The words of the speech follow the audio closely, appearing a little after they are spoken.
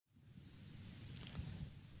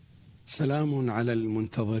سلام على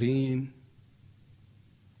المنتظرين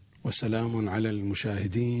وسلام على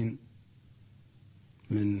المشاهدين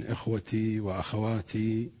من إخوتي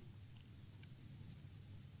وأخواتي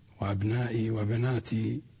وأبنائي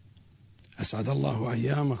وبناتي، أسعد الله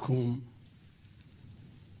أيامكم.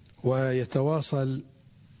 ويتواصل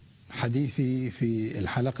حديثي في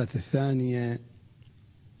الحلقة الثانية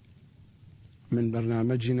من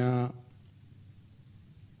برنامجنا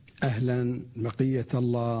أهلا بقية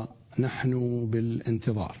الله، نحن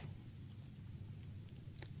بالانتظار.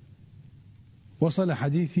 وصل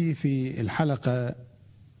حديثي في الحلقة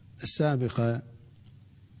السابقة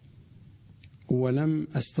ولم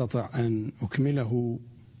أستطع أن أكمله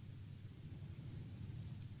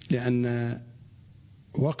لأن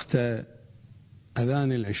وقت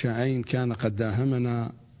أذان العشاءين كان قد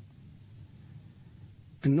داهمنا.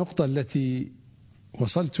 النقطة التي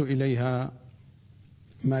وصلت إليها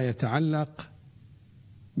ما يتعلق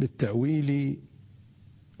بالتأويل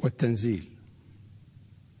والتنزيل،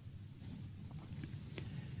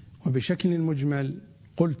 وبشكل مجمل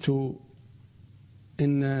قلت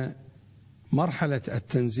إن مرحلة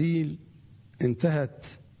التنزيل انتهت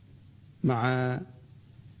مع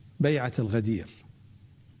بيعة الغدير،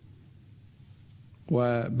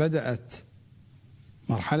 وبدأت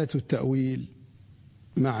مرحلة التأويل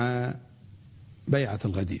مع بيعة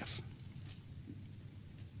الغدير.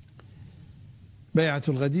 بيعة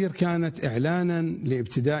الغدير كانت إعلانا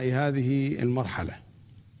لابتداء هذه المرحلة،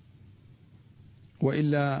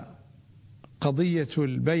 وإلا قضية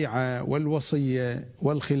البيعة والوصية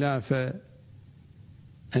والخلافة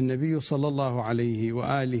النبي صلى الله عليه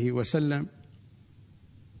وآله وسلم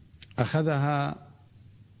أخذها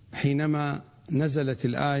حينما نزلت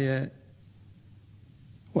الآية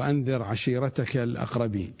وأنذر عشيرتك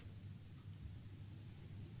الأقربين،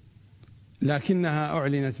 لكنها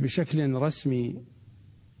أعلنت بشكل رسمي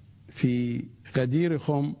في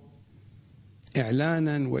غديركم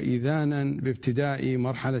إعلانا وإذانا بابتداء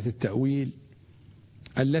مرحلة التأويل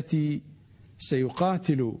التي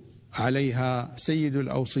سيقاتل عليها سيد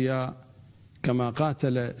الأوصياء كما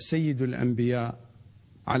قاتل سيد الأنبياء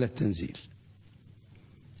على التنزيل.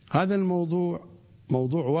 هذا الموضوع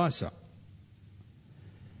موضوع واسع،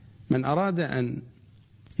 من أراد أن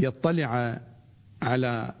يطلع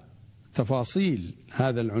على تفاصيل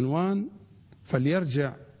هذا العنوان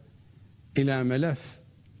فليرجع إلى ملف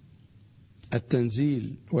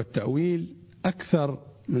التنزيل والتأويل، أكثر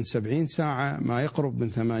من 70 ساعة، ما يقرب من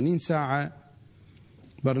 80 ساعة،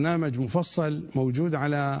 برنامج مفصل موجود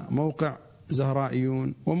على موقع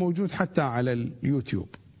زهرائيون وموجود حتى على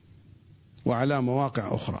اليوتيوب وعلى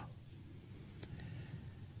مواقع أخرى.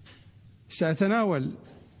 سأتناول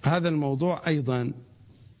هذا الموضوع أيضا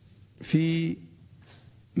في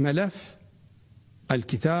ملف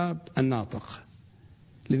الكتاب الناطق،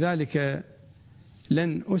 لذلك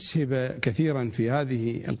لن أسهب كثيرا في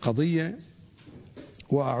هذه القضية،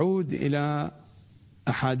 وأعود إلى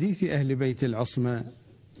أحاديث أهل بيت العصمة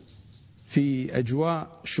في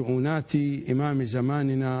أجواء شؤونات إمام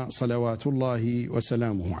زماننا صلوات الله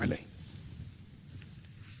وسلامه عليه.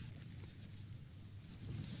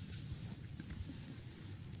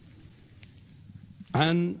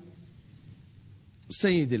 عن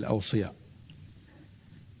سيد الأوصياء: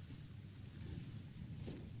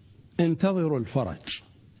 انتظروا الفرج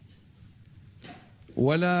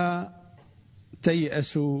ولا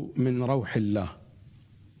تيأسوا من روح الله،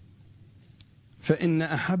 فإن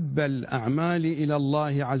أحب الأعمال إلى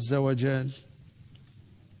الله عز وجل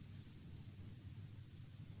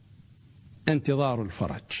انتظار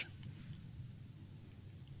الفرج.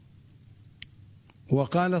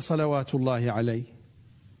 وقال صلوات الله عليه: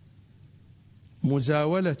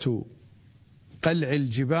 مزاولة قلع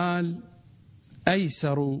الجبال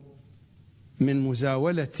أيسر من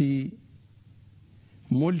مزاولة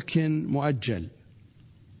ملك مؤجل،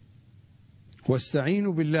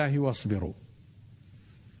 واستعينوا بالله واصبروا،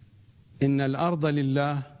 إن الأرض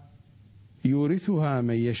لله يورثها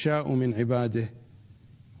من يشاء من عباده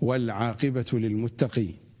والعاقبة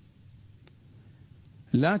للمتقين.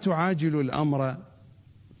 لا تعاجلوا الأمر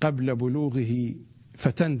قبل بلوغه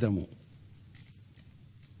فتندموا،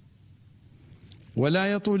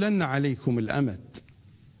 ولا يطولن عليكم الأمد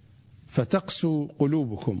فتقسو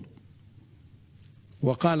قلوبكم.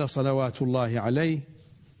 وقال صلوات الله عليه: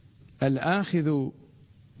 الآخذ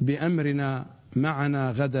بأمرنا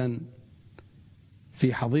معنا غدا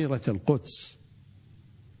في حظيرة القدس،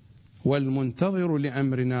 والمنتظر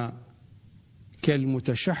لأمرنا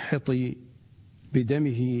كالمتشحط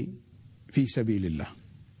بدمه في سبيل الله.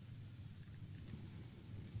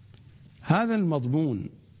 هذا المضمون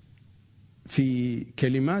في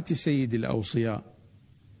كلمات سيد الأوصياء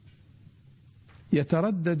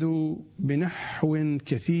يتردد بنحو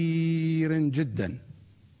كثير جدا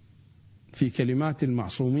في كلمات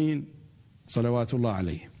المعصومين صلوات الله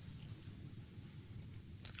عليهم.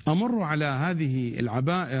 أمر على هذه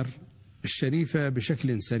العبائر الشريفة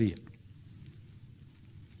بشكل سريع.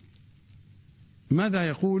 ماذا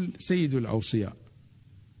يقول سيد الأوصياء؟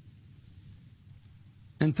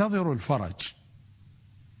 انتظروا الفرج.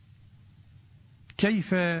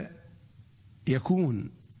 كيف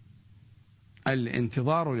يكون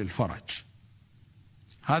الانتظار للفرج؟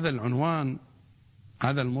 هذا العنوان،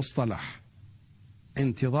 هذا المصطلح،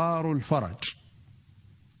 انتظار الفرج.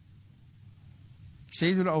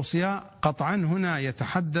 سيد الأوصياء قطعا هنا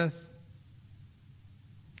يتحدث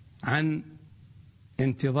عن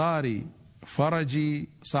انتظار فرج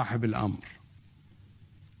صاحب الأمر،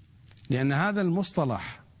 لأن هذا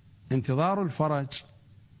المصطلح انتظار الفرج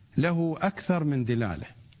له أكثر من دلالة.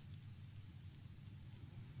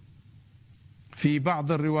 في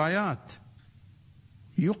بعض الروايات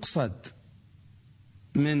يقصد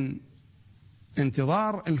من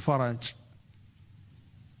انتظار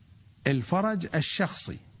الفرج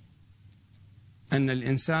الشخصي، أن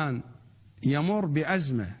الإنسان يمر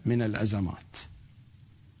بأزمة من الأزمات،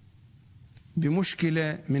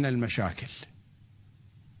 بمشكلة من المشاكل،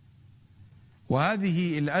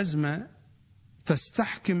 وهذه الأزمة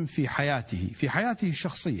تستحكم في حياته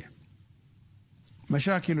الشخصية.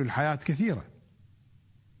 مشاكل الحياة كثيرة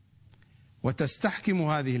وتستحكم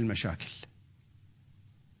هذه المشاكل،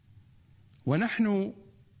 ونحن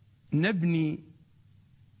نبني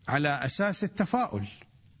على أساس التفاؤل.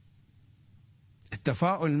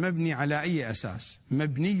 التفاؤل مبني على أي أساس؟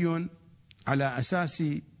 مبني على أساس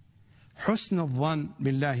حسن الظن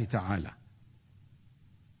بالله تعالى،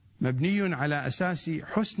 مبني على أساس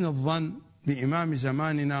حسن الظن بإمام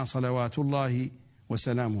زماننا صلوات الله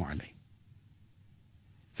وسلامه عليه.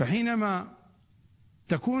 فحينما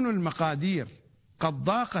تكون المقادير قد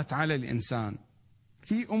ضاقت على الإنسان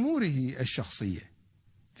في أموره الشخصية،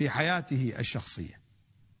 في حياته الشخصية،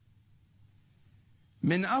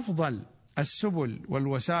 من أفضل السبل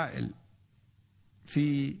والوسائل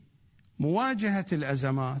في مواجهة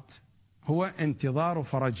الأزمات هو انتظار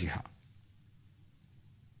فرجها،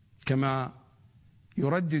 كما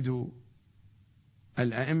يردد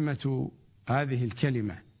الأئمة هذه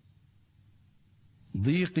الكلمة: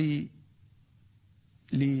 ضيقي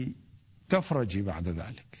لتفرجي بعد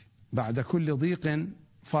ذلك. بعد كل ضيق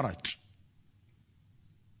فرج،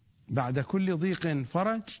 بعد كل ضيق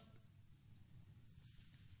فرج.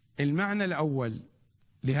 المعنى الأول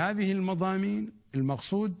لهذه المضامين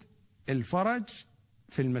المقصود الفرج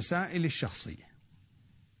في المسائل الشخصية.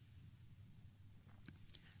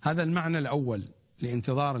 هذا المعنى الأول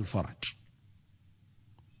لانتظار الفرج.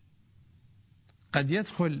 قد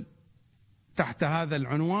يدخل تحت هذا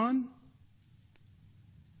العنوان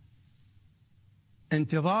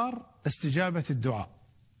انتظار استجابة الدعاء،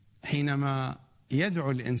 حينما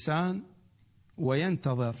يدعو الإنسان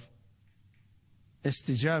وينتظر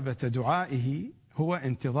استجابة دعائه هو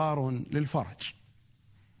انتظار للفرج.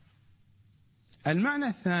 المعنى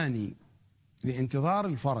الثاني لانتظار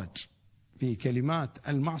الفرج في كلمات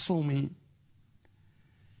المعصومين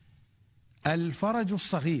الفرج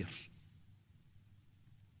الصغير.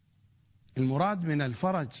 المراد من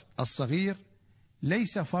الفرج الصغير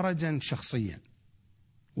ليس فرجا شخصيا،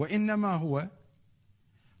 وإنما هو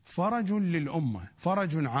فرج للأمة،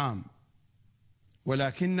 فرج عام،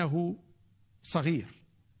 ولكنه صغير.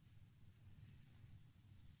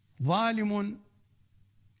 ظالم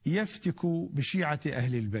يفتك بشيعة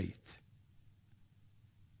أهل البيت،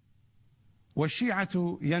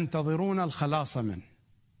 والشيعة ينتظرون الخلاص منه.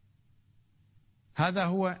 هذا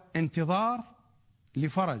هو انتظار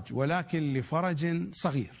لفرج، ولكن لفرج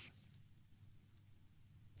صغير.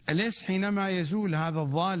 أليس حينما يزول هذا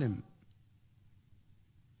الظالم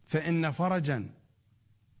فإن فرجا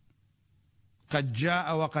قد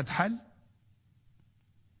جاء وقد حل؟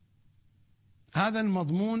 هذا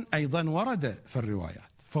المضمون أيضا ورد في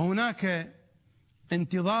الروايات. فهناك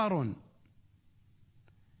انتظار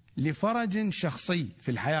لفرج شخصي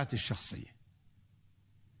في الحياة الشخصية،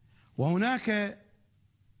 وهناك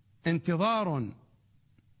انتظار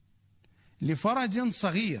لفرج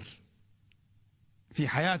صغير في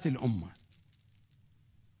حياة الأمة،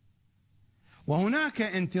 وهناك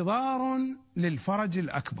انتظار للفرج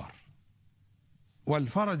الأكبر،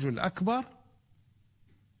 والفرج الأكبر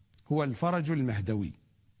هو الفرج المهدوي.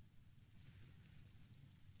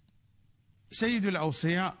 سيد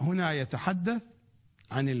الأوصياء هنا يتحدث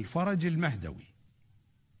عن الفرج المهدوي.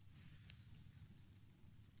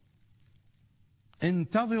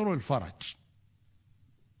 انتظروا الفرج.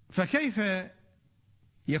 فكيف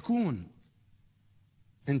يكون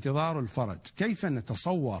انتظار الفرج، كيف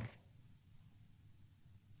نتصور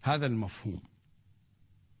هذا المفهوم؟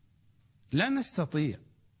 لا نستطيع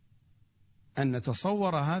أن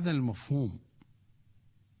نتصور هذا المفهوم،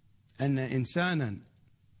 أن إنسانا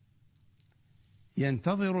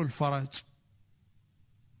ينتظر الفرج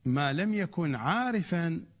ما لم يكن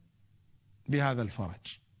عارفا بهذا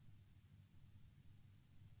الفرج.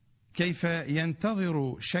 كيف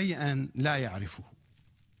ينتظر شيئا لا يعرفه؟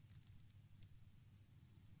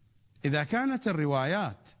 إذا كانت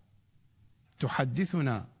الروايات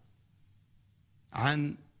تحدثنا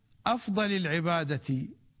عن أفضل العبادة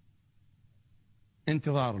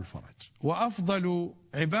انتظار الفرج، وأفضل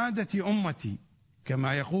عبادة أمتي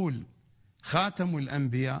كما يقول خاتم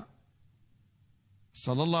الأنبياء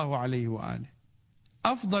صلى الله عليه وآله،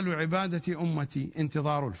 أفضل عبادة أمتي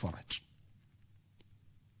انتظار الفرج،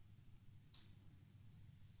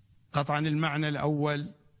 قطعا المعنى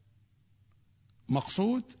الأول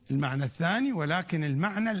مقصود، المعنى الثاني، ولكن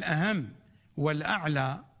المعنى الأهم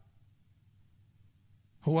والأعلى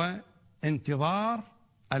هو انتظار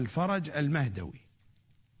الفرج المهدوي.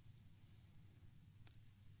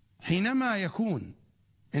 حينما يكون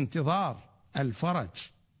انتظار الفرج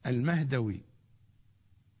المهدوي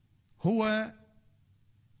هو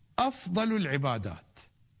أفضل العبادات،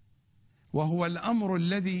 وهو الأمر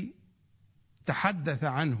الذي تحدث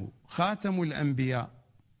عنه خاتم الأنبياء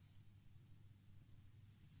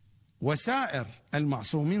وسائر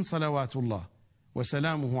المعصومين صلوات الله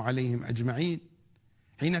وسلامه عليهم أجمعين،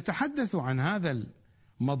 حين تحدثوا عن هذا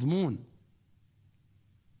المضمون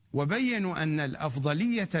وبينوا أن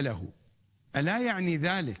الأفضلية له، ألا يعني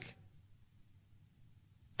ذلك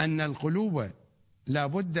أن القلوب لا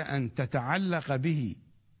بد أن تتعلق به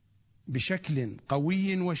بشكل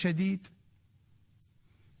قوي وشديد؟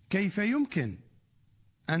 كيف يمكن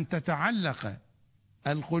أن تتعلق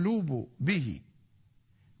القلوب به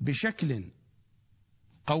بشكل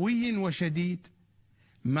قوي وشديد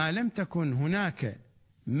ما لم تكن هناك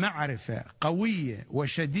معرفة قوية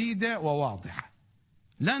وشديدة وواضحة؟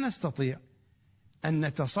 لا نستطيع أن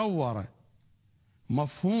نتصور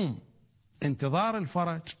مفهوم انتظار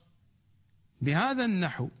الفرج بهذا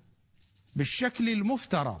النحو بالشكل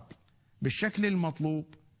المفترض، بالشكل المطلوب،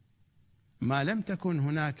 ما لم تكن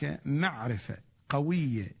هناك معرفة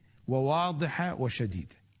قوية وواضحة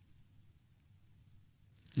وشديدة.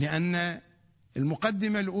 لأن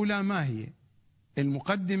المقدمة الأولى ما هي؟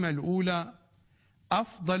 المقدمة الأولى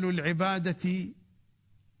أفضل العبادة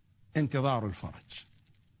انتظار الفرج.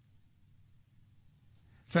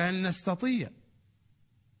 فهل نستطيع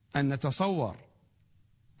أن نتصور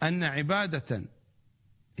أن عبادة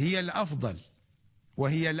هي الأفضل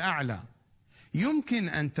وهي الأعلى يمكن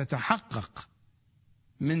أن تتحقق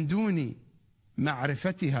من دون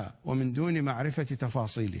معرفتها ومن دون معرفة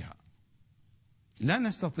تفاصيلها؟ لا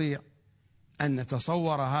نستطيع أن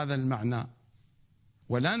نتصور هذا المعنى،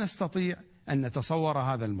 ولا نستطيع أن نتصور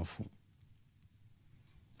هذا المفهوم.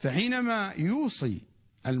 فحينما يوصي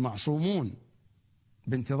المعصومون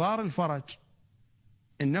بانتظار الفرج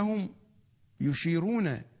إنهم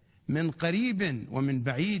يشيرون من قريب ومن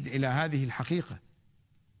بعيد إلى هذه الحقيقة.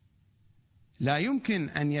 لا يمكن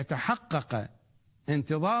أن يتحقق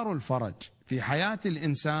انتظار الفرج في حياة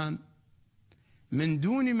الإنسان من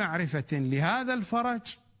دون معرفة لهذا الفرج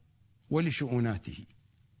ولشؤوناته.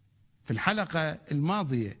 في الحلقة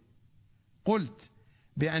الماضية قلت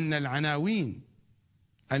بأن العناوين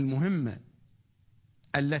المهمة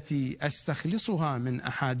التي أستخلصها من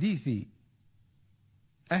أحاديث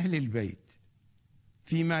أهل البيت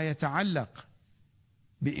فيما يتعلق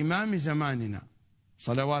بإمام زماننا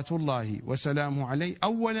صلوات الله وسلامه عليه،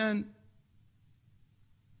 أولا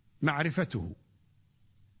معرفته،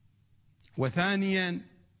 وثانيا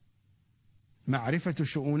معرفة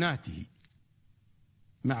شؤوناته.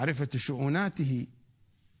 معرفة شؤوناته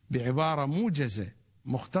بعبارة موجزة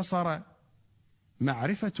مختصرة،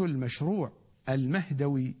 معرفة المشروع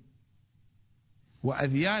المهدوي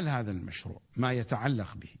وأذيال هذا المشروع ما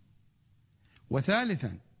يتعلق به.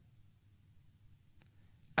 وثالثا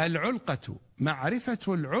العلقة، معرفة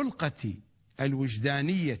العلقة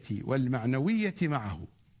الوجدانية والمعنوية معه.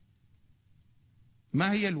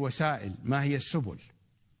 ما هي الوسائل؟ ما هي السبل؟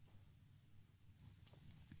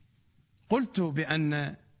 قلت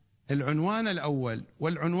بأن العنوان الأول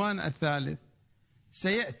والعنوان الثالث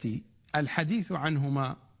سيأتي الحديث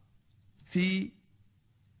عنهما في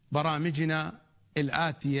برامجنا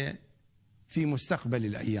الآتية في مستقبل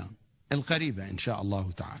الأيام القريبة إن شاء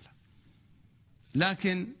الله تعالى.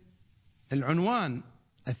 لكن العنوان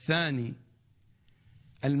الثاني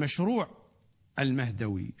المشروع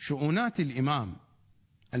المهدوي، شؤونات الإمام،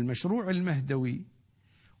 المشروع المهدوي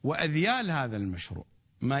وأذيال هذا المشروع.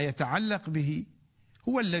 ما يتعلق به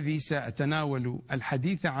هو الذي سأتناول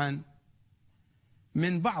الحديث عنه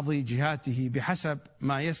من بعض جهاته بحسب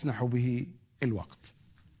ما يسنح به الوقت.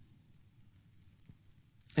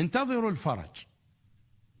 انتظروا الفرج.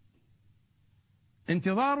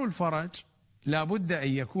 انتظار الفرج لا بد أن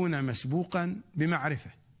يكون مسبوقا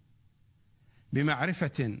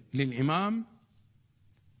بمعرفة للإمام،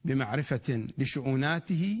 بمعرفة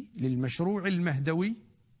لشؤوناته، للمشروع المهدوي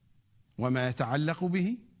وما يتعلق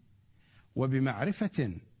به،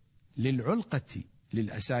 وبمعرفة للعلقة،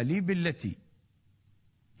 للأساليب التي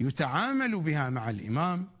يتعامل بها مع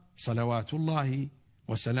الإمام صلوات الله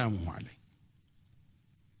وسلامه عليه.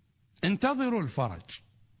 انتظروا الفرج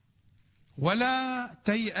ولا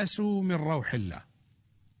تيأسوا من روح الله.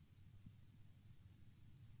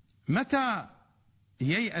 متى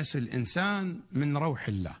ييأس الإنسان من روح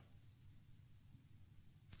الله؟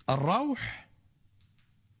 الروح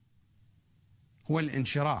هو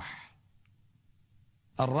الانشراح.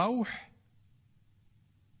 الروح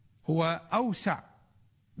هو أوسع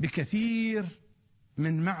بكثير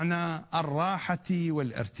من معنى الراحة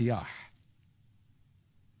والارتياح.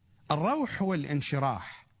 الروح هو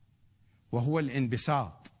الانشراح وهو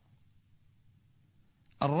الانبساط.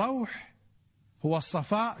 الروح هو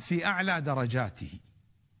الصفاء في أعلى درجاته.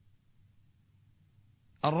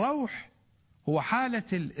 الروح هو حالة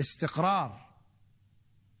الاستقرار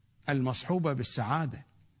المصحوبة بالسعادة.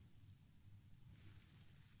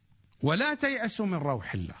 ولا تيأسوا من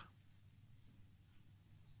روح الله.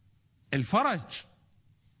 الفرج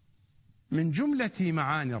من جملة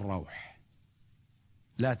معاني الروح.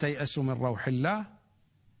 لا تيأسوا من روح الله،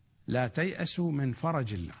 لا تيأسوا من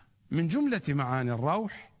فرج الله. من جملة معاني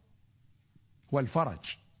الروح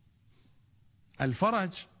والفرج.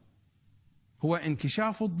 الفرج هو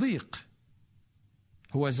انكشاف الضيق،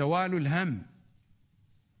 هو زوال الهم،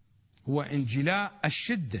 هو انجلاء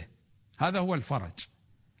الشدة. هذا هو الفرج.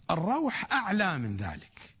 الروح أعلى من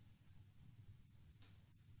ذلك.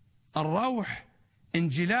 الروح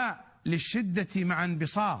انجلاء للشدة مع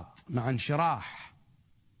انبساط، مع انشراح.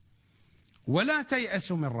 ولا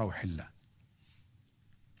تيأسوا من روح الله.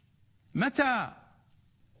 متى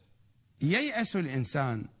ييأس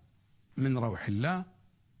الإنسان من روح الله؟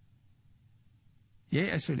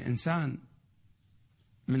 ييأس الإنسان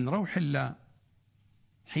من روح الله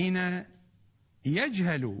حين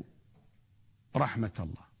يجهل رحمة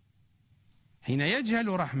الله. حين يجهل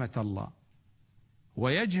رحمة الله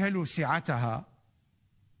ويجهل سعتها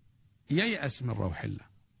ييأس من روح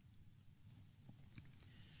الله.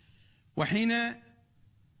 وحين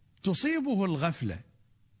تصيبه الغفلة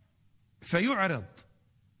فيعرض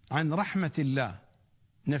عن رحمة الله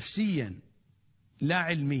نفسيا لا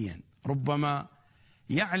علميا. ربما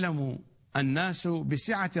يعلم الناس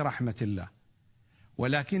بسعة رحمة الله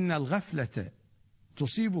ولكن الغفلة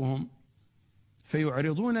تصيبهم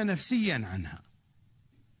فيعرضون نفسيا عنها.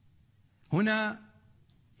 هنا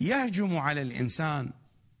يهجم على الإنسان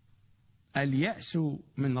اليأس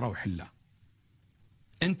من روح الله.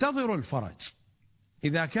 انتظروا الفرج.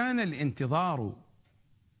 إذا كان الانتظار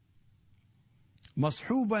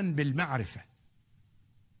مصحوبا بالمعرفة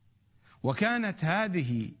وكانت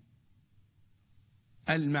هذه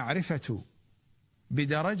المعرفة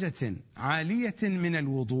بدرجة عالية من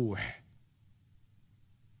الوضوح،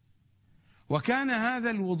 وكان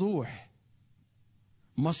هذا الوضوح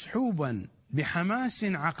مصحوبا بحماس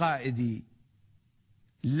عقائدي،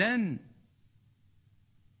 لن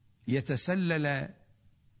يتسلل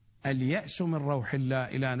اليأس من روح الله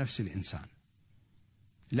إلى نفس الإنسان.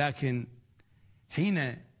 لكن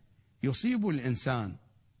حين يصيب الإنسان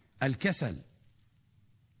الكسل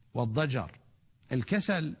والضجر،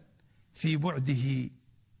 الكسل في بعده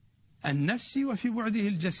النفسي وفي بعده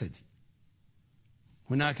الجسدي.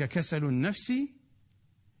 هناك كسل نفسي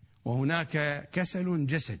وهناك كسل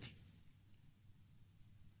جسدي،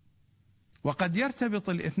 وقد يرتبط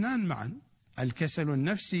الاثنان معا. الكسل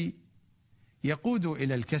النفسي يقود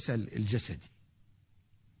إلى الكسل الجسدي.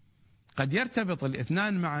 قد يرتبط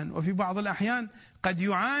الاثنان معا، وفي بعض الأحيان قد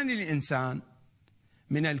يعاني الإنسان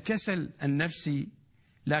من الكسل النفسي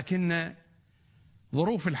لكن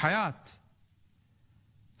ظروف الحياة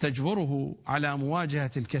تجبره على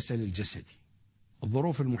مواجهة الكسل الجسدي،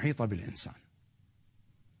 الظروف المحيطة بالإنسان.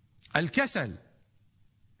 الكسل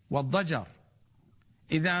والضجر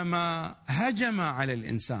إذا ما هجم على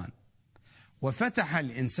الإنسان وفتح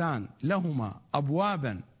الإنسان لهما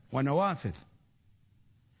أبوابا ونوافذ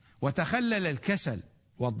وتخلل الكسل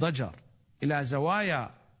والضجر إلى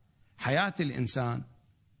زوايا حياة الإنسان،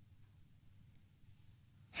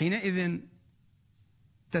 حينئذ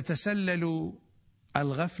تتسلل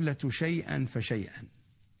الغفلة شيئا فشيئا.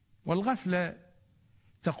 والغفلة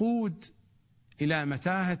تقود إلى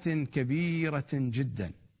متاهة كبيرة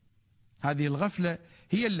جدا. هذه الغفلة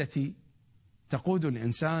هي التي تقود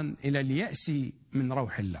الإنسان إلى اليأس من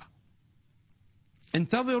روح الله.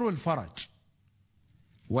 انتظروا الفرج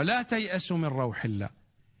ولا تيأسوا من روح الله،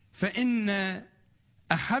 فإن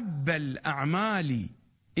أحب الأعمال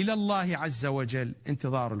إلى الله عز وجل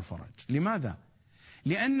انتظار الفرج. لماذا؟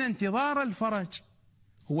 لأن انتظار الفرج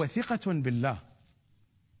هو ثقة بالله،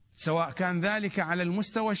 سواء كان ذلك على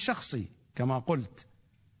المستوى الشخصي كما قلت،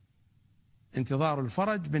 انتظار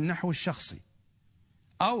الفرج بالنحو الشخصي،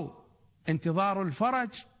 أو انتظار الفرج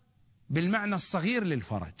بالمعنى الصغير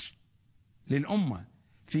للفرج للأمة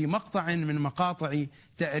في مقطع من مقاطع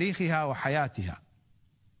تاريخها وحياتها.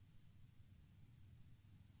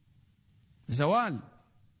 زوال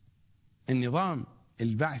النظام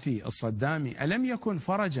البعثي الصدامي ألم يكن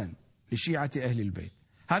فرجا لشيعة أهل البيت؟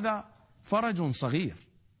 هذا فرج صغير.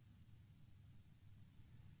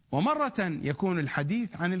 ومرة يكون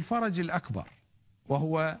الحديث عن الفرج الأكبر،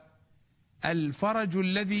 وهو الفرج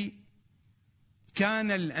الذي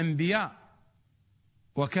كان الأنبياء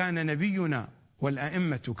وكان نبينا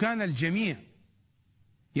والأئمة كان الجميع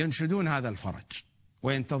ينشدون هذا الفرج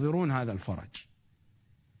وينتظرون هذا الفرج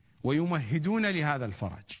ويمهدون لهذا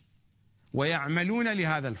الفرج ويعملون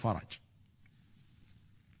لهذا الفرج.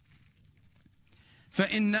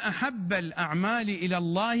 فإن أحب الأعمال إلى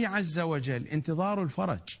الله عز وجل انتظار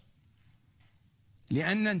الفرج،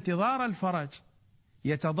 لأن انتظار الفرج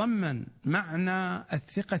يتضمن معنى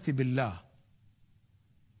الثقة بالله.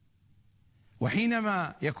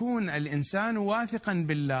 وحينما يكون الإنسان واثقا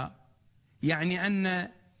بالله يعني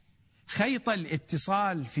أن خيط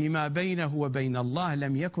الاتصال فيما بينه وبين الله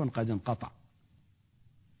لم يكن قد انقطع.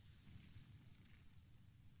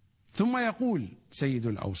 ثم يقول سيد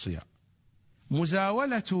الأوصياء: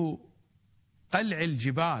 مزاولة قلع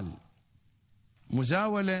الجبال.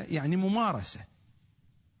 مزاولة يعني ممارسة،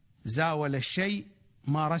 زاول الشيء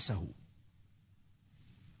مارسه،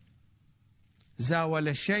 زاول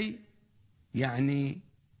الشيء يعني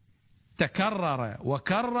تكرر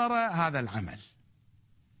وكرر هذا العمل.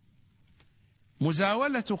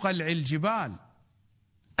 مزاولة قلع الجبال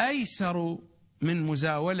أيسر من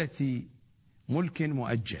مزاولة ملك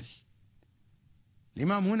مؤجل.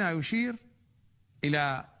 الإمام هنا يشير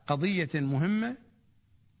إلى قضية مهمة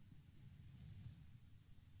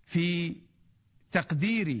في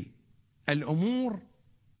تقدير الأمور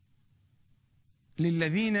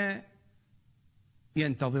للذين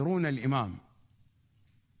ينتظرون الإمام،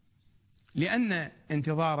 لأن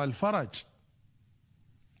انتظار الفرج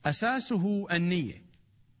أساسه النية.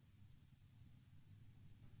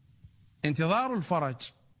 انتظار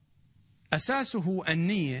الفرج أساسه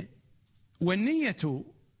النية، والنية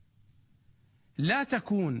لا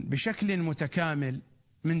تكون بشكل متكامل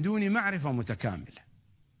من دون معرفة متكاملة.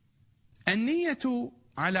 النية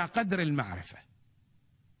على قدر المعرفة.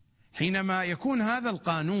 حينما يكون هذا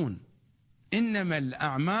القانون إنما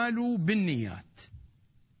الأعمال بالنيات،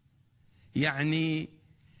 يعني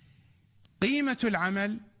قيمة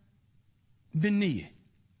العمل بالنية،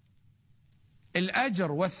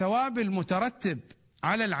 الأجر والثواب المترتب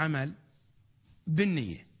على العمل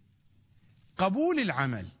بالنية، قبول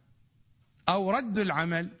العمل أو رد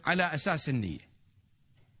العمل على أساس النية.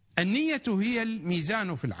 النية هي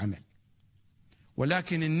الميزان في العمل،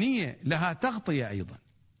 ولكن النية لها تغطية أيضا.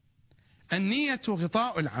 النية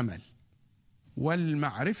غطاء العمل،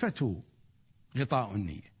 والمعرفة غطاء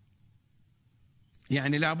النية.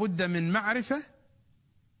 يعني لا بد من معرفة.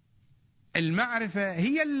 المعرفة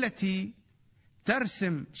هي التي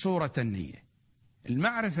ترسم صورة النية،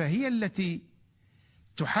 المعرفة هي التي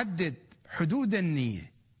تحدد حدود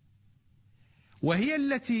النية، وهي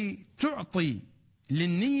التي تعطي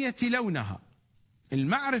للنية لونها.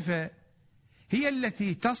 المعرفة هي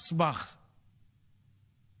التي تصبغ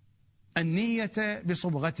النية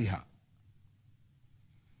بصبغتها،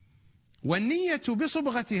 والنية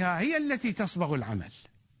بصبغتها هي التي تصبغ العمل.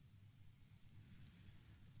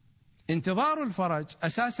 انتظار الفرج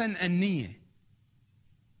أساسا النية،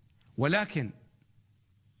 ولكن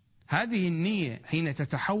هذه النية حين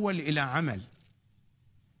تتحول إلى عمل،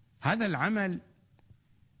 هذا العمل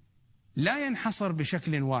لا ينحصر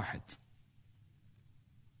بشكل واحد،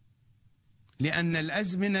 لأن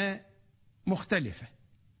الأزمنة مختلفة،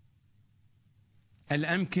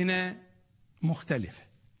 الأمكنة مختلفة،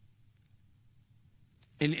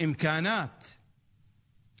 الإمكانات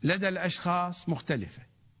لدى الأشخاص مختلفة.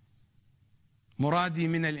 مرادي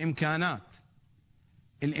من الإمكانات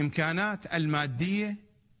الإمكانات المادية،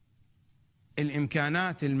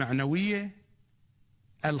 الإمكانات المعنوية،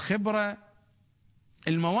 الخبرة،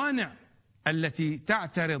 الموانع التي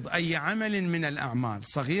تعترض أي عمل من الأعمال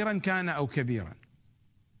صغيرا كان أو كبيرا.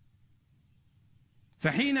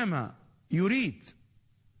 فحينما يريد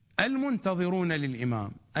المنتظرون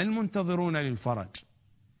للإمام المنتظرون للفرج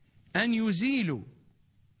أن يزيلوا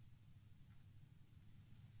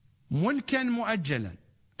ملكا مؤجلا،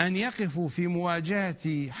 أن يقفوا في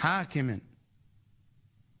مواجهة حاكم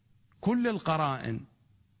كل القرائن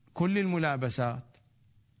كل الملابسات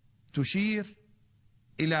تشير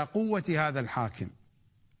إلى قوة هذا الحاكم،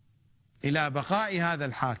 إلى بقاء هذا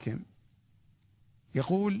الحاكم،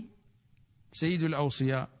 يقول سيد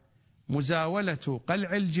الأوصياء: مزاولة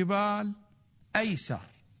قلع الجبال أيسر.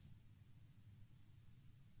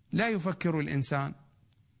 لا يفكر الإنسان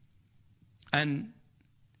أن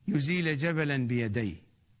يزيل جبلا بيديه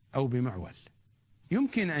أو بمعول،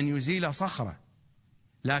 يمكن أن يزيل صخرة،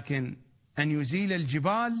 لكن أن يزيل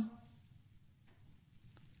الجبال،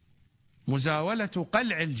 مزاولة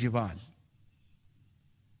قلع الجبال.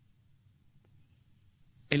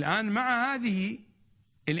 الآن مع هذه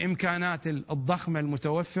الإمكانات الضخمة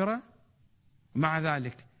المتوفرة، مع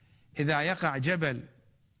ذلك إذا يقع جبل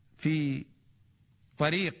في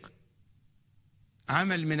طريق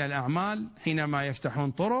عمل من الأعمال، حينما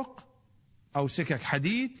يفتحون طرق أو سكك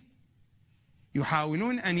حديد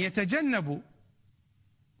يحاولون أن يتجنبوا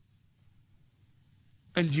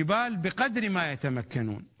الجبال بقدر ما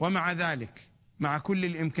يتمكنون، ومع ذلك مع كل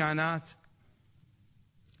الإمكانات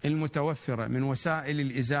المتوفرة من وسائل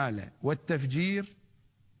الإزالة والتفجير،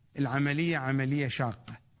 العملية عملية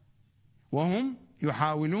شاقة، وهم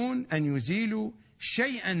يحاولون أن يزيلوا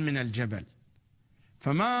شيئا من الجبل.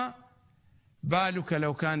 فما بالك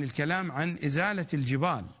لو كان الكلام عن إزالة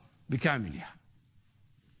الجبال بكاملها.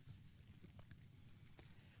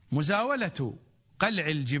 مزاولة قلع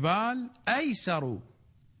الجبال أيسر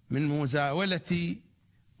من مزاولة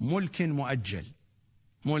ملك مؤجل.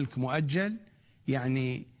 ملك مؤجل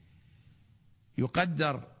يعني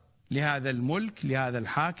يقدر لهذا الملك لهذا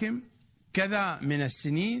الحاكم كذا من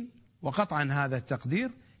السنين، وقطعا هذا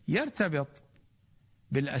التقدير يرتبط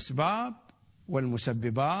بالأسباب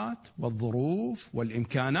والمسببات والظروف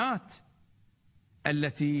والإمكانات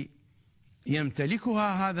التي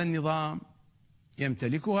يمتلكها هذا النظام،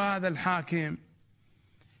 يمتلكها هذا الحاكم.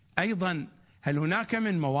 أيضا هل هناك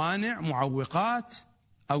من موانع معوقات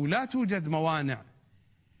أو لا توجد موانع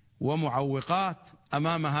ومعوقات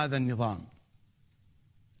أمام هذا النظام؟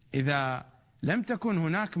 إذا لم تكن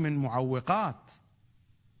هناك من معوقات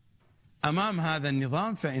أمام هذا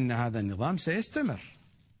النظام فإن هذا النظام سيستمر.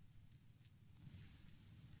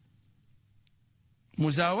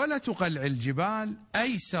 مزاولة قلع الجبال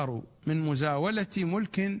أيسر من مزاولة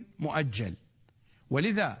ملك مؤجل.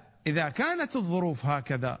 ولذا إذا كانت الظروف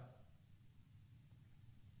هكذا،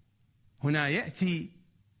 هنا يأتي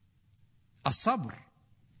الصبر.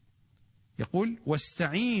 يقول: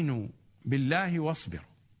 واستعينوا بالله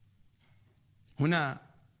واصبروا. هنا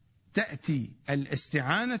تأتي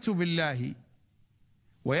الاستعانة بالله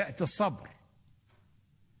ويأتي الصبر،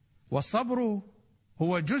 والصبر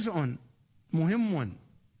هو جزء مهم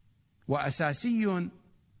وأساسي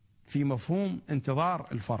في مفهوم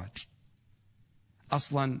انتظار الفرج.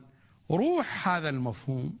 أصلا روح هذا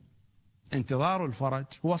المفهوم انتظار الفرج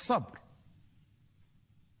هو الصبر.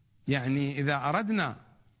 يعني إذا أردنا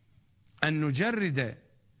أن نجرد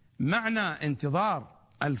معنى انتظار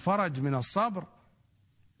الفرج من الصبر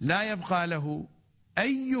لا يبقى له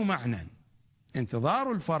أي معنى.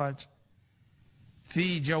 انتظار الفرج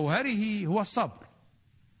في جوهره هو الصبر.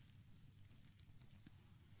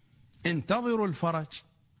 انتظروا الفرج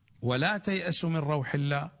ولا تيأسوا من روح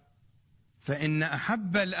الله، فإن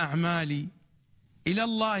أحب الأعمال إلى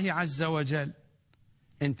الله عز وجل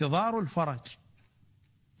انتظار الفرج.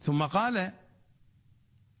 ثم قال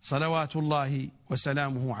صلوات الله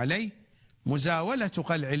وسلامه عليه: مزاولة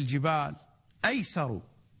قلع الجبال أيسر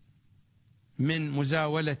من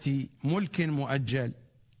مزاولة ملك مؤجل.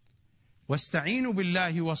 واستعينوا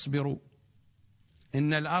بالله واصبروا،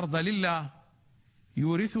 إن الأرض لله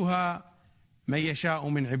يورثها من يشاء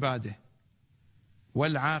من عباده،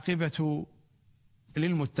 والعاقبة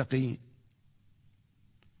للمتقين.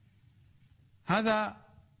 هذا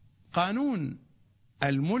قانون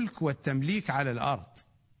الملك والتمليك على الأرض،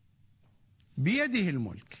 بيده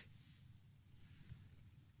الملك.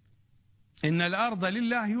 إن الأرض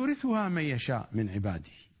لله يورثها من يشاء من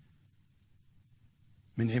عباده،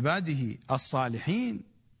 من عباده الصالحين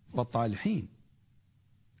والطالحين.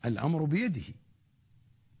 الأمر بيده.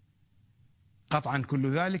 قطعا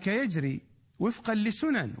كل ذلك يجري وفقا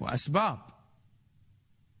لسنن وأسباب،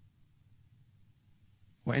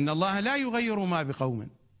 وإن الله لا يغير ما بقوم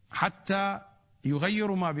حتى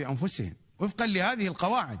يغيروا ما بأنفسهم، وفقا لهذه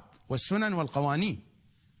القواعد والسنن والقوانين.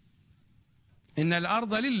 إن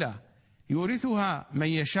الأرض لله يورثها من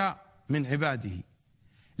يشاء من عباده،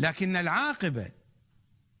 لكن العاقبة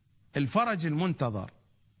الفرج المنتظر،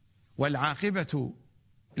 والعاقبة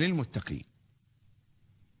للمتقين.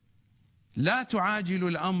 لا تعاجل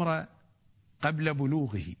الأمر قبل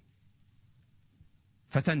بلوغه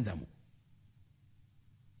فتندموا.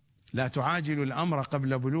 لا تعاجل الأمر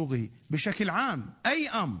قبل بلوغه بشكل عام، أي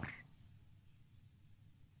أمر،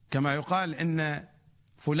 كما يقال إن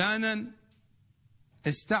فلانا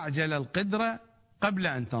استعجل القدرة قبل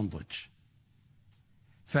أن تنضج،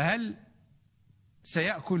 فهل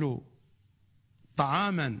سيأكل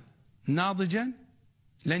طعاما ناضجا؟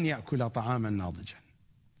 لن يأكل طعاما ناضجا.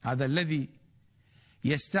 هذا الذي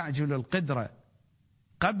يستعجل القدرة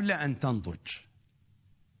قبل أن تنضج،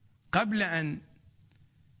 قبل أن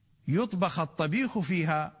يطبخ الطبيخ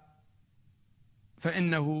فيها،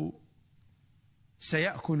 فإنه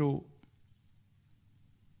سيأكل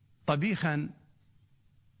طبيخا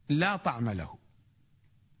لا طعم له،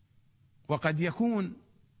 وقد يكون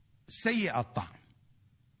سيء الطعم.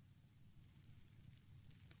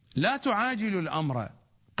 لا تعاجل الأمر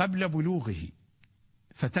قبل بلوغه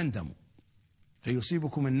فتندموا،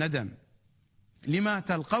 فيصيبكم الندم لما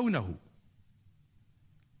تلقونه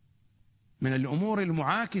من الأمور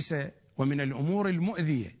المعاكسة ومن الأمور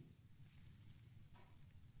المؤذية.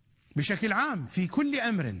 بشكل عام في كل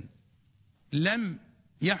أمر لم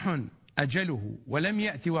يحن أجله ولم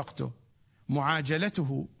يأتي وقته،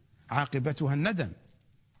 معاجلته عاقبتها الندم.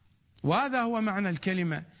 وهذا هو معنى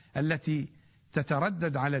الكلمة التي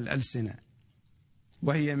تتردد على الألسنة،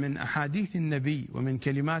 وهي من أحاديث النبي ومن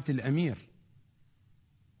كلمات الأمير: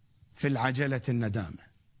 في العجلة الندامة،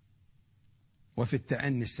 وفي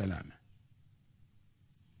التأني السلامة.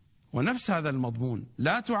 ونفس هذا المضمون: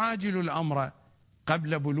 لا تعاجل الأمر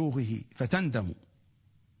قبل بلوغه فتندموا،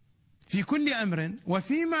 في كل أمر،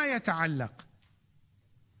 وفيما يتعلق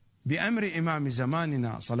بأمر إمام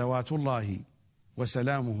زماننا صلوات الله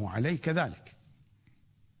وسلامه عليه كذلك.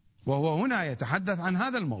 وهو هنا يتحدث عن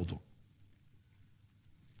هذا الموضوع: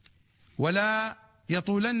 ولا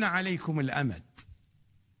يطولن عليكم الأمد.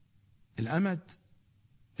 الأمد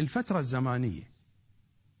الفترة الزمانية.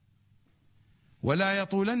 ولا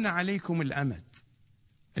يطولن عليكم الأمد،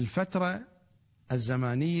 الفترة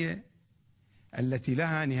الزمانية التي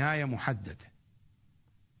لها نهاية محددة.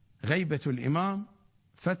 غيبة الإمام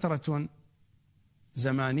فترة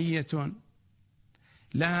زمانية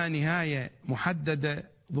لها نهاية محددة،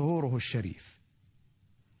 ظهوره الشريف.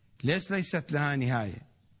 ليست لها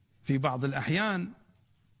نهاية. في بعض الأحيان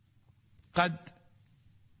قد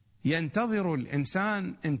ينتظر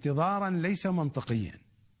الإنسان انتظارا ليس منطقيا،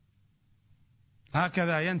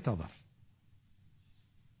 هكذا ينتظر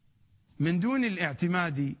من دون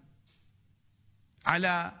الاعتماد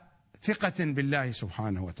على ثقة بالله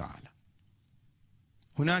سبحانه وتعالى.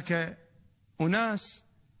 هناك أناس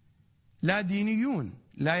لا دينيون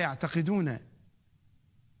لا يعتقدون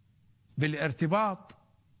بالارتباط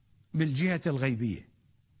بالجهة الغيبية،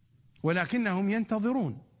 ولكنهم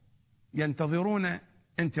ينتظرون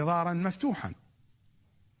انتظارا مفتوحا.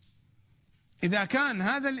 إذا كان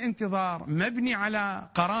هذا الانتظار مبني على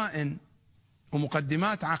قرائن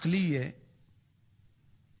ومقدمات عقلية،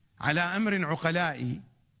 على أمر عقلائي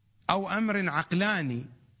أو أمر عقلاني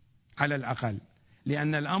على الأقل،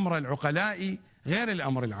 لأن الأمر العقلائي غير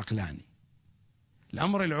الأمر العقلاني.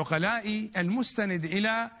 الأمر العقلائي المستند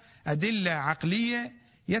إلى أدلة عقلية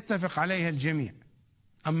يتفق عليها الجميع،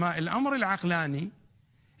 أما الأمر العقلاني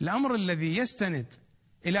الأمر الذي يستند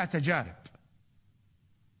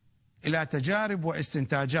إلى تجارب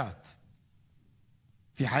واستنتاجات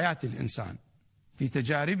في حياة الإنسان، في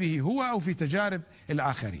تجاربه هو أو في تجارب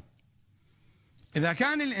الآخرين. إذا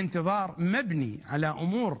كان الانتظار مبني على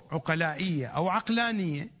أمور عقلائية أو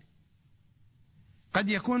عقلانية قد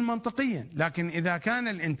يكون منطقيا، لكن إذا كان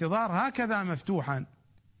الانتظار هكذا مفتوحا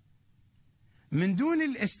من دون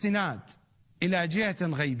الاستناد إلى جهة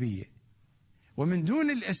غيبية ومن دون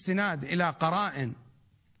الاستناد إلى قرائن،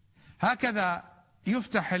 هكذا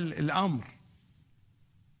يفتح الأمر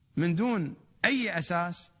من دون أي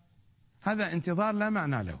أساس، هذا انتظار لا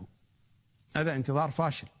معنى له، هذا انتظار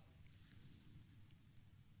فاشل.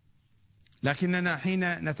 لكننا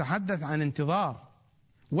حين نتحدث عن انتظار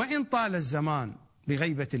وإن طال الزمان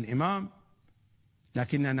بغيبة الإمام،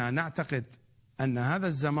 لكننا نعتقد أن هذا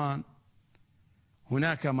الزمان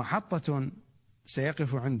هناك محطة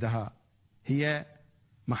سيقف عندها، هي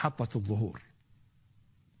محطة الظهور.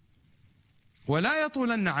 ولا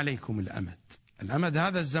يطولن عليكم الأمد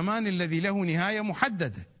هذا الزمان الذي له نهاية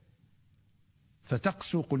محددة،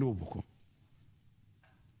 فتقسو قلوبكم.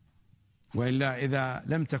 وإلا إذا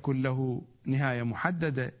لم تكن له نهاية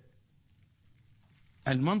محددة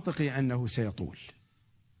المنطقي أنه سيطول.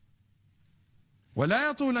 ولا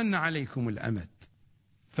يطولن عليكم الأمد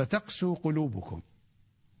فتقسو قلوبكم.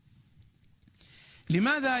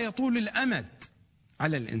 لماذا يطول الأمد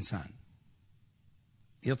على الإنسان؟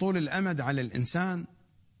 يطول الأمد على الإنسان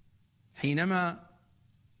حينما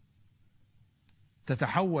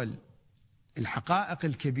تتحول الحقائق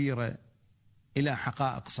الكبيرة إلى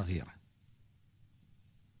حقائق صغيرة،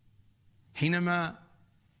 حينما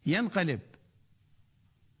ينقلب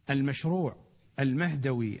المشروع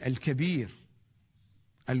المهدوي الكبير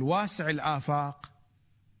الواسع الآفاق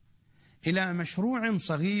إلى مشروع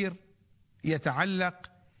صغير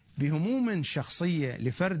يتعلق بهموم شخصية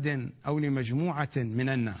لفرد أو لمجموعة من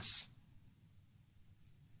الناس.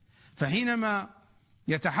 فحينما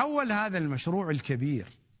يتحول هذا المشروع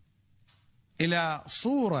الكبير إلى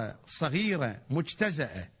صورة صغيرة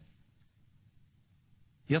مجتزأة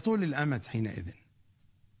يطول الأمد حينئذ،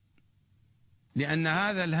 لأن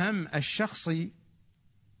هذا الهم الشخصي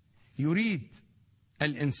يريد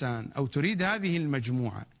الإنسان أو تريد هذه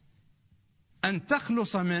المجموعة أن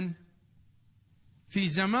تخلص منه في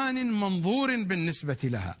زمان منظور بالنسبة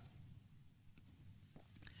لها.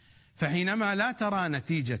 فحينما لا ترى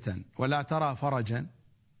نتيجة ولا ترى فرجا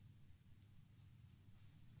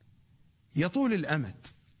يطول الأمد.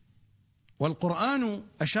 والقرآن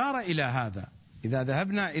أشار إلى هذا. إذا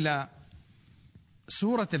ذهبنا إلى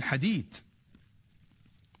سورة الحديد،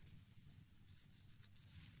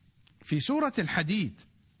 في سورة الحديد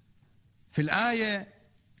في الآية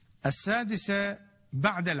 6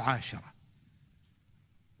 بعد 10: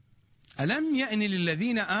 ألم يأن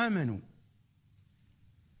للذين آمنوا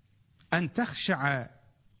أن تخشع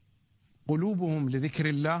قلوبهم لذكر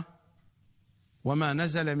الله وما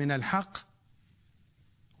نزل من الحق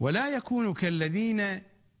ولا يكونوا كالذين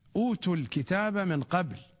أوتوا الكتاب من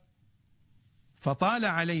قبل فطال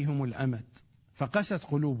عليهم الأمد فقست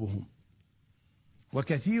قلوبهم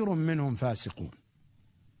وكثير منهم فاسقون.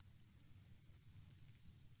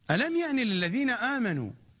 ألم يأن للذين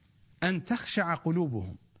آمنوا أن تخشع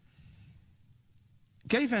قلوبهم.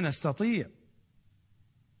 كيف نستطيع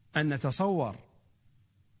أن نتصور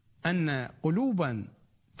أن قلوبا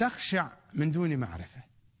تخشع من دون معرفة؟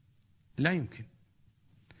 لا يمكن.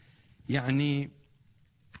 يعني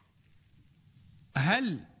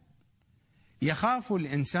هل يخاف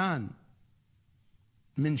الإنسان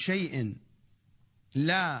من شيء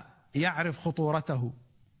لا يعرف خطورته؟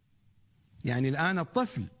 يعني الآن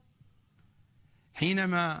الطفل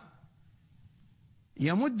حينما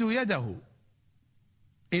يمد يده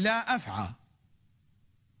إلى أفعى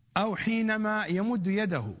أو حينما يمد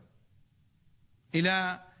يده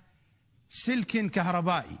إلى سلك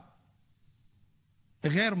كهربائي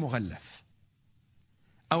غير مغلف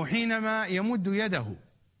أو حينما يمد يده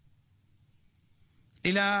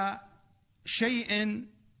إلى شيء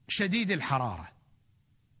شديد الحرارة،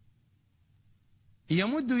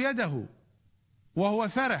 يمد يده وهو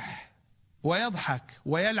فرح ويضحك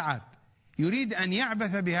ويلعب، يريد أن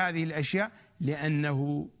يعبث بهذه الأشياء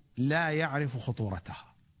لأنه لا يعرف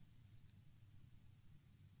خطورتها.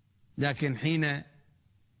 لكن حين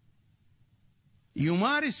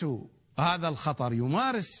يمارس هذا الخطر،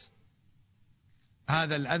 يمارس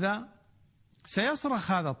هذا الأذى،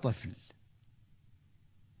 سيصرخ هذا الطفل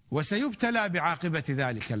وسيبتلى بعاقبة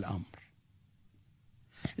ذلك الأمر.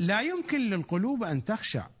 لا يمكن للقلوب أن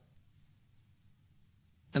تخشع.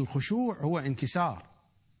 الخشوع هو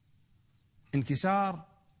انكسار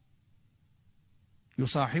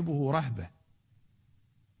يصاحبه رهبة،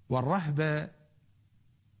 والرهبة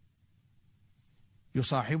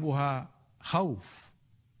يصاحبها خوف.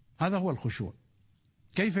 هذا هو الخشوع.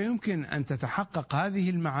 كيف يمكن أن تتحقق هذه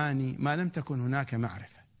المعاني ما لم تكن هناك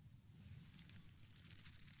معرفة؟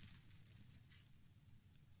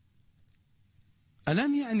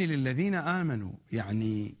 ألم يأن للذين آمنوا،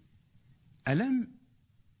 يعني ألم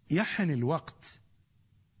يحن الوقت؟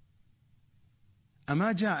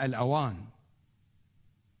 أما جاء الأوان؟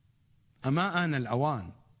 أما آن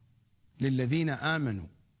الأوان للذين آمنوا؟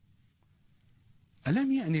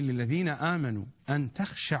 ألم يأن للذين آمنوا أن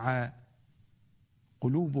تخشع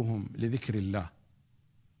قلوبهم لذكر الله؟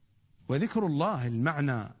 وذكر الله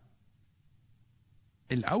المعنى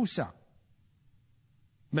الأوسع،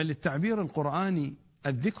 بل التعبير القرآني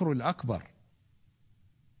الذكر الأكبر.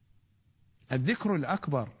 الذكر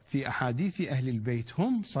الأكبر في أحاديث أهل البيت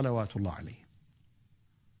هم صلوات الله عليهم.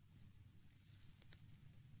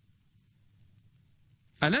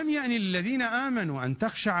 ألم يأن للذين آمنوا أن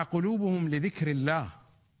تخشع قلوبهم لذكر الله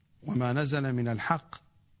وما نزل من الحق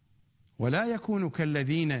ولا يكونوا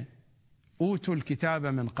كالذين أوتوا الكتاب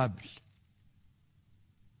من قبل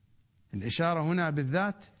الإشارة هنا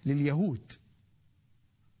بالذات لليهود،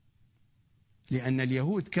 لأن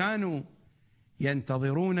اليهود كانوا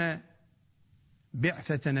ينتظرون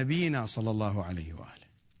بعثة نبينا صلى الله عليه وآله،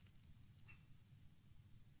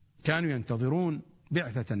 كانوا ينتظرون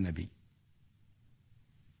بعثة النبي،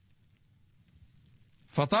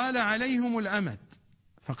 فطال عليهم الأمد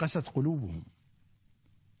فقست قلوبهم،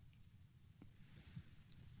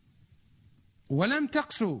 ولم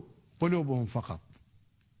تقسو قلوبهم فقط،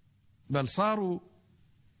 بل صاروا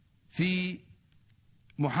في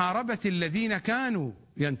محاربة الذين كانوا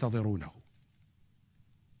ينتظرونه.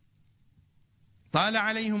 طال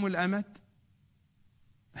عليهم الأمد،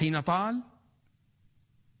 حين طال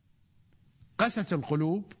قست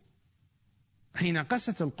القلوب، حين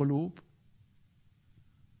قست القلوب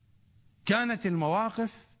كانت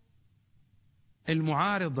المواقف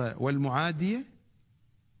المعارضة والمعادية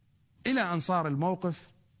إلى أن صار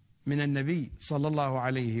الموقف من النبي صلى الله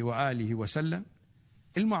عليه وآله وسلم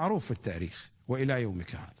المعروف في التاريخ وإلى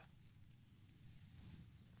يومك هذا.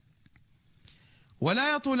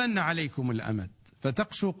 ولا يطولن عليكم الأمد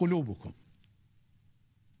فتقسو قلوبكم.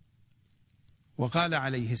 وقال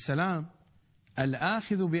عليه السلام: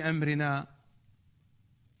 الآخذ بأمرنا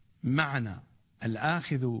معنا،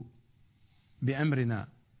 الآخذ بأمرنا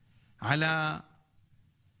على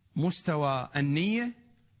مستوى النية،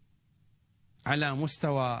 على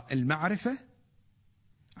مستوى المعرفة،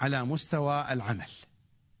 على مستوى العمل،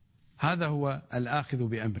 هذا هو الآخذ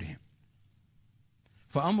بأمرهم.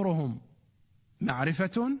 فأمرهم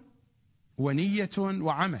معرفة ونية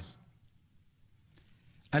وعمل.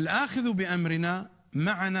 الآخذ بأمرنا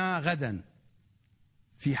معنا غدا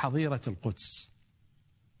في حظيرة القدس،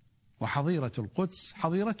 وحظيرة القدس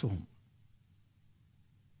حظيرتهم،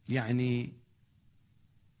 يعني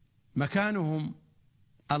مكانهم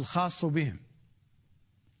الخاص بهم.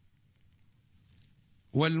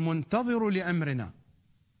 والمنتظر لأمرنا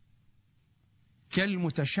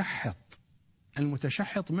كالمتشحط.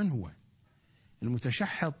 المتشحط من هو؟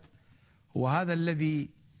 المتشحط هو هذا الذي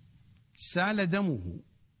سال دمه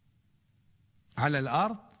على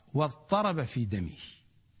الأرض واضطرب في دمه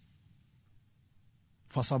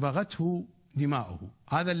فصبغته دماؤه،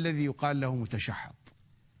 هذا الذي يقال له متشحط.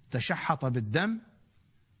 تشحط بالدم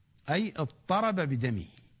أي اضطرب بدمه،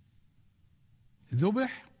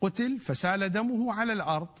 ذبح، قتل، فسال دمه على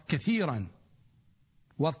الأرض كثيرا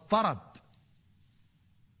واضطرب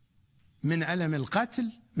من ألم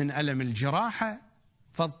القتل، من ألم الجراحة،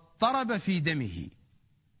 فاضطرب في دمه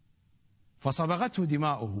فصبغته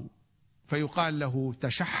دماؤه فيقال له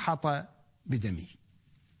تشحط بدمه.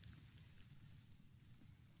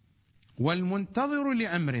 والمنتظر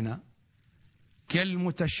لأمرنا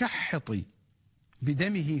كالمتشحط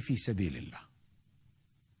بدمه في سبيل الله.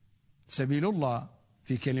 سبيل الله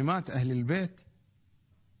في كلمات أهل البيت،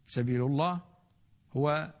 سبيل الله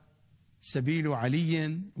هو سبيل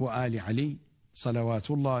علي وآل علي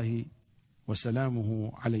صلوات الله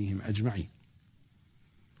وسلامه عليهم أجمعين.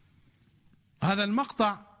 هذا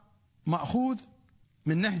المقطع مأخوذ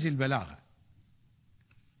من نهج البلاغة.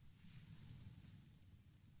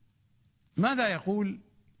 ماذا يقول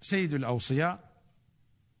سيد الأوصياء؟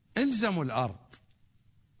 الزموا الأرض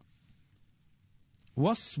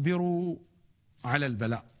واصبروا على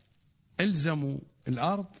البلاء. الزموا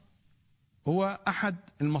الأرض هو أحد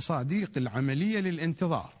المصادق العملية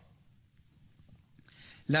للانتظار.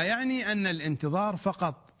 لا يعني أن الانتظار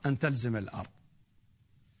فقط أن تلزم الأرض،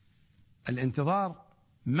 الانتظار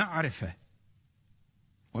معرفة،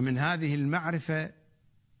 ومن هذه المعرفة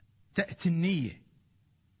تأتي النية،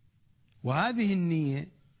 وهذه النية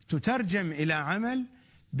تترجم إلى عمل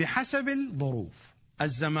بحسب الظروف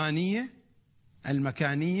الزمانية،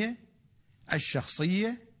 المكانية،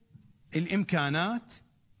 الشخصية، الإمكانات،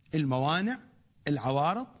 الموانع،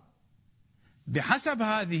 العوارض، بحسب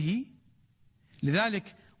هذه.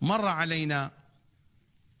 لذلك مر علينا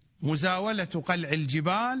مزاولة قلع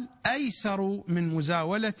الجبال أيسر من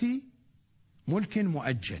مزاولة ملك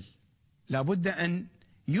مؤجل. لا بد أن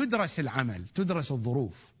يدرس العمل، تدرس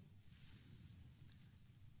الظروف.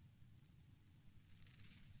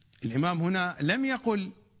 الإمام هنا لم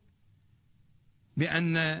يقل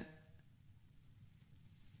بأن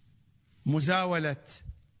مزاولة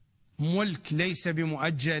ملك ليس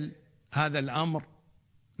بمؤجل هذا الأمر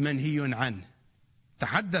منهي عنه،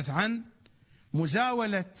 تحدث عن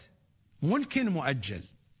مزاولة ملك مؤجل.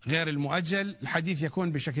 غير المؤجل الحديث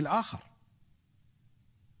يكون بشكل آخر،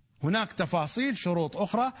 هناك تفاصيل شروط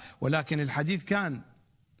أخرى، ولكن الحديث كان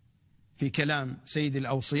في كلام سيد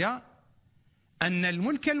الأوصياء أن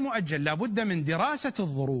الملك المؤجل لا بد من دراسة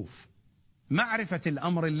الظروف، معرفة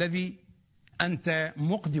الأمر الذي أنت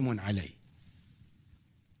مقدم عليه.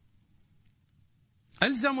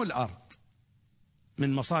 ألزموا الأرض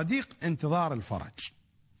من مصادق انتظار الفرج،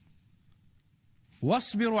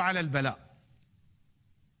 واصبروا على البلاء،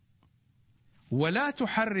 ولا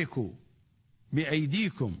تحركوا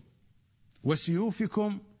بأيديكم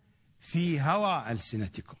وسيوفكم في هوى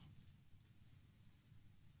ألسنتكم.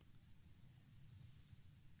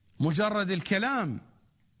 مجرد الكلام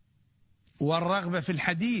والرغبة في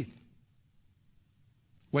الحديث،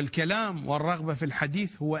 والكلام والرغبة في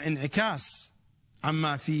الحديث هو انعكاس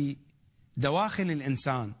عما في دواخل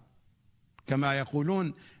الإنسان، كما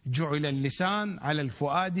يقولون جعل اللسان على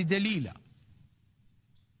الفؤاد دليلا.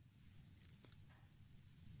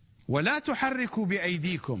 ولا تحركوا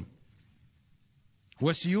بأيديكم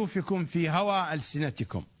وسيوفكم في هوى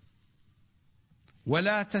ألسنتكم،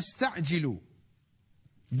 ولا تستعجلوا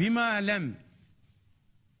بما لم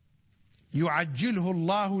يعجله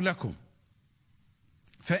الله لكم،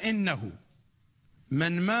 فإنه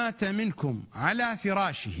من مات منكم على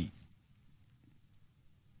فراشه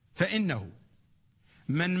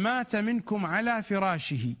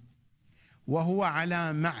وهو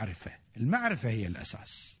على معرفة، المعرفة هي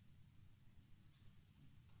الأساس،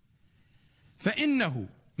 فإنه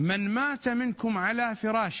من مات منكم على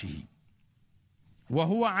فراشه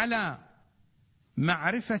وهو على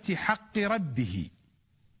معرفة حق ربه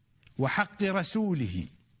وحق رسوله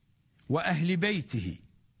وأهل بيته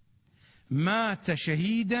مات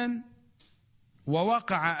شهيدا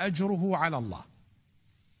ووقع أجره على الله،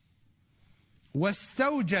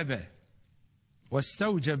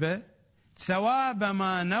 واستوجب ثواب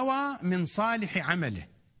ما نوى من صالح عمله،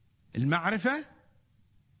 المعرفة،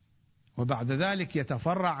 وبعد ذلك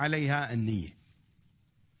يتفرع عليها النية.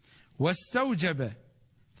 واستوجب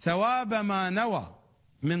ثواب ما نوى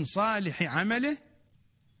من صالح عمله،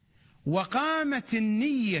 وقامت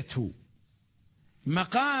النية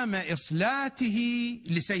مقام إصلاته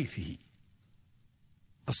لسيفه.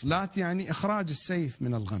 إصلات يعني إخراج السيف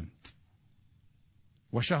من الغمد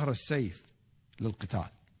وشهر السيف للقتال.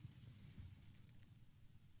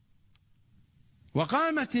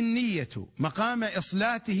 وقامت النية مقام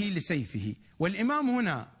إصلاته لسيفه. والإمام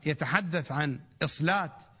هنا يتحدث عن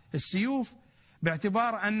إصلات السيوف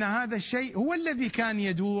باعتبار أن هذا الشيء هو الذي كان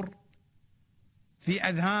يدور في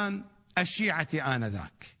أذهان الشيعة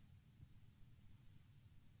آنذاك،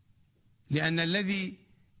 لأن الذي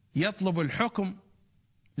يطلب الحكم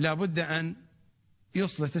لا بد أن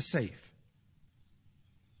يسلط السيف،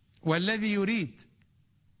 والذي يريد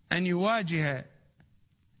أن يواجه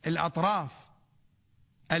الأطراف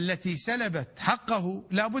التي سلبت حقه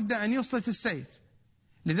لا بد أن يسلط السيف.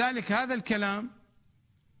 لذلك هذا الكلام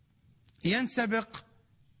ينسبق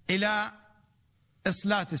إلى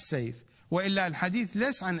إصلاة السيف، وإلا الحديث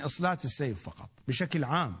ليس عن إصلاة السيف فقط، بشكل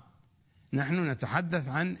عام نحن نتحدث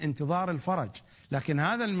عن انتظار الفرج، لكن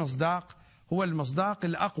هذا المصداق هو المصداق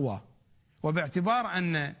الأقوى، وباعتبار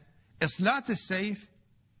أن إصلاة السيف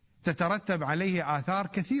تترتب عليه آثار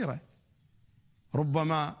كثيرة،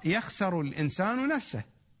 ربما يخسر الإنسان نفسه،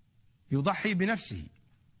 يضحي بنفسه،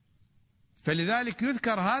 فلذلك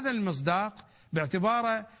يذكر هذا المصداق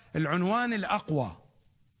باعتبار العنوان الأقوى.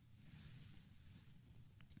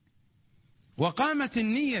 وقامت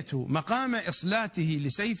النية مقام إصلاته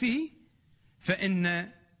لسيفه،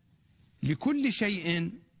 فإن لكل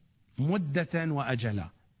شيء مدة وأجلا،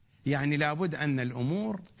 يعني لابد أن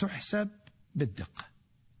الأمور تحسب بالدقة،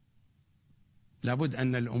 لابد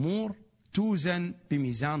أن الأمور توزن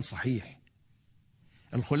بميزان صحيح.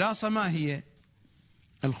 الخلاصة ما هي؟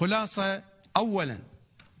 الخلاصة أولا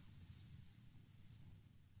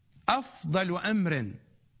أفضل أمر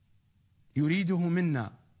يريده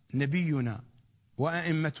منا نبينا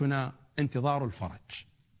وأئمتنا انتظار الفرج.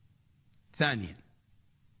 ثانيا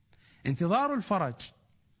انتظار الفرج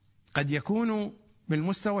قد يكون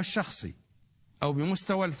بالمستوى الشخصي أو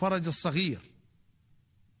بمستوى الفرج الصغير،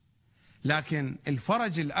 لكن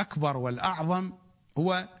الفرج الأكبر والأعظم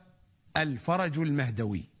هو الفرج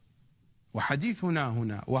المهدوي، وحديثنا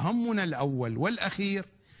هنا وهمنا الأول والأخير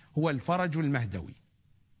هو الفرج المهدوي.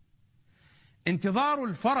 انتظار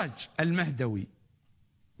الفرج المهدوي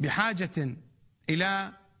بحاجة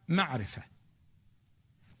إلى معرفة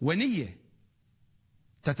ونية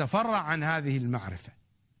تتفرع عن هذه المعرفة،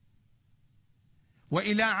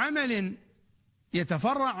 وإلى عمل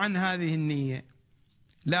يتفرع عن هذه النية.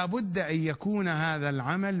 لا بد أن يكون هذا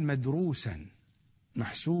العمل مدروسا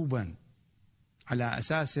محسوبا على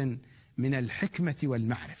أساس من الحكمة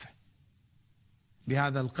والمعرفة.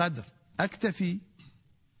 بهذا القدر أكتفي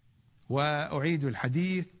وأعيد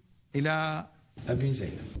الحديث إلى أبي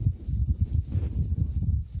زينب.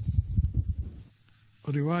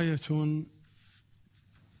 رواية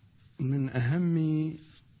من أهم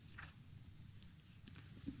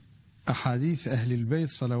أحاديث أهل البيت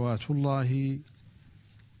صلوات الله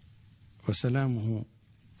وسلامه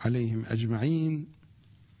عليهم أجمعين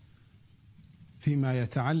فيما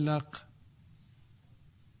يتعلق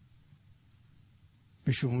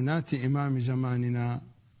بشؤونات إمام زماننا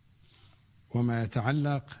وما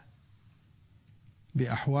يتعلق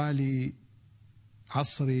بأحوال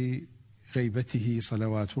عصر غيبته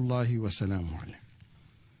صلوات الله وسلامه عليه.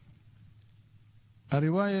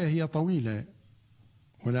 الرواية هي طويلة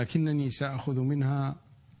ولكنني سأخذ منها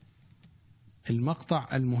المقطع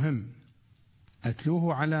المهم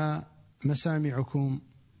أتلوه على مسامعكم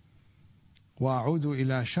وأعود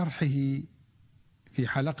إلى شرحه في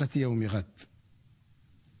حلقة يوم غد.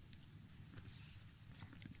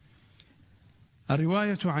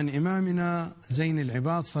 الرواية عن إمامنا زين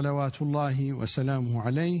العباد صلوات الله وسلامه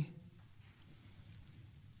عليه،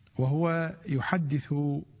 وهو يحدث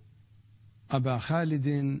أبا خالد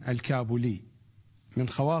الكابولي من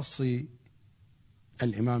خواص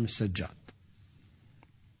الإمام السجاد: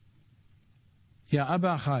 يا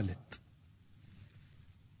أبا خالد،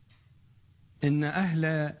 إن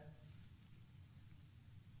أهل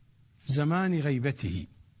زمان غيبته،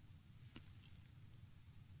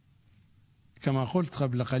 كما قلت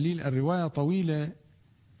قبل قليل الرواية طويلة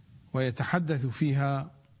ويتحدث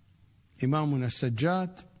فيها إمامنا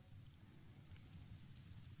السجاد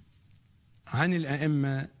عن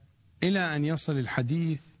الأئمة إلى أن يصل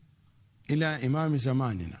الحديث إلى إمام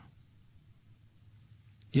زماننا.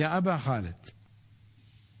 يا أبا خالد،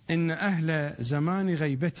 إن أهل زمان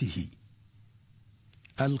غيبته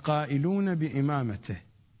القائلون بإمامته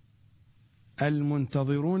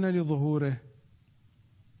المنتظرون لظهوره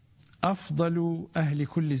أفضل أهل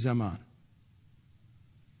كل زمان،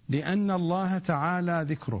 لأن الله تعالى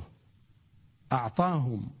ذكره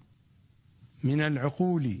أعطاهم من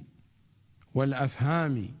العقول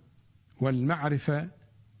والأفهام والمعرفة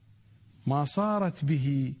ما صارت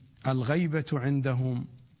به الغيبة عندهم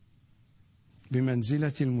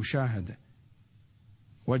بمنزلة المشاهدة،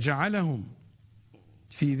 وجعلهم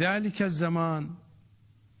في ذلك الزمان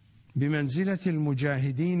بمنزلة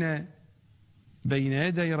المجاهدين بين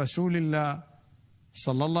يدي رسول الله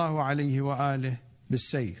صلى الله عليه وآله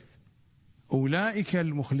بالسيف. أولئك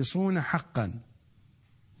المخلصون حقا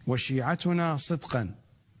وشيعتنا صدقا،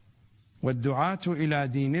 والدعاة إلى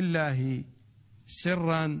دين الله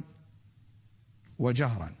سرا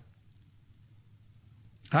وجهرا.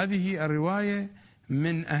 هذه الرواية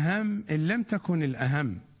من أهم إن لم تكن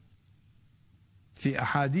الأهم في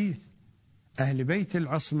أحاديث أهل بيت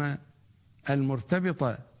العصمة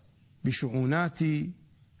المرتبطة بشؤونات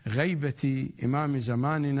غيبة إمام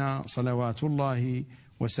زماننا صلوات الله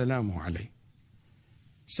وسلامه عليه.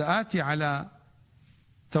 سآتي على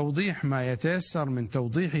توضيح ما يتيسر من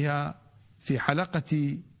توضيحها في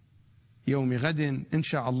حلقة يوم غد إن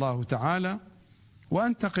شاء الله تعالى،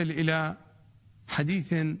 وأنتقل إلى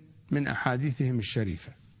حديث من أحاديثهم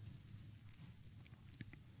الشريفة.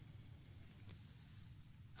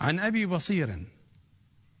 عن أبي بصير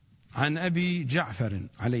عن أبي جعفر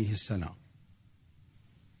عليه السلام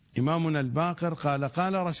إمامنا الباقر قال: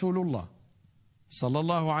 قال رسول الله صلى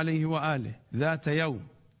الله عليه وآله ذات يوم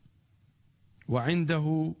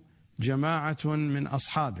وعنده جماعة من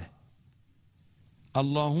أصحابه: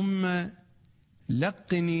 اللهم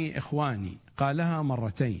لقني إخواني. قالها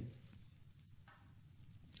مرتين.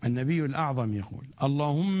 النبي الأعظم يقول: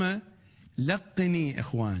 اللهم لقني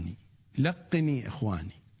إخواني، لقني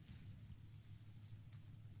إخواني.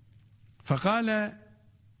 فقال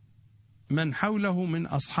من حوله من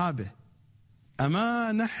أصحابه: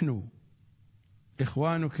 أما نحن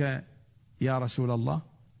إخوانك يا رسول الله؟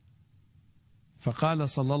 فقال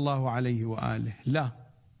صلى الله عليه وآله: لا،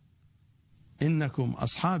 إنكم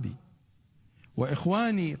أصحابي،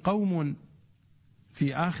 وإخواني قوم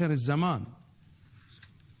في آخر الزمان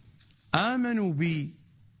آمنوا بي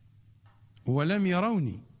ولم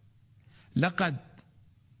يروني، لقد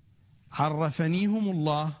عرفنيهم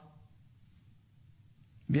الله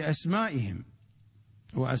بأسمائهم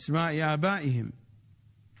وأسماء آبائهم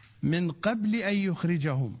من قبل أن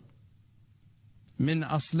يخرجهم من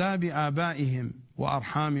أصلاب آبائهم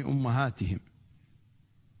وأرحام أمهاتهم.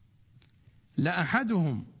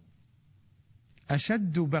 لأحدهم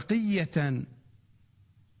أشد بقية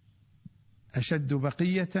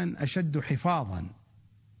أشد حفاظا.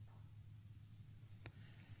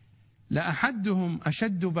 لأحدهم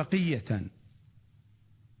أشد بقية،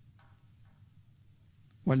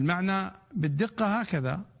 والمعنى بالدقة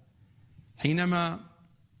هكذا: حينما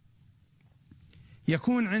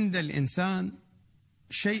يكون عند الإنسان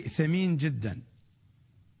شيء ثمين جدا،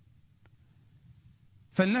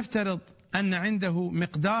 فلنفترض أن عنده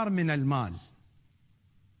مقدار من المال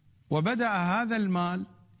وبدأ هذا المال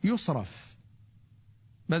يصرف،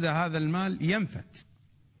 بدأ هذا المال ينفت.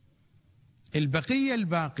 البقية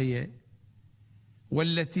الباقية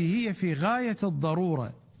والتي هي في غاية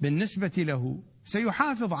الضرورة بالنسبة له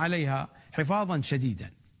سيحافظ عليها حفاظا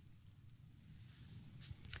شديدا.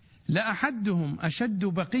 لأحدهم أشد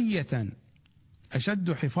بقية،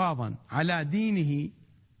 أشد حفاظا على دينه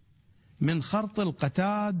من خرط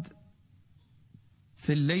القتاد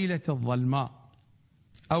في الليلة الظلماء،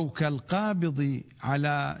 أو كالقابض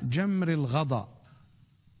على جمر الغضا،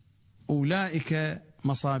 أولئك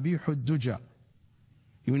مصابيح الدجى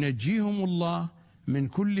ينجيهم الله من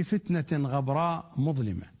كل فتنة غبراء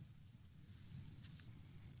مظلمة.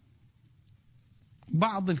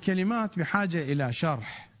 بعض الكلمات بحاجة إلى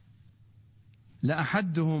شرح.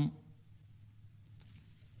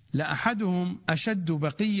 لأحدهم أشد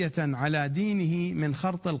بقية على دينه من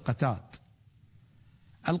خرط القتاد.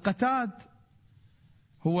 القتاد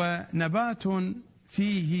هو نبات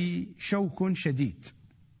فيه شوك شديد،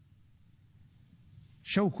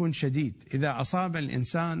 شوك شديد إذا أصاب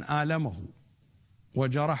الإنسان آلمه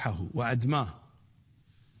وجرحه وأدماه.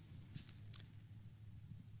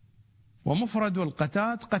 ومفرد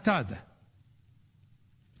القتاد قتادة.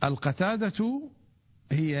 القتادة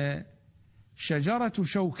هي شجرة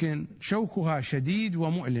شوك شوكها شديد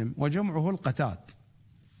ومؤلم، وجمعه القتاد.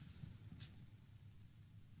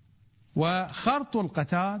 وخرط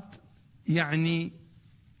القتاد يعني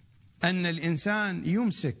أن الإنسان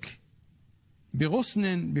يمسك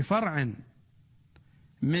بغصن بفرع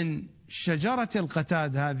من شجرة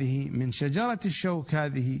القتاد هذه، من شجرة الشوك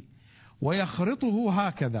هذه، ويخرطه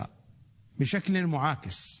هكذا بشكل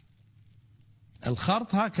معاكس.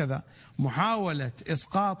 الخرط هكذا محاولة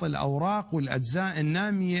إسقاط الأوراق والأجزاء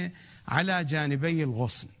النامية على جانبي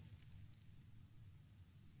الغصن،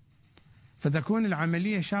 فتكون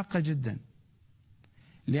العملية شاقة جدا،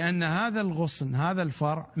 لأن هذا الغصن، هذا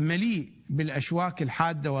الفرع، مليء بالأشواك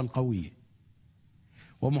الحادة والقوية،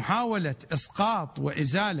 ومحاولة إسقاط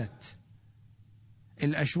وإزالة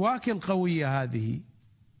الأشواك القوية هذه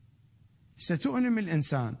ستؤلم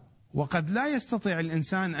الإنسان، وقد لا يستطيع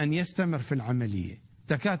الإنسان أن يستمر في العملية،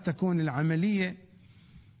 تكاد تكون العملية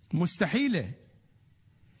مستحيلة،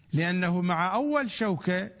 لأنه مع أول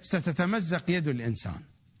شوكة ستتمزق يد الإنسان،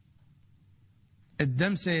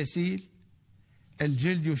 الدم سيسيل،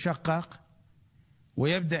 الجلد يشقق،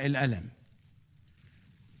 ويبدأ الألم.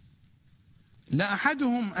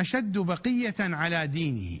 لأحدهم أشد بقية على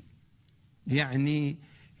دينه، يعني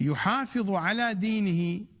يحافظ على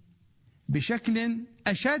دينه بشكل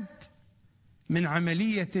أشد من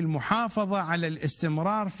عملية المحافظة على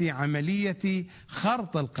الاستمرار في عملية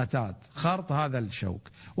خرط القتاد، خرط هذا الشوك.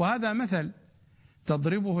 وهذا مثل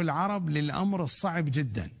تضربه العرب للأمر الصعب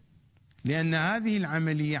جدا، لأن هذه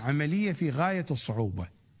العملية عملية في غاية الصعوبة،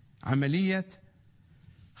 عملية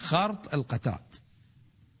خرط القتاد.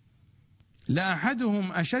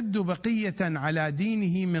 لأحدهم أشد بقية على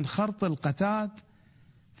دينه من خرط القتاد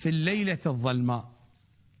في الليلة الظلماء.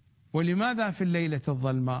 ولماذا في الليلة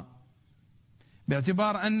الظلماء؟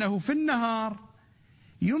 باعتبار أنه في النهار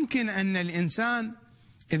يمكن أن الإنسان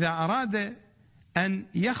إذا أراد أن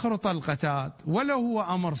يخرط القتاد ولو هو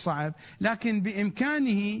أمر صعب، لكن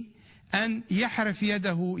بإمكانه أن يحرف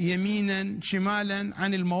يده يمينا شمالا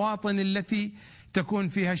عن المواطن التي تكون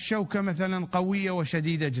فيها الشوكة مثلا قوية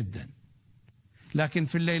وشديدة جدا. لكن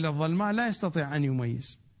في الليلة الظلماء لا يستطيع أن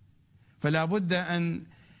يميز، فلا بد أن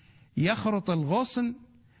يخرط الغصن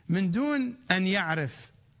من دون أن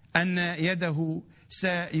يعرف أن يده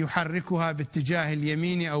سيحركها باتجاه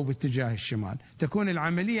اليمين أو باتجاه الشمال، تكون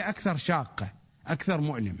العملية أكثر شاقة، أكثر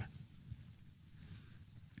مؤلمة.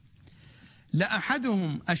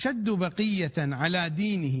 لأحدهم أشد بقية على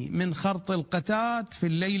دينه من خرط القتاد في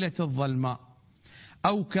الليلة الظلماء،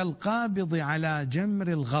 أو كالقابض على جمر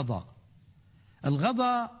الغضا.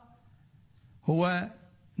 الغضا هو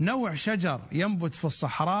نوع شجر ينبت في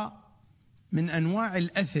الصحراء من أنواع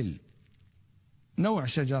الأثل، نوع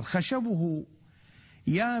شجر خشبه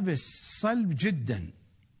يابس صلب جدا،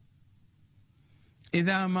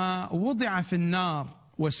 إذا ما وضع في النار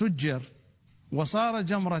وسجر وصار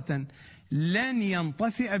جمرة لن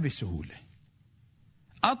ينطفئ بسهولة.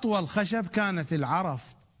 أطول خشب كانت العرب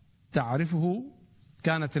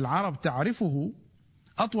تعرفه،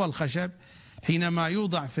 أطول خشب حينما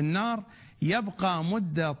يوضع في النار يبقى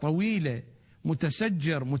مدة طويلة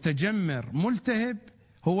متسجر متجمر ملتهب،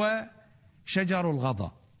 هو شجر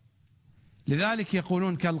الغضا. لذلك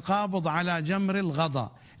يقولون كالقابض على جمر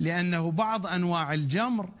الغضا، لأنه بعض أنواع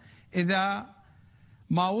الجمر إذا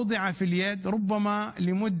ما وضع في اليد ربما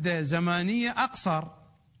لمدة زمانية أقصر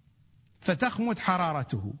فتخمد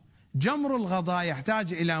حرارته، جمر الغضاء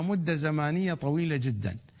يحتاج إلى مدة زمانية طويلة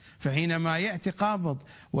جدا، فحينما يأتي قابض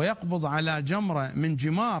ويقبض على جمرة من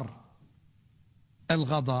جمار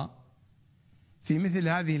الغضاء، في مثل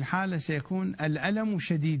هذه الحالة سيكون الألم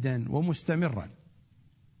شديدا ومستمرا.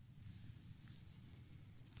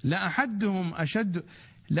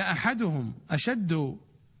 لأحدهم أشد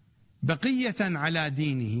بقية على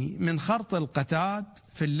دينه من خرط القتاد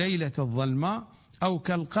في الليلة الظلماء، أو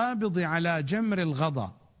كالقابض على جمر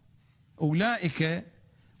الغضا. أولئك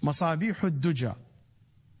مصابيح الدجى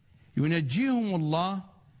ينجيهم الله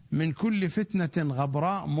من كل فتنة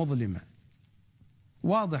غبراء مظلمة.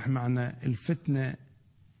 واضح معنى الفتنة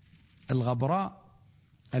الغبراء.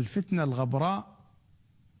 الفتنة الغبراء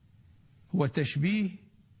هو تشبيه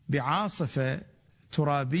بعاصفة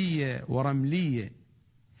ترابية ورملية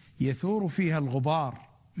يثور فيها الغبار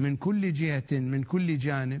من كل جهة من كل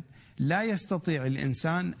جانب، لا يستطيع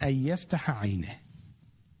الإنسان أن يفتح عينه،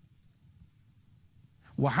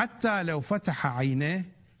 وحتى لو فتح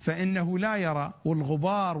عينيه فإنه لا يرى،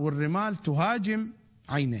 والغبار والرمال تهاجم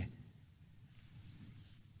عينيه.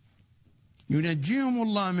 ينجيهم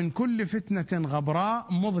الله من كل فتنة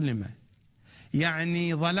غبراء مظلمة،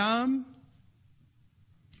 يعني ظلام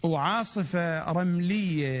وعاصفة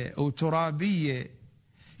رملية أو ترابية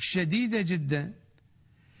شديدة جدا.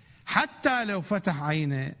 حتى لو فتح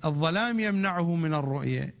عينه الظلام يمنعه من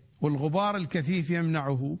الرؤية، والغبار الكثيف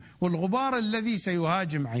يمنعه، والغبار الذي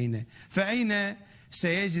سيهاجم عينه، فأين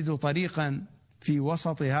سيجد طريقا في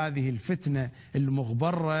وسط هذه الفتنة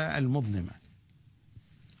المغبرة المظلمة؟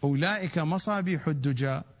 أولئك مصابيح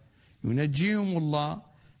الدجى ينجيهم الله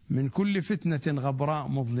من كل فتنة غبراء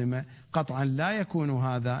مظلمة. قطعا لا يكون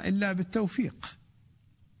هذا إلا بالتوفيق،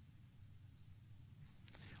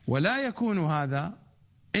 ولا يكون هذا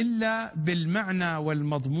إلا بالمعنى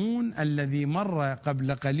والمضمون الذي مر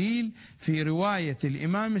قبل قليل في رواية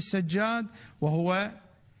الإمام السجاد، وهو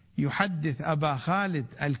يحدث أبا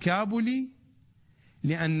خالد الكابلي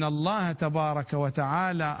لأن الله تبارك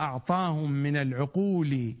وتعالى أعطاهم من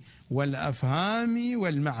العقول والأفهام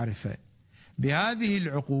والمعرفة. بهذه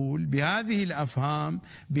العقول، بهذه الأفهام،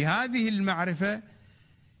 بهذه المعرفة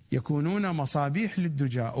يكونون مصابيح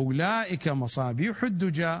للدجى. أولئك مصابيح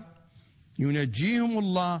الدجى ينجيهم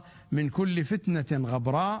الله من كل فتنة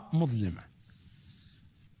غبراء مظلمة.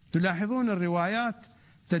 تلاحظون الروايات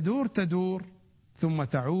تدور ثم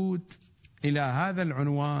تعود إلى هذا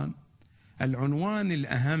العنوان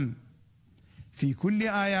الأهم في كل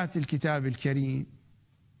آيات الكتاب الكريم،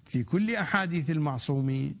 في كل أحاديث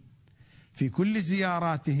المعصومين، في كل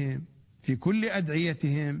زياراتهم، في كل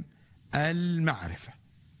أدعيتهم: المعرفة.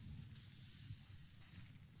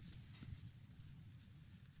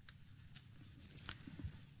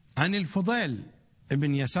 عن الفضيل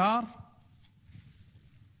بن يسار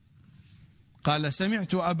قال: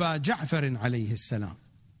 سمعت أبا جعفر عليه السلام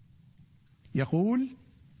يقول: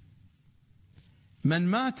 من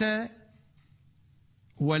مات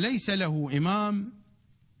وليس له إمام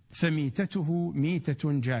فميتته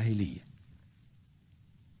ميتة جاهلية.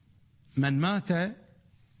 من مات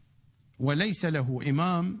وليس له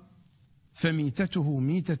إمام فميتته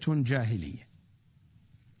ميتة جاهلية.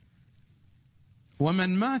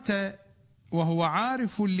 ومن مات وهو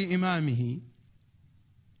عارف لإمامه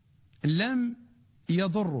لم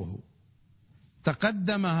يضره،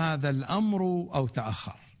 تقدم هذا الأمر أو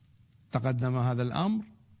تأخر. تقدم هذا الأمر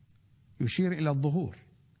يشير إلى الظهور،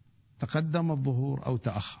 تقدم الظهور أو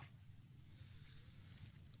تأخر.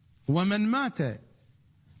 ومن مات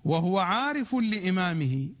وهو عارف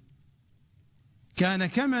لإمامه كان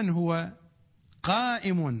كمن هو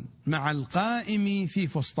قائم مع القائم في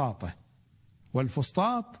فسطاطه.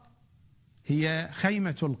 والفسطاط هي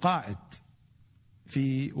خيمة القائد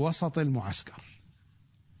في وسط المعسكر.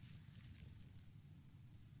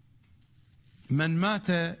 من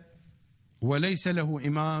مات وليس له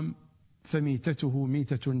إمام فميتته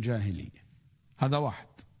ميتة جاهلية. هذا واحد.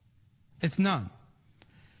 اثنان: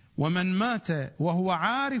 ومن مات وهو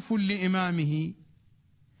عارف لإمامه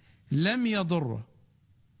لم يضره،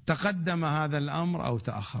 تقدم هذا الأمر أو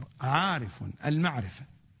تأخر. عارف، المعرفة.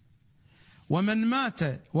 ومن مات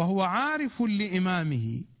وهو عارف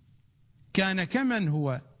لإمامه كان كمن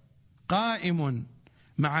هو قائم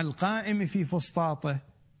مع القائم في فسطاطه.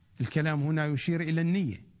 الكلام هنا يشير إلى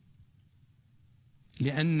النية،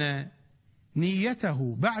 لأن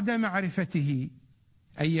نيته بعد معرفته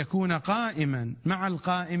أن يكون قائما مع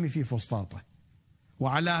القائم في فسطاطه.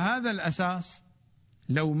 وعلى هذا الأساس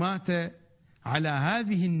لو مات على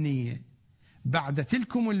هذه النية بعد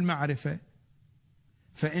تلكم المعرفة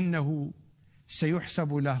فإنه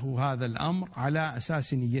سيحسب له هذا الأمر على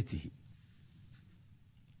أساس نيته.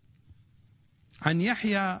 عن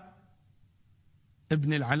يحيى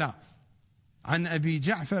ابن العلاء عن أبي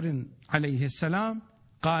جعفر عليه السلام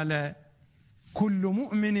قال: كل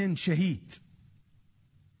مؤمن شهيد،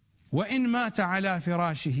 وإن مات على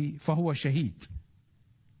فراشه فهو شهيد،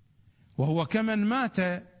 وهو كمن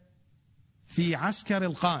مات في عسكر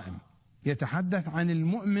القائم. يتحدث عن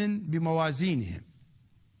المؤمن بموازينهم: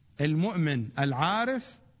 المؤمن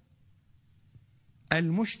العارف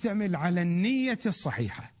المشتمل على النية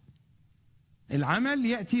الصحيحة. العمل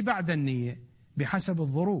يأتي بعد النية بحسب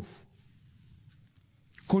الظروف.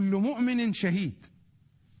 كل مؤمن شهيد،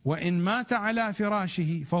 وإن مات على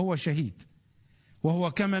فراشه فهو شهيد،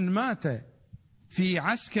 وهو كمن مات في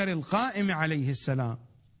عسكر القائم عليه السلام.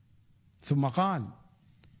 ثم قال: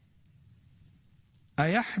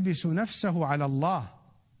 أيحبس نفسه على الله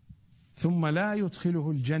ثم لا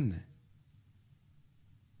يدخله الجنة؟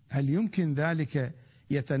 هل يمكن ذلك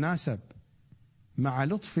يتناسب مع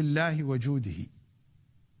لطف الله وجوده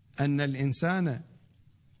أن الإنسان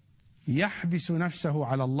يحبس نفسه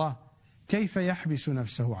على الله؟ كيف يحبس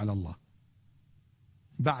نفسه على الله؟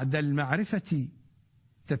 بعد المعرفة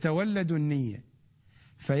تتولد النية،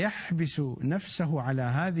 فيحبس نفسه على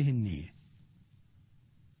هذه النية.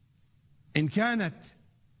 إن كانت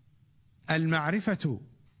المعرفة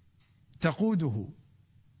تقوده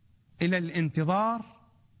إلى الانتظار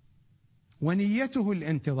ونيته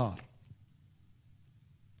الانتظار،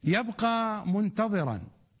 يبقى منتظرا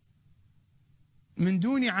من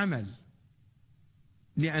دون عمل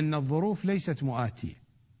لأن الظروف ليست مؤاتية،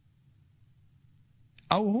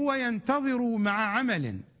 أو هو ينتظر مع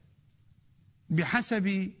عمل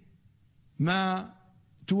بحسب ما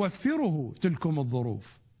توفره تلكم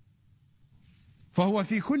الظروف، فهو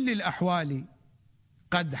في كل الأحوال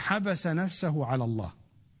قد حبس نفسه على الله.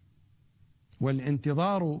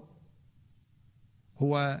 والانتظار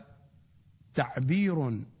هو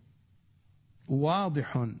تعبير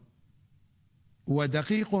واضح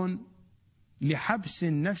ودقيق لحبس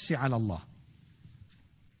النفس على الله.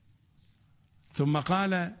 ثم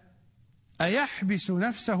قال: أيحبس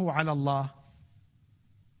نفسه على الله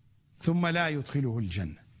ثم لا يدخله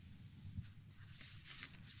الجنة؟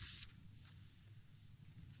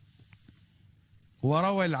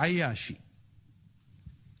 وروى العياشي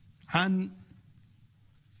عن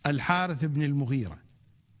الحارث بن المغيرة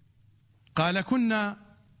قال: كنا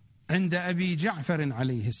عند أبي جعفر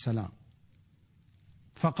عليه السلام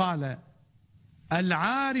فقال: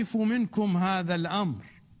 العارف منكم هذا الأمر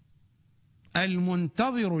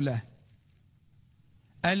المنتظر له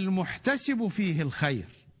المحتسب فيه الخير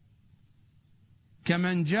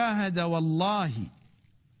كمن جاهد والله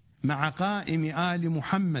مع قائم آل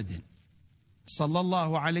محمد صلى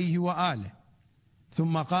الله عليه وآله.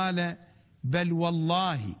 ثم قال: بل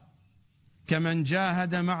والله كمن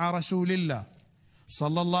جاهد مع رسول الله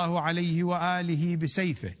صلى الله عليه وآله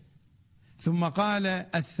بسيفه. ثم قال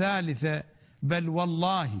الثالثة: بل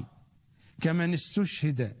والله كمن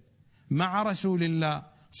استشهد مع رسول الله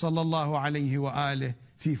صلى الله عليه وآله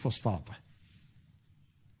في فسطاطه.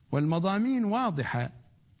 والمضامين واضحة،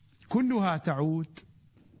 كلها تعود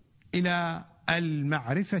إلى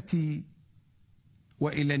المعرفة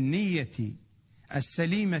وإلى النية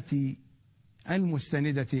السليمة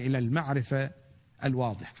المستندة إلى المعرفة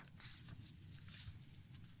الواضحة.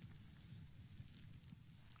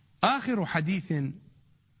 آخر حديث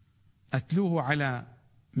أتلوه على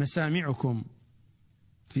مسامعكم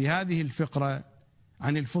في هذه الفقرة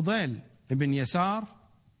عن الفضيل بن يسار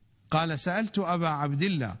قال: سألت أبا عبد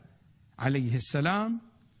الله عليه السلام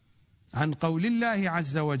عن قول الله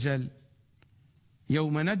عز وجل: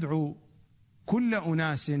 يوم ندعو كل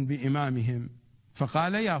أناس بإمامهم،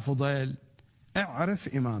 فقال: يا فضيل اعرف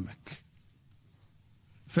إمامك،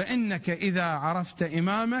 فإنك إذا عرفت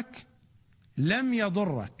إمامك لم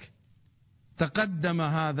يضرك تقدم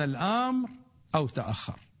هذا الأمر أو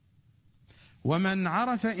تأخر. ومن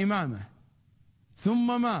عرف إمامه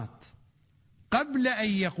ثم مات قبل أن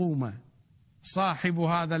يقوم صاحب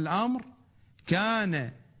هذا الأمر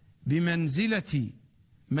كان بمنزلة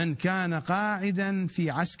من كان قاعدا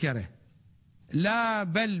في عسكره، لا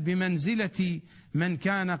بل بمنزلة من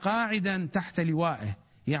كان قاعدا تحت لوائه،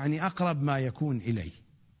 يعني أقرب ما يكون إليه.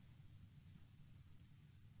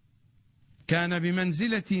 كان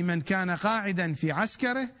بمنزلة من كان قاعدا في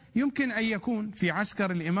عسكره، يمكن أن يكون في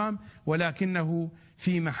عسكر الإمام ولكنه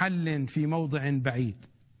في محل في موضع بعيد.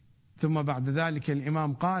 ثم بعد ذلك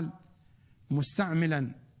الإمام قال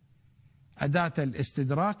مستعملا أداة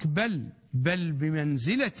الاستدراك: بل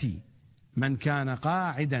بمنزلة من كان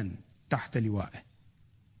قاعدا تحت لوائه.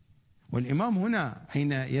 والإمام هنا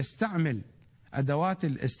حين يستعمل أدوات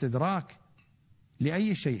الاستدراك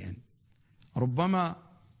لأي شيء، ربما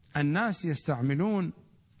الناس يستعملون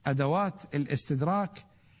أدوات الاستدراك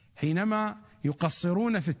حينما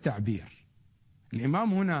يقصرون في التعبير.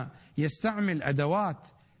 الإمام هنا يستعمل أدوات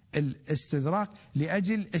الاستدراك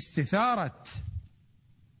لأجل استثارة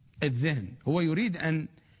الذهن، هو يريد أن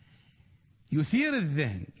يثير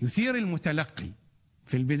الذهن، يثير المتلقي.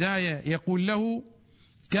 في البداية يقول له: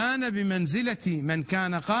 كان بمنزلة من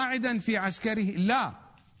كان قاعدا في عسكره. لا،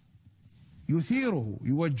 يثيره،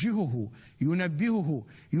 يوجهه، ينبهه،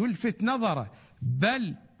 يلفت نظره،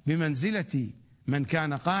 بل بمنزلة من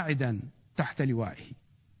كان قاعدا تحت لوائه.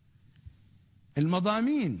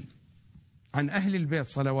 المضامين عن أهل البيت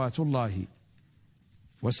صلوات الله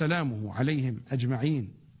وسلامه عليهم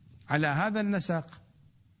أجمعين على هذا النسق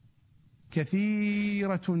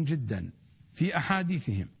كثيرة جدا في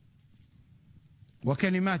أحاديثهم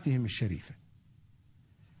وكلماتهم الشريفة،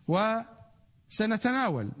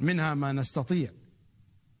 وسنتناول منها ما نستطيع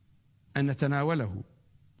أن نتناوله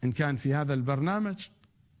إن كان في هذا البرنامج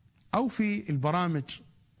أو في البرامج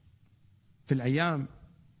في الأيام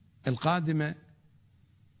القادمة.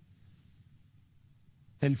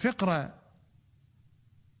 الفقرة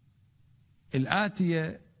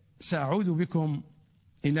الآتية سأعود بكم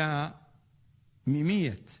إلى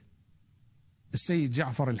ميمية السيد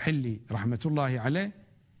جعفر الحلي رحمة الله عليه،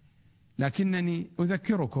 لكنني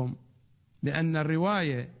أذكركم بأن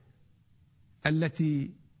الرواية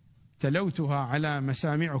التي تلوتها على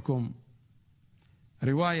مسامعكم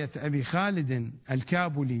رواية أبي خالد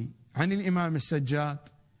الكابلي عن الإمام السجاد،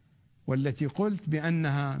 والتي قلت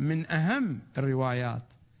بأنها من أهم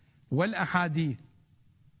الروايات والأحاديث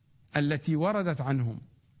التي وردت عنهم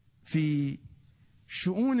في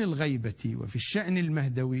شؤون الغيبة وفي الشأن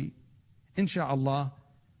المهدوي، إن شاء الله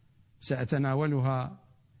سأتناولها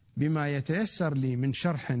بما يتيسر لي من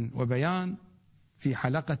شرح وبيان في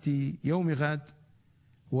حلقة يوم غد،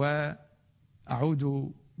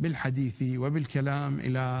 وأعود بالحديث وبالكلام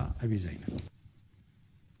إلى أبي زينب.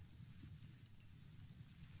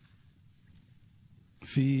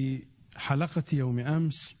 في حلقة يوم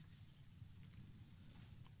أمس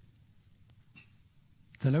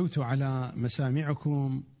تلوت على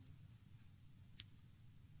مسامعكم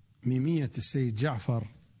ميمية السيد جعفر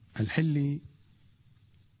الحلي،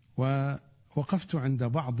 ووقفت عند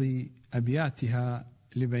بعض أبياتها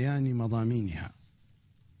لبيان مضامينها،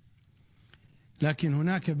 لكن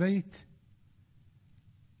هناك بيت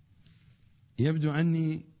يبدو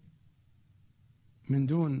أني من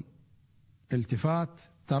دون التفات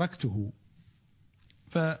تركته،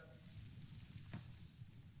 فأبين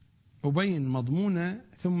مضمونه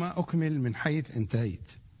ثم أكمل من حيث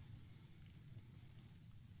انتهيت.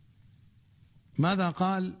 ماذا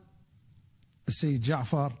قال السيد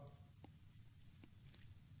جعفر؟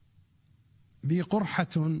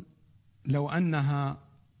 بقرحة لو أنها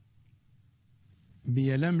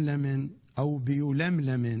بيلملم أو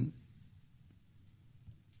بيلملم،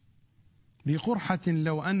 بقرحة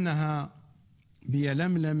لو أنها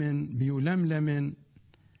بيلملم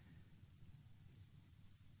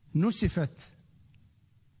نسفت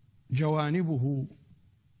جوانبه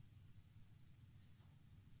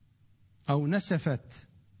أو نسفت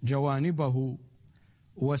جوانبه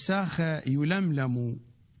وساخ يلملم،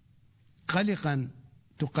 قلقا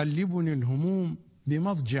تقلبني الهموم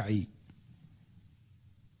بمضجعي،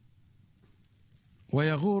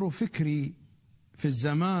 ويغور فكري في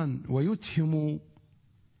الزمان ويتهم،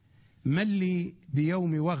 من لي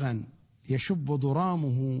بيوم وغن يشب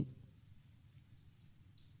ضرامه،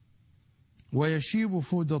 ويشيب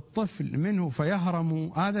فود الطفل منه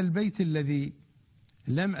فيهرم. هذا البيت الذي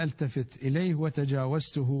لم ألتفت إليه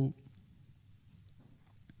وتجاوزته.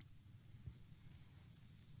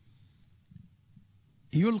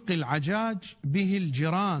 يلقي العجاج به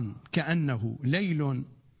الجيران كأنه ليل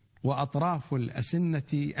وأطراف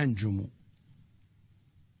الأسنة أنجم.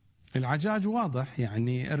 العجاج واضح،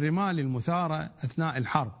 يعني الرمال المثارة أثناء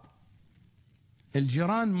الحرب.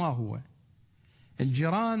 الجيران ما هو؟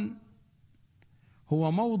 الجيران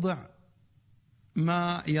هو موضع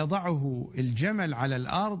ما يضعه الجمل على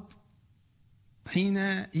الأرض حين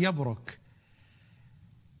يبرك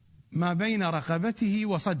ما بين رقبته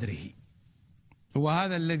وصدره،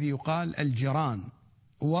 وهذا الذي يقال الجيران.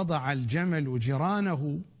 وضع الجمل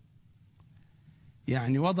جيرانه،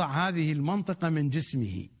 يعني وضع هذه المنطقة من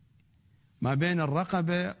جسمه ما بين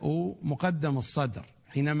الرقبة ومقدم الصدر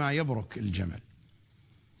حينما يبرك الجمل.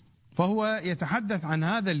 فهو يتحدث عن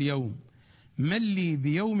هذا اليوم: من لي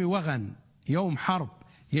بيوم وغن، يوم حرب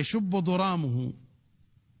يشب ضرامه،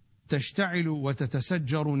 تشتعل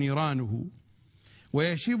وتتسجر نيرانه،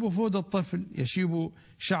 ويشيب فود الطفل، يشيب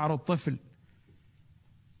شعر الطفل،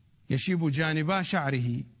 يشيب جانبا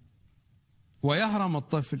شعره، ويهرم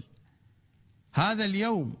الطفل، هذا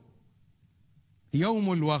اليوم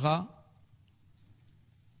يوم الوغى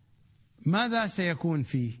ماذا سيكون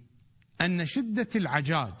فيه؟ أن شدة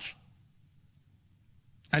العجاج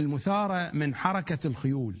المثارة من حركة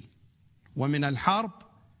الخيول ومن الحرب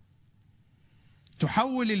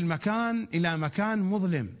تحول المكان إلى مكان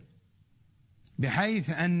مظلم، بحيث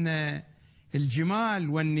أن الجمال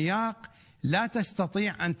والنياق لا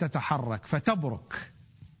تستطيع أن تتحرك فتبرك،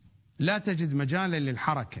 لا تجد مجالا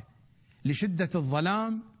للحركة لشدة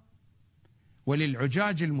الظلام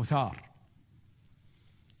وللعجاج المثار.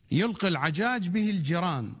 يلقي العجاج به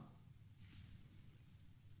الجيران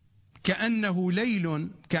كأنه ليل،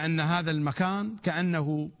 كأن هذا المكان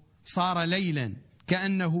كأنه صار ليلا،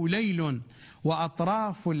 كأنه ليل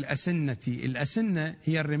وأطراف الأسنة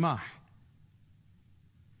هي الرماح،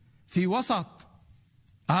 في وسط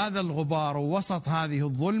هذا الغبار ووسط هذه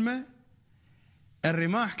الظلمة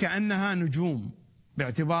الرماح كأنها نجوم،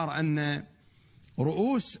 باعتبار أن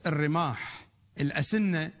رؤوس الرماح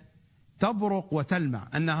الأسنة تبرق وتلمع،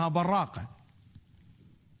 أنها براقة.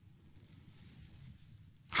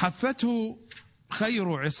 حفته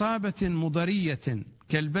خير عصابة مضرية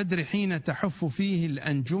كالبدر حين تحف فيه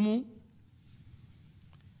الأنجم،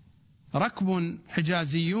 ركب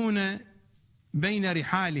حجازيون بين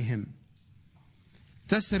رحالهم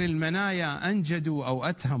تسري المنايا أنجدوا أو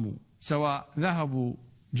أتهموا، سواء ذهبوا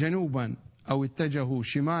جنوبا أو اتجهوا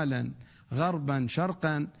شمالا غربا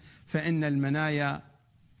شرقا، فإن المنايا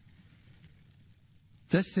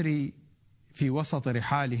تسري في وسط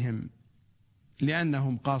رحالهم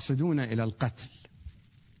لأنهم قاصدون إلى القتل.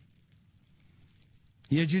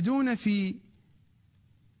 يجدون في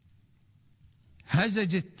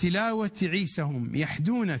هزج التلاوة عيسهم،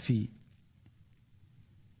 يحدون في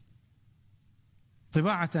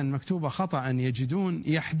طباعة مكتوبة خطأ،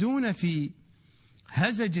 يحدون في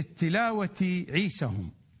هزج التلاوة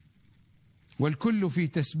عيسهم، والكل في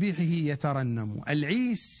تسبيحه يترنم.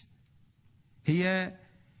 العيس هي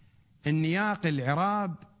النياق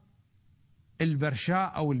العراب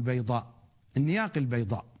البرشاء أو البيضاء، النياق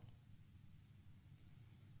البيضاء،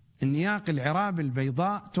 النياق العراب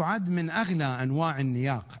البيضاء تعد من أغلى أنواع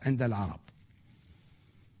النياق عند العرب.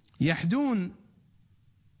 يحدون،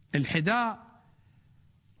 الحداء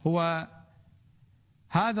هو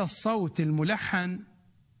هذا الصوت الملحن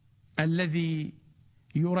الذي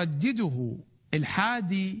يردده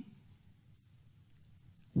الحادي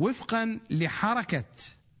وفقا لحركة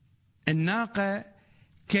الناقة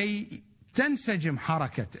كي تنسجم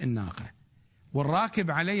حركة الناقة،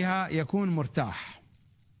 والراكب عليها يكون مرتاح.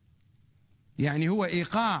 يعني هو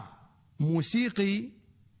إيقاع موسيقي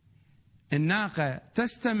الناقة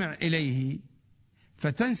تستمع إليه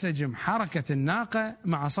فتنسجم حركة الناقة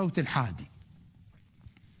مع صوت الحادي.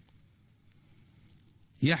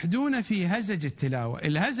 يحدون في هزج التلاوة.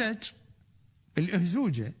 الهزج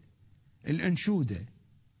الأهزوجة، الأنشودة،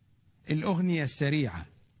 الأغنية السريعة،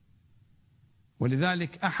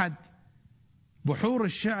 ولذلك أحد بحور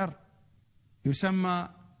الشعر يسمى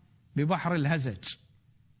ببحر الهزج،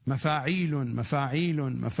 مفاعيل مفاعيل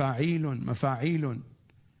مفاعيل مفاعيل.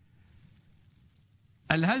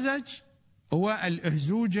 الهزج هو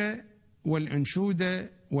الأهزوجة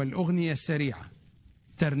والأنشودة والأغنية السريعة،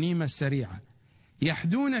 ترنيمة السريعة.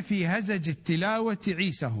 يحدون في هزج التلاوة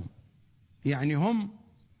عيسهم، يعني هم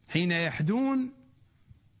حين يحدون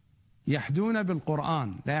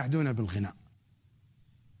بالقرآن، لا يحدون بالغناء.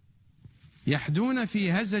 يحدون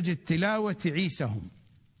في هزج التلاوة عيسهم،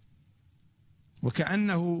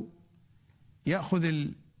 وكأنه يأخذ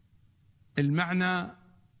المعنى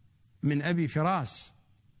من أبي فراس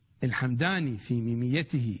الحمداني في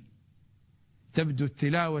ميميته: تبدو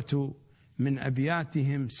التلاوة من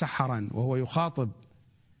أبياتهم سحرا، وهو يخاطب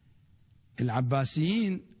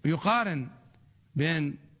العباسيين ويقارن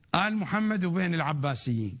بين آل محمد وبين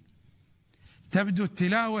العباسيين. تبدو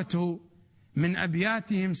التلاوة من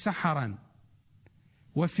أبياتهم سحرا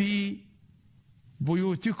وفي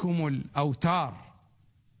بيوتكم الأوتار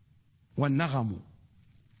والنغم.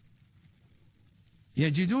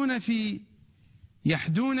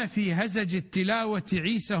 يحدون في هزج التلاوة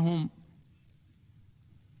عيسهم،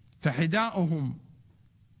 فحداؤهم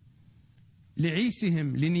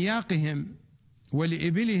لعيسهم لنياقهم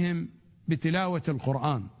ولإبلهم بتلاوة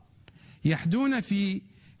القرآن. يحدون في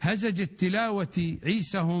هزج التلاوة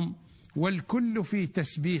عيسهم والكل في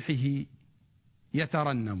تسبيحه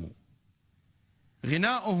يترنم.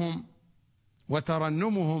 غناؤهم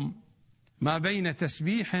وترنمهم ما بين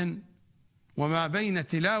تسبيح وما بين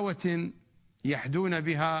تلاوة يحدون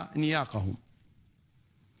بها نياقهم،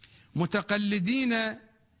 متقلدين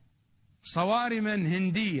صوارما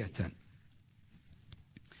هندية.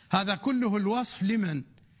 هذا كله الوصف لمن؟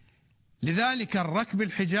 لذلك الركب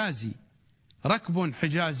الحجازي ركب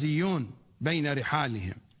حجازيون بين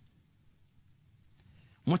رحالهم،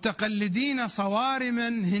 متقلدين صوارما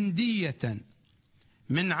هندية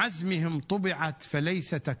من عزمهم طبعت فليس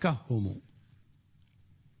تكهم.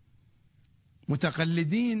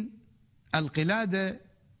 متقلدين، القلادة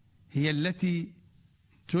هي التي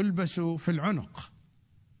تلبس في العنق،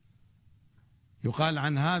 يقال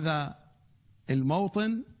عن هذا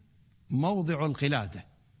الموطن موضع القلادة.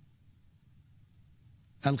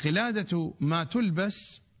 القلادة ما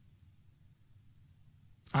تلبس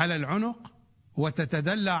على العنق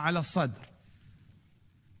وتتدلى على الصدر.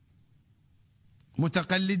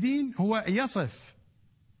 متقلدين هو يصف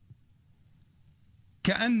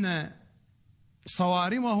كأن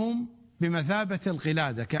صوارمهم بمثابة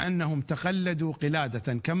القلادة، كأنهم تقلدوا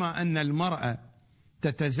قلادة، كما أن المرأة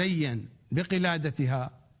تتزين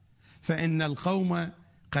بقلادتها، فإن القوم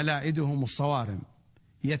قلائدهم الصوارم،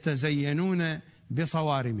 يتزينون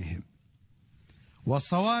بصوارمهم.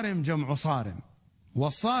 والصوارم جمع صارم،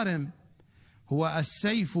 والصارم هو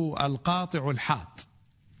السيف القاطع الحاد.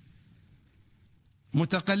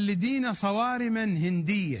 متقلدين صوارما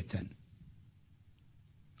هندية.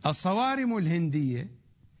 الصوارم الهندية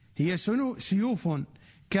هي سيوف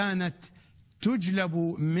كانت تجلب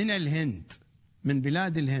من الهند، من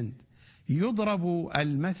بلاد الهند، يضرب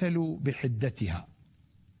المثل بحدتها،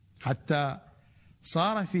 حتى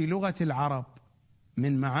صار في لغة العرب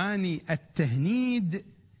من معاني التهنيد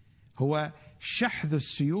هو شحذ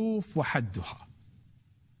السيوف وحدها.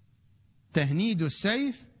 تهنيد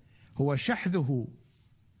السيف هو شحذه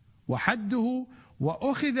وحده،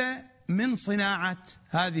 وأخذ من صناعة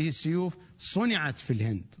هذه السيوف، صنعت في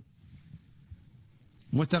الهند.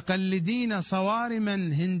 متقلدين صوارما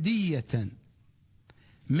هندية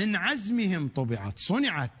من عزمهم طبعت.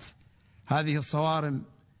 صنعت هذه الصوارم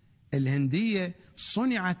الهندية،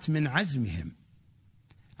 صنعت من عزمهم.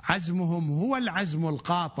 عزمهم هو العزم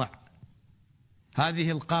القاطع.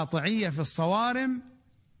 هذه القاطعية في الصوارم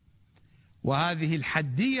وهذه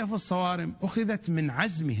الحدية في الصوارم أخذت من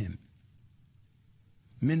عزمهم،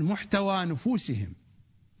 من محتوى نفوسهم.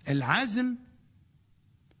 العزم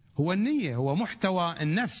هو النية، هو محتوى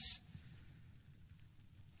النفس.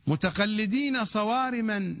 متقلدين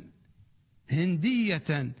صوارما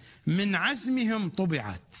هندية من عزمهم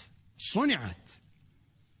طبعت. صنعت،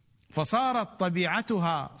 فصارت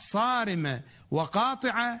طبيعتها صارمة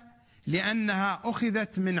وقاطعة لأنها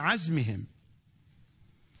أخذت من عزمهم.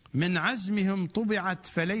 من عزمهم طبعت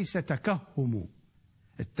فليس تكهم.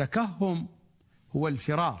 التكهم هو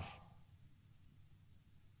الفرار،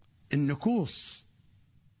 النكوص،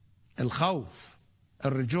 الخوف،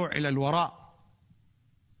 الرجوع إلى الوراء.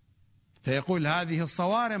 فيقول هذه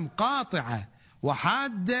الصوارم قاطعة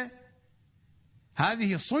وحادة،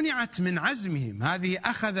 هذه صنعت من عزمهم، هذه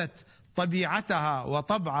أخذت طبيعتها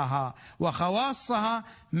وطبعها وخواصها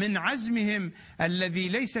من عزمهم الذي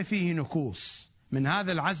ليس فيه نكوص، من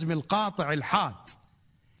هذا العزم القاطع الحاد،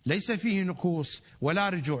 ليس فيه نكوص ولا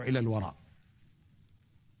رجوع إلى الوراء.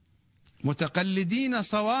 متقلدين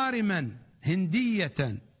صوارما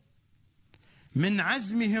هندية من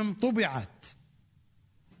عزمهم طبعت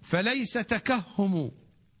فليس تكهم.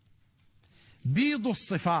 بيض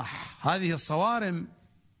الصفاح، هذه الصوارم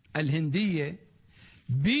الهندية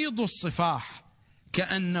بيض الصفاح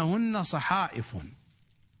كأنهن صحائف،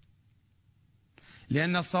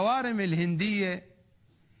 لأن الصوارم الهندية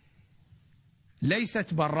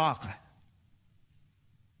ليست براقة،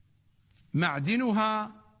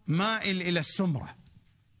 معدنها مائل إلى السمرة،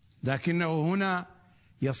 لكنه هنا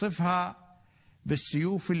يصفها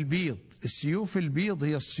بالسيوف البيض. السيوف البيض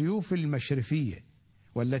هي السيوف المشرفية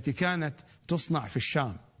والتي كانت تصنع في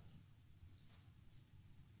الشام،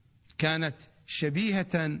 كانت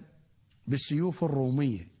شبيهة بالسيوف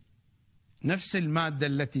الرومية، نفس المادة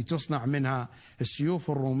التي تصنع منها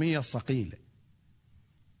السيوف الرومية الصقيلة.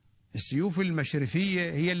 السيوف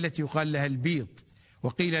المشرفية هي التي يقال لها البيض،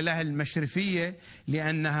 وقيل لها المشرفية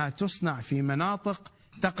لأنها تصنع في مناطق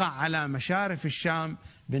تقع على مشارف الشام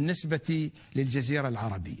بالنسبة للجزيرة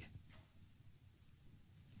العربية.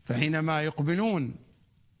 فحينما يقبلون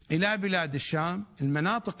إلى بلاد الشام،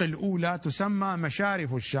 المناطق الأولى تسمى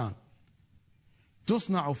مشارف الشام،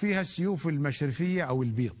 تصنع فيها السيوف المشرفية أو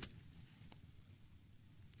البيض.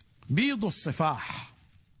 بيض الصفاح،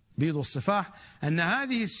 بيض الصفاح أن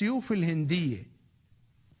هذه السيوف الهندية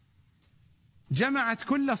جمعت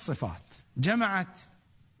كل الصفات، جمعت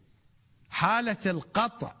حالة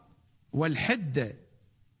القطع والحدة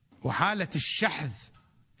وحالة الشحذ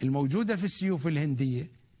الموجودة في السيوف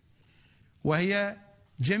الهندية، وهي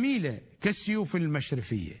جميلة كالسيوف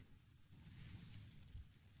المشرفية.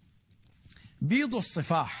 بيض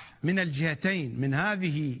الصفاح من الجهتين، من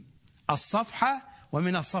هذه الصفحة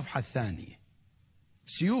ومن الصفحة الثانية،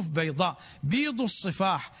 سيوف بيضاء بيض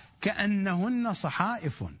الصفاح كأنهن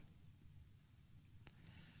صحائف.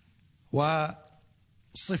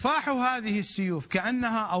 وصفاح هذه السيوف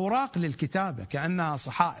كأنها أوراق للكتابة، كأنها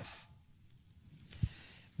صحائف.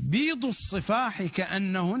 بيض الصفاح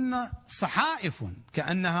كأنهن صحائف،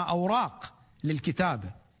 كأنها أوراق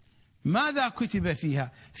للكتابة. ماذا كتب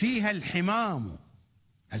فيها؟ فيها الحمام.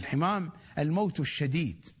 الحمام الموت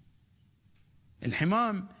الشديد،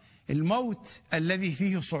 الحمام الموت الذي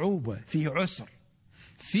فيه صعوبة، فيه عسر.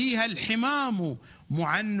 فيها الحمام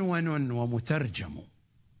معنون ومترجم.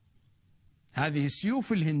 هذه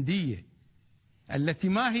السيوف الهندية التي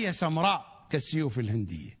ما هي سمراء كالسيوف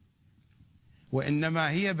الهندية، وإنما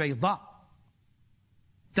هي بيضاء،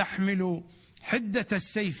 تحمل حدة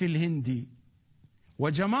السيف الهندي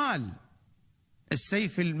وجمال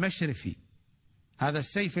السيف المشرفي، هذا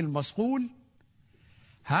السيف المصقول.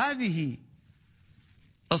 هذه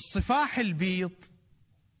الصفاح البيض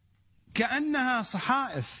كأنها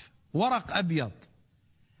صحائف، ورق أبيض.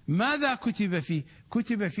 ماذا كتب فيه؟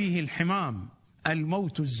 كتب فيه الحمام،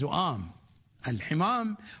 الموت الزؤام.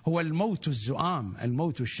 الحمام هو الموت الزؤام،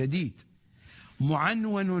 الموت الشديد،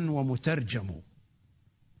 معنون ومترجم.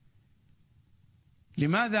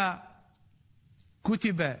 لماذا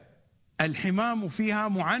كتب الحمام فيها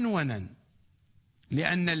معنونا؟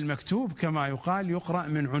 لأن المكتوب كما يقال يقرأ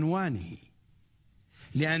من عنوانه،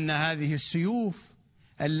 لأن هذه السيوف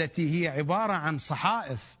التي هي عبارة عن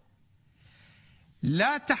صحائف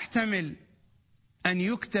لا تحتمل أن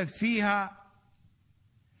يكتب فيها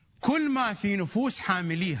كل ما في نفوس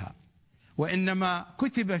حامليها، وإنما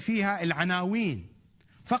كتب فيها العناوين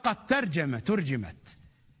فقط، ترجمت.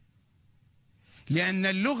 لأن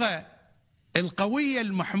اللغة القوية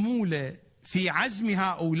المحمولة في عزم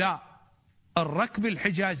هؤلاء الركب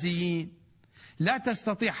الحجازيين لا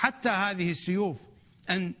تستطيع حتى هذه السيوف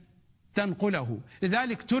أن تنقله،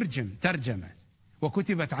 لذلك ترجمة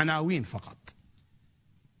وكتبت عناوين فقط.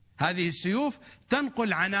 هذه السيوف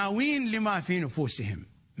تنقل عناوين لما في نفوسهم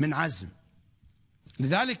من عزم،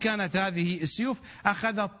 لذلك كانت هذه السيوف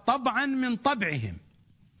أخذت طبعا من طبعهم،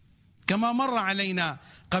 كما مر علينا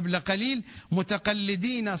قبل قليل: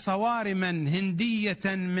 متقلدين صوارما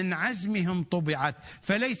هندية من عزمهم طبعت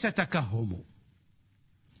فليس تكهم.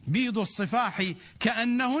 بيض الصفاح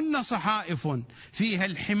كأنهن صحائف، فيها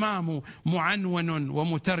الحمام معنون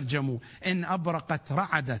ومترجم، إن أبرقت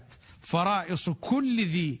رعدت فرائص كل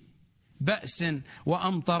ذي بأس،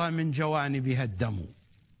 وأمطر من جوانبها الدم.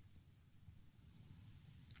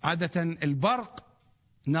 عادة البرق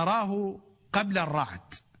نراه قبل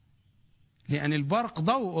الرعد، لأن البرق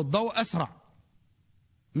ضوء، الضوء أسرع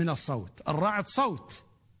من الصوت. الرعد صوت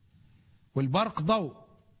والبرق ضوء.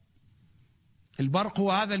 البرق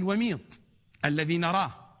هو هذا الوميض الذي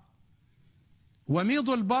نراه. وميض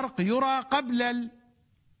البرق يرى قبل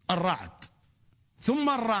الرعد، ثم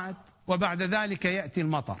الرعد، وبعد ذلك يأتي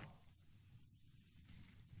المطر.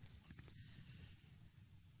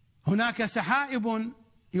 هناك سحائب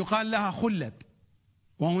يقال لها خلب،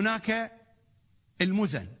 وهناك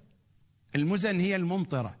المزن. المزن هي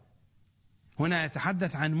الممطرة، هنا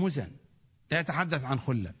يتحدث عن مزن، لا يتحدث عن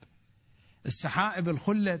خلب. السحائب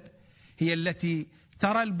الخلب هي التي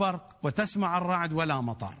ترى البرق وتسمع الرعد ولا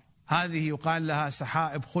مطر، هذه يقال لها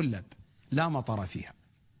سحائب خلب لا مطر فيها.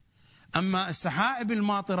 أما السحائب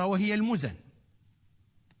الماطرة وهي المزن،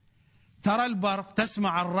 ترى البرق،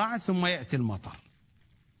 تسمع الرعد، ثم يأتي المطر.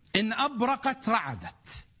 إن أبرقت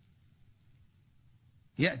رعدت،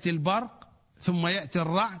 يأتي البرق ثم يأتي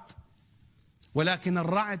الرعد. ولكن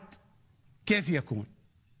الرعد كيف يكون؟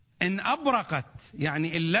 إن أبرقت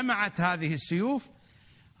يعني إن لمعت هذه السيوف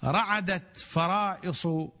رعدت فرائص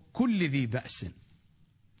كل ذي بأس.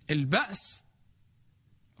 البأس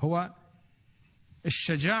هو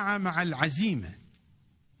الشجاعة مع العزيمة.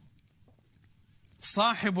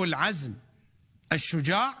 صاحب العزم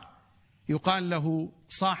الشجاع يقال له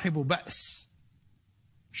صاحب بأس،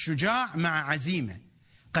 شجاع مع عزيمة.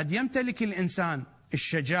 قد يمتلك الإنسان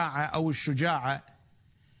الشجاعة أو الشجاعة،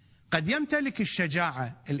 قد يمتلك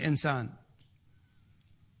الشجاعة الإنسان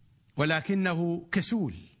ولكنه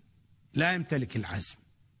كسول لا يمتلك العزم.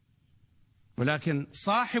 ولكن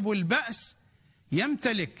صاحب البأس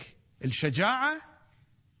يمتلك الشجاعة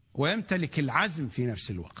ويمتلك العزم في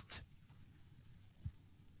نفس الوقت.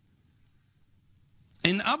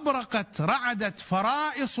 إن أبرقت رعدت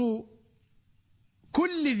فرائص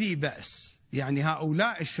كل ذي بأس، يعني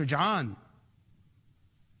هؤلاء الشجعان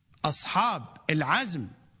أصحاب العزم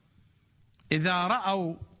إذا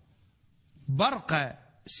رأوا برق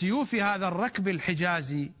سيوف هذا الركب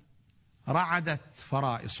الحجازي رعدت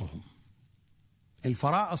فرائصهم.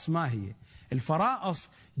 الفرائص ما هي؟ الفرائص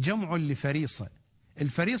جمع لفريصة.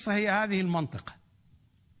 الفريصة هي هذه المنطقة،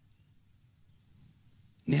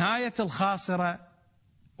 نهاية الخاصرة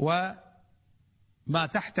وما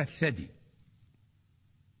تحت الثدي.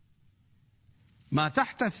 ما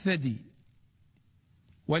تحت الثدي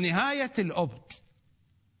ونهاية الأبط،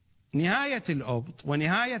 نهاية الأبط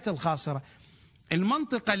ونهاية الخاصرة،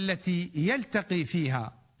 المنطقة التي يلتقي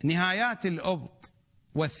فيها نهايات الأبط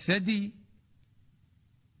والثدي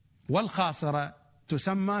والخاصرة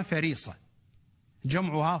تسمى فريصة،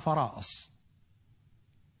 جمعها فرائص.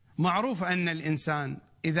 معروف أن الإنسان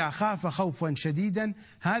إذا خاف خوفا شديدا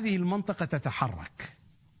هذه المنطقة تتحرك،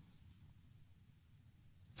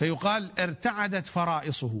 فيقال ارتعدت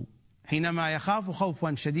فرائصه. حينما يخاف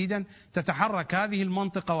خوفا شديدا تتحرك هذه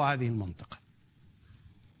المنطقة وهذه المنطقة.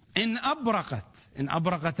 إن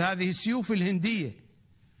أبرقت هذه السيوف الهندية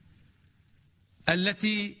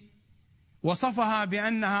التي وصفها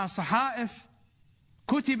بأنها صحائف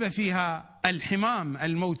كتب فيها الحمام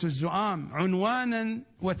الموت الزؤام عنوانا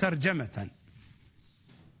وترجمة.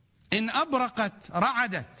 إن أبرقت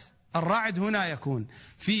رعدت، الرعد هنا يكون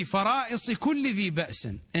في فرائص كل ذي بأس.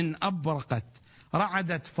 إن أبرقت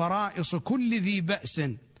رعدت فرائص كل ذي بأس.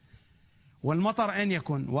 والمطر أن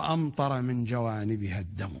يكون وأمطر من جوانبها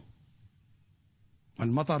الدم.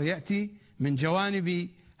 والمطر يأتي من جوانب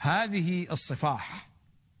هذه الصفاح،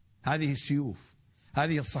 هذه السيوف،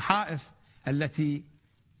 هذه الصحائف التي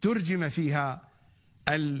ترجم فيها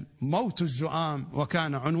الموت الزؤام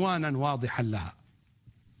وكان عنوانا واضحا لها.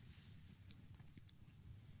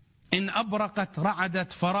 إن أبرقت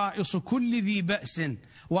رعدت فرائص كل ذي بأس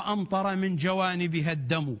وأمطر من جوانبها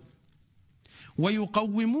الدم.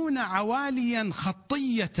 ويقومون عواليا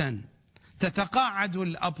خطية تتقاعد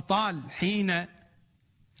الأبطال حين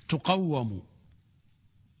تقوم.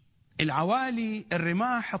 العوالي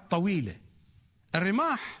الرماح الطويلة،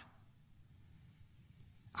 الرماح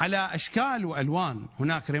على أشكال وألوان،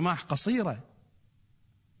 هناك رماح قصيرة،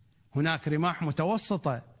 هناك رماح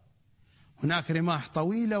متوسطة، هناك رماح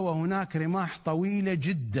طويلة، وهناك رماح طويلة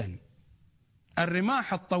جدا.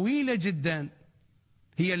 الرماح الطويلة جدا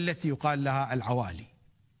هي التي يقال لها العوالي،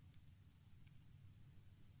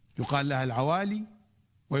 يقال لها العوالي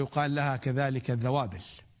ويقال لها كذلك الذوابل.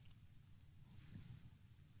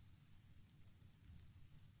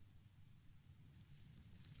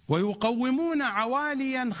 ويقومون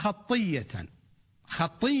عواليا خطية.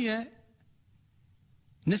 خطية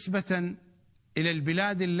نسبة إلى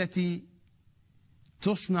البلاد التي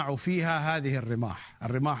تصنع فيها هذه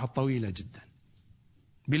الرماح الطويلة جدا.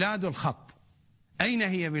 بلاد الخط. أين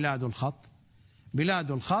هي بلاد الخط؟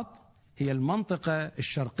 بلاد الخط هي المنطقة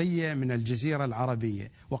الشرقية من الجزيرة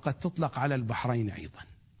العربية، وقد تطلق على البحرين أيضا.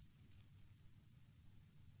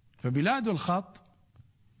 فبلاد الخط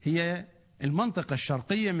هي المنطقة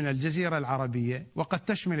الشرقية من الجزيرة العربية، وقد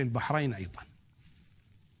تشمل البحرين أيضا.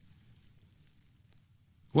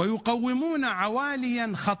 ويقومون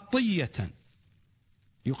عواليا خطية.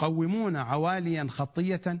 يقومون عواليا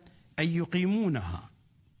خطية أي يقيمونها.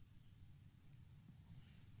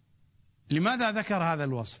 لماذا ذكر هذا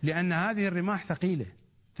الوصف؟ لأن هذه الرماح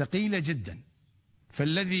ثقيلة جدا،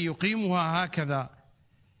 فالذي يقيمها هكذا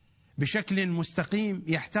بشكل مستقيم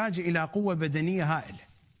يحتاج إلى قوة بدنية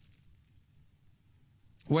هائلة،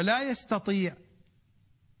 ولا يستطيع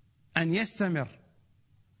أن يستمر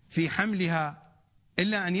في حملها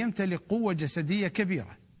إلا أن يمتلك قوة جسدية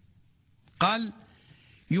كبيرة. قال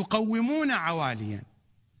يقومون عواليا،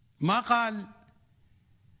 ما قال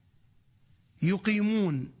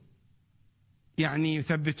يقيمون يعني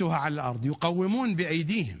يثبتوها على الأرض. يقومون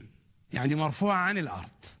بأيديهم يعني مرفوعة عن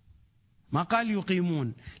الأرض، ما قال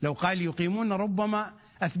يقيمون. لو قال يقيمون ربما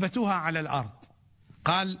أثبتوها على الأرض.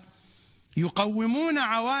 قال يقومون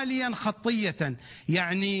عواليا خطية،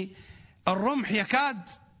 يعني الرمح يكاد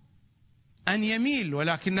أن يميل،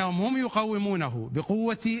 ولكنهم هم يقومونه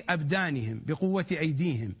بقوة أبدانهم، بقوة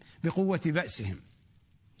أيديهم، بقوة بأسهم.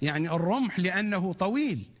 يعني الرمح لأنه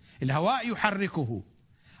طويل الهواء يحركه،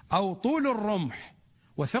 أو طول الرمح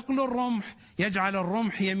وثقل الرمح يجعل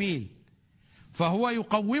الرمح يميل، فهو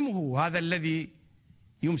يقومه هذا الذي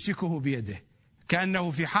يمسكه بيده،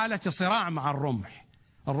 كأنه في حالة صراع مع الرمح.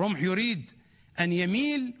 الرمح يريد أن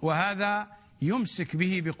يميل وهذا يمسك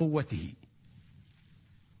به بقوته.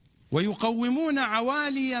 ويقومون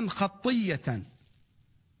عواليا خطية،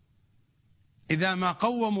 إذا ما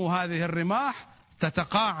قوموا هذه الرماح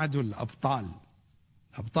تتقاعد الأبطال.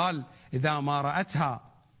 الأبطال إذا ما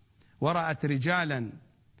رأتها ورأت رجالا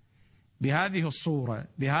بهذه الصورة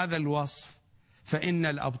بهذا الوصف فإن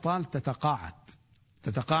الأبطال تتقاعد.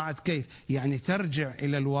 تتقاعد كيف؟ يعني ترجع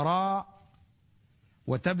إلى الوراء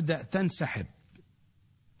وتبدأ تنسحب،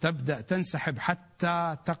 تبدأ تنسحب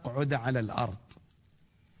حتى تقعد على الأرض.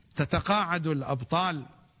 تتقاعد الأبطال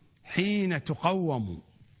حين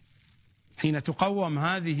تقوم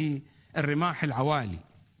هذه الرماح العوالي.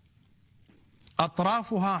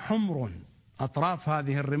 أطرافها حمر، أطراف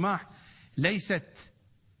هذه الرماح ليست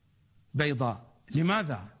بيضاء.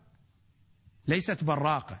 لماذا؟ ليست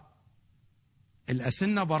براقة.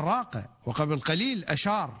 الأسنة براقة، وقبل قليل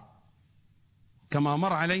أشار كما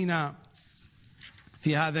مر علينا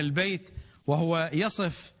في هذا البيت وهو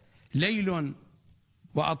يصف ليل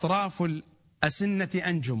وأطراف الأسنة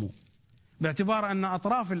أنجم، باعتبار أن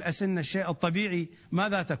أطراف الأسنة الشيء الطبيعي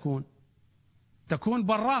ماذا تكون؟ تكون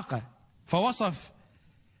براقة، فوصف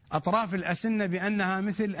أطراف الأسنة بأنها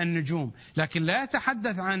مثل النجوم، لكن لا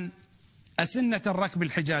يتحدث عن أسنة الركب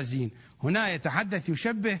الحجازيين، هنا يتحدث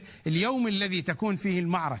يشبه اليوم الذي تكون فيه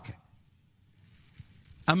المعركة.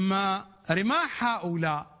 أما رماح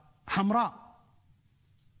هؤلاء حمراء.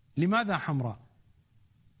 لماذا حمراء؟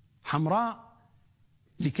 حمراء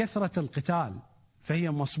لكثرة القتال،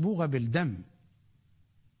 فهي مصبوغة بالدم،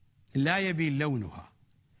 لا يبين لونها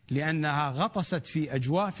لأنها غطست في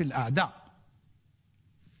أجواف الأعداء،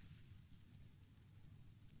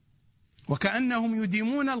 وكأنهم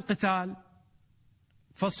يديمون القتال،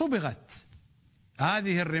 فصبغت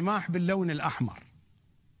هذه الرماح باللون الأحمر.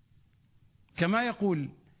 كما يقول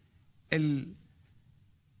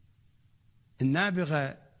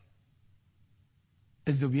النابغة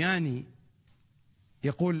الذبياني،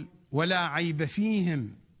 يقول: ولا عيب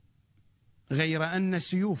فيهم غير أن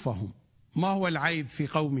سيوفهم. ما هو العيب في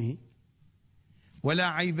قومه؟ ولا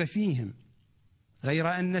عيب فيهم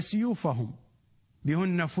غير أن سيوفهم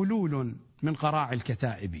بهن فلول من قراع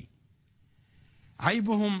الكتائب.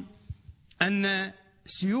 عيبهم أن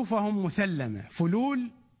سيوفهم مثلمة،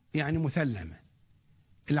 فلول يعني مثلمة.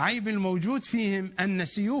 العيب الموجود فيهم أن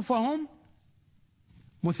سيوفهم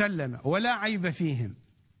مثلمة. ولا عيب فيهم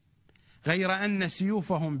غير أن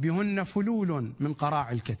سيوفهم بهن فلول من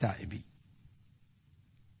قراع الكتائب.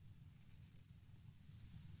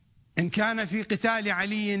 إن كان في قتال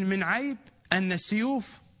علي من عيب أن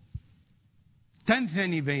السيوف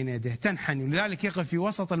تنثني بين يديه، تنحني، لذلك يقف في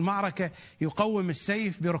وسط المعركة يقوم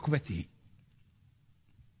السيف بركبته.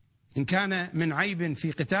 إن كان من عيب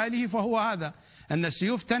في قتاله فهو هذا، أن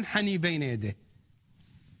السيوف تنحني بين يديه.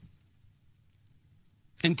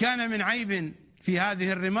 إن كان من عيب في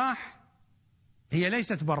هذه الرماح، هي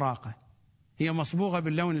ليست براقة، هي مصبوغة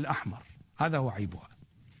باللون الأحمر، هذا هو عيبها.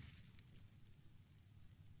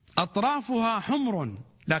 أطرافها حمر،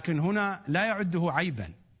 لكن هنا لا يعده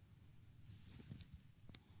عيبا.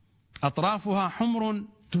 أطرافها حمر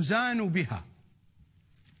تزان بها،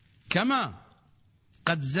 كما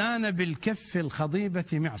قد زان بالكف الخضيبة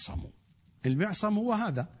معصم. المعصم هو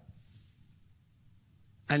هذا،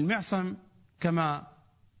 المعصم كما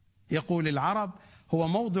يقول العرب هو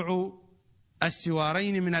موضع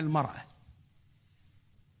السوارين من المرأة.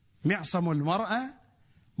 معصم المرأة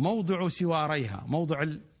موضع سواريها، موضع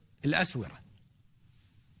الأسورة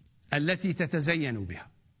التي تتزين بها.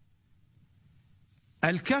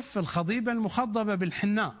 الكف الخضيبة المخضبة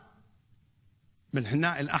بالحناء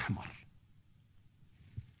الأحمر.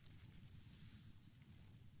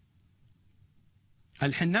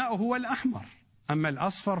 الحناء هو الأحمر، أما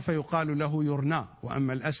الأصفر فيقال له يرناء،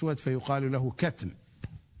 وأما الأسود فيقال له كتم.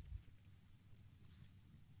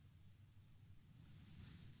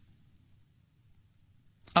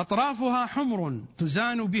 أطرافها حمر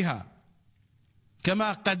تزان بها،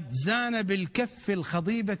 كما قد زان بالكف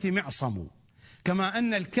الخضيبة معصم. كما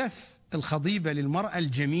أن الكف الخضيبة للمرأة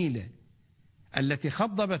الجميلة التي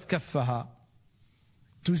خضبت كفها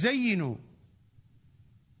تزين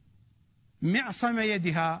معصم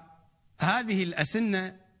يدها، هذه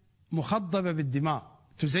الأسنة مخضبة بالدماء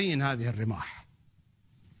تزين هذه الرماح.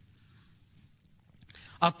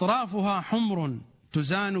 أطرافها حمر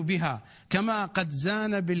تزان بها، كما قد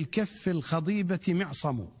زان بالكف الخضيبة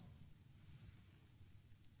معصم.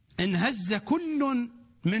 انهز كل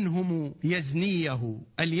منهم يزنيه.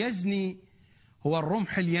 اليزني هو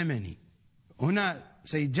الرمح اليمني. هنا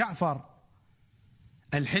سيد جعفر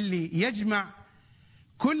الحلي يجمع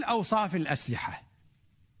كل أوصاف الأسلحة،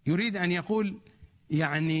 يريد أن يقول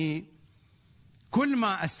يعني كل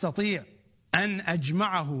ما أستطيع أن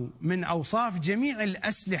أجمعه من أوصاف جميع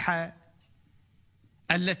الأسلحة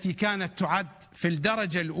التي كانت تعد في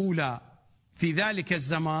الدرجة الأولى في ذلك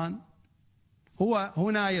الزمان، هو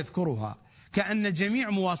هنا يذكرها، كأن جميع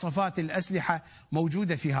مواصفات الأسلحة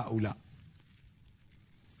موجودة في هؤلاء.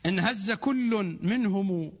 انهز كل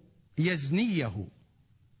منهم يزنيه.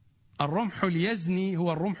 الرمح اليزني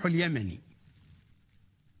هو الرمح اليمني.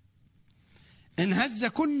 انهز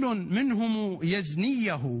كل منهم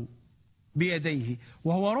يزنيه بيديه،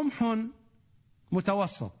 وهو رمح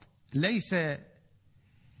متوسط، ليس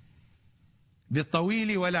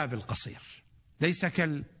بالطويل ولا بالقصير، ليس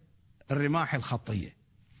كالرماح الخطية.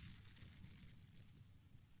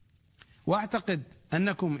 وأعتقد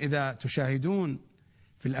أنكم إذا تشاهدون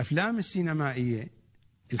في الأفلام السينمائية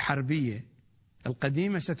الحربية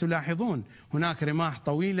القديمة ستلاحظون هناك رماح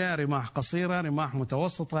طويلة، رماح قصيرة، رماح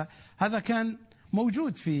متوسطة. هذا كان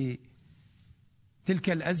موجود في تلك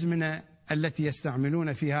الأزمنة التي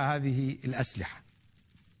يستعملون فيها هذه الأسلحة.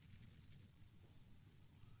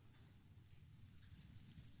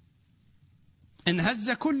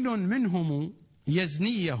 انهز كل منهم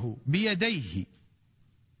يزنيه بيديه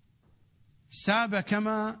ساب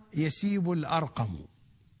كما يسيب الأرقم.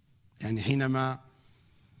 يعني حينما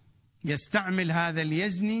يستعمل هذا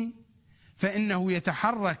اليزني فإنه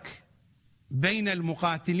يتحرك بين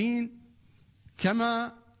المقاتلين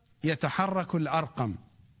كما يتحرك الأرقم.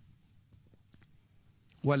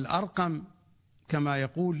 والأرقم كما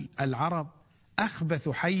يقول العرب أخبث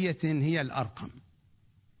حية هي الأرقم.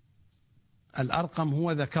 الأرقم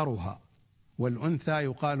هو ذكرها، والأنثى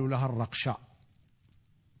يقال لها الرقشاء.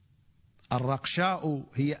 الرقشاء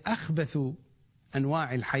هي أخبث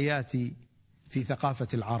أنواع الحياة في ثقافة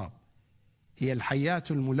العرب، هي الحياة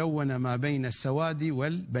الملونة ما بين السواد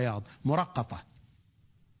والبياض، مرقطة،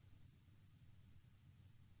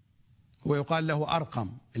 ويقال له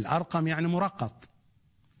أرقم. الأرقم يعني مرقط.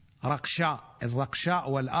 رقشاء، الرقشاء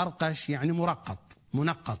والأرقش يعني مرقط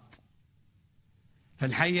منقط.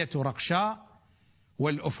 فالحية رقشاء،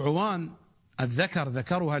 والأفعوان الذكر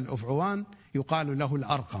ذكرها الأفعوان يقال له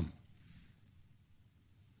الأرقم.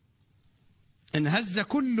 انهز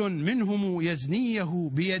كل منهم يزنيه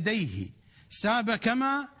بيديه ساب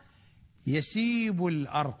كما يسيب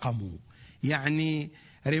الأرقم. يعني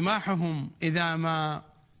رماحهم إذا ما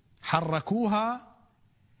حركوها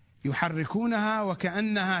يحركونها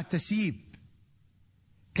وكأنها تسيب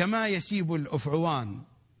كما يسيب الأفعوان.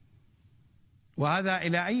 وهذا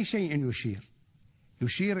إلى أي شيء يشير؟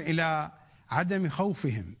 يشير إلى عدم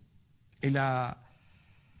خوفهم، إلى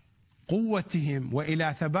قوتهم،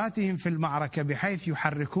 وإلى ثباتهم في المعركة، بحيث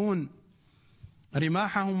يحركون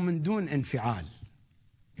رماحهم من دون انفعال،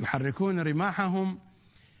 يحركون رماحهم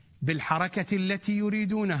بالحركة التي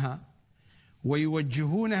يريدونها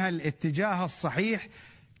ويوجهونها الاتجاه الصحيح،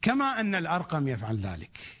 كما أن الأرقم يفعل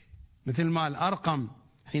ذلك. مثل ما الأرقم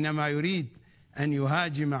حينما يريد أن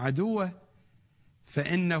يهاجم عدوه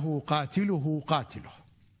فإنه قاتله قاتله.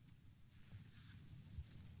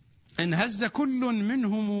 انهز كل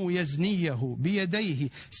منهم يزنيه بيديه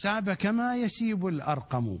ساب كما يسيب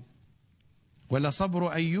الأرقم،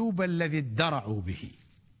 ولصبر أيوب الذي ادرعوا به.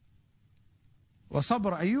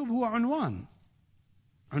 وصبر أيوب هو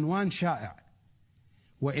عنوان شائع،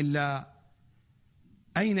 وإلا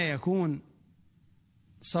أين يكون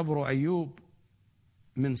صبر أيوب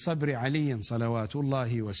من صبر علي صلوات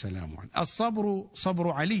الله وسلامه عليه؟ الصبر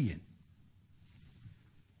صبر علي.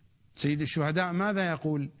 سيد الشهداء ماذا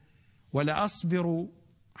يقول؟ ولا أصبر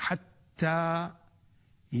حتى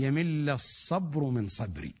يمل الصبر من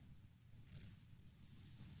صبري.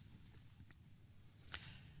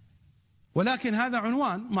 ولكن هذا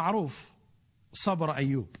عنوان معروف، صبر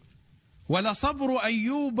أيوب. ولصبر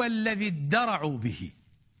أيوب الذي ادرعوا به.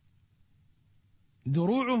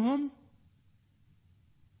 دروعهم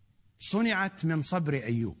صنعت من صبر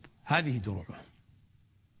أيوب، هذه دروعهم.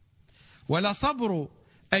 ولصبر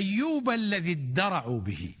أيوب الذي ادرعوا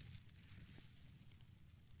به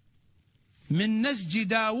من نسج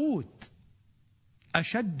داود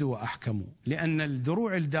أشد وأحكم. لأن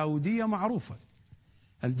الدروع الداودية معروفة،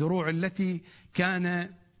 الدروع التي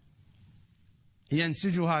كان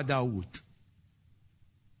ينسجها داود.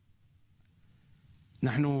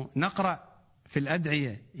 نحن نقرأ في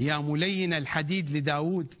الأدعية يا ملين الحديد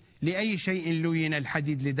لداود. لأي شيء لين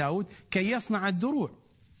الحديد لداود؟ كي يصنع الدروع.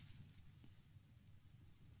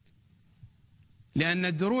 لأن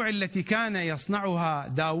الدروع التي كان يصنعها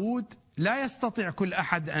داود لا يستطيع كل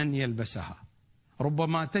أحد أن يلبسها.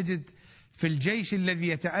 ربما تجد في الجيش الذي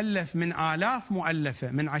يتألف من آلاف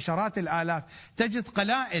مؤلفة، من عشرات الآلاف، تجد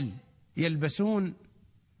قلائل يلبسون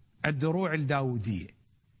الدروع الداودية،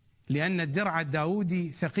 لأن الدرع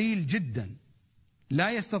الداودي ثقيل جدا،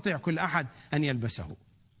 لا يستطيع كل أحد أن يلبسه.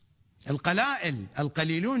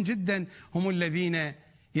 القليلون جدا هم الذين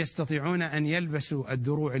يستطيعون أن يلبسوا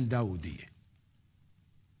الدروع الداودية.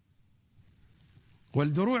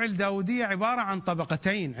 والدروع الداودية عبارة عن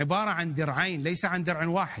طبقتين، عبارة عن درعين، ليس عن درع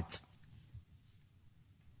واحد،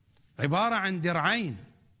 عبارة عن درعين.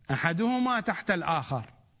 أحدهما تحت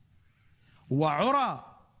الآخر.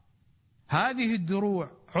 وعرى هذه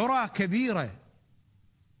الدروع عرى كبيرة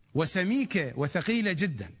وسميكة وثقيلة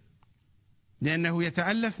جدا، لأنه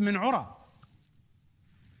يتألف من عرى.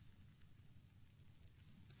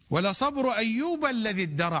 ولصبر أيوب الذي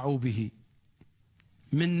ادرعوا به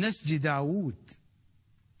من نسج داود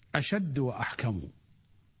أشد وأحكم.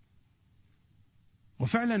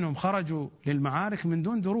 وفعلا هم خرجوا للمعارك من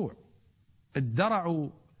دون دروع، ادرعوا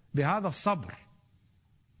بهذا الصبر.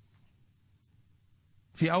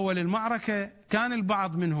 في أول المعركة كان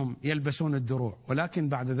البعض منهم يلبسون الدروع، ولكن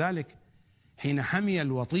بعد ذلك حين حمي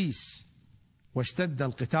الوطيس واشتد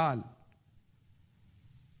القتال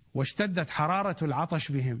واشتدت حرارة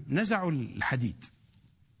العطش بهم نزعوا الحديد،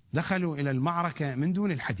 دخلوا إلى المعركة من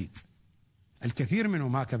دون الحديد. الكثير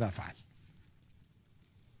منهم هكذا فعل.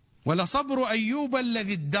 ولصبر أيوب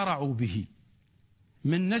الذي ادرعوا به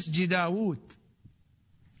من نسج داود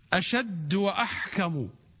أشد وأحكم.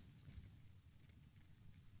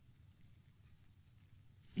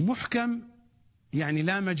 محكم يعني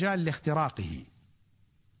لا مجال لاختراقه.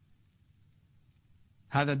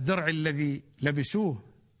 هذا الدرع الذي لبسوه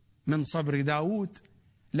من صبر داود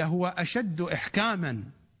لهو أشد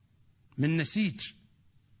إحكاما من نسيج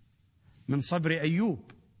من صبر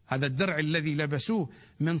أيوب. هذا الدرع الذي لبسوه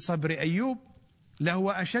من صبر أيوب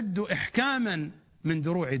لهو أشد إحكاما من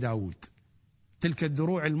دروع داود، تلك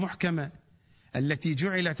الدروع المحكمة التي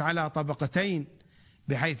جعلت على طبقتين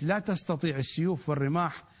بحيث لا تستطيع السيوف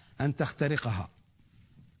والرماح أن تخترقها.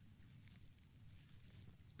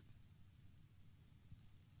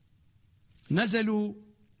 نزلوا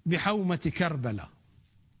بحومة كربلاء.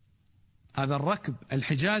 هذا الركب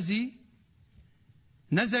الحجازي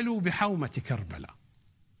نزلوا بحومة كربلاء.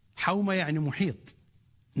 حومة يعني محيط،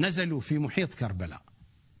 نزلوا في محيط كربلاء،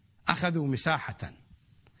 أخذوا مساحة.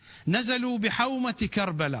 نزلوا بحومة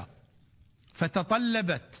كربلاء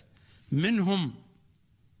فتطلبت منهم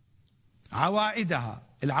عوائدها.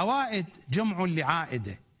 العوائد جمع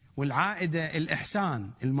لعائدة، والعائدة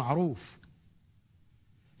الإحسان المعروف.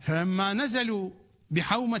 فلما نزلوا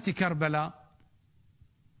بحومة كربلاء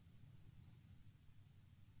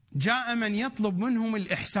جاء من يطلب منهم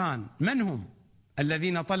الإحسان. من هم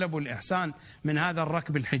الذين طلبوا الإحسان من هذا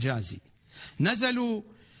الركب الحجازي؟ نزلوا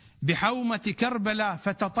بحومة كربلاء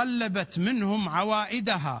فتطلبت منهم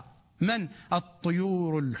عوائدها. من؟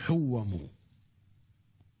 الطيور الحوم.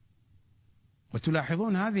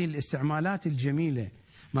 وتلاحظون هذه الاستعمالات الجميلة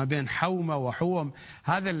ما بين حومة وحوم،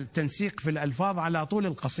 هذا التنسيق في الألفاظ على طول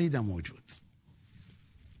القصيدة موجود.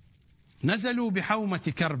 نزلوا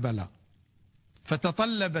بحومة كربلاء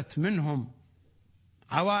فتطلبت منهم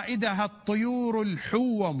عوائدها الطيور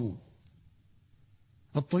الحوم.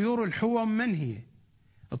 الطيور الحوم من هي؟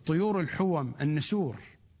 الطيور الحوم النسور،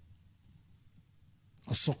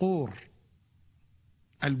 الصقور،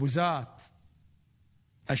 البزات،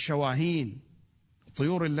 الشواهين،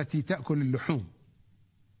 الطيور التي تأكل اللحوم،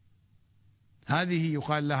 هذه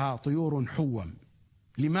يقال لها طيور حوم.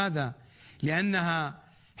 لماذا؟ لأنها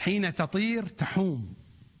حين تطير تحوم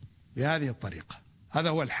بهذه الطريقة. هذا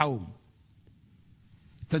هو الحوم،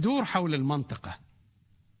 تدور حول المنطقة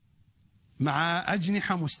مع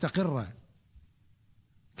أجنحة مستقرة،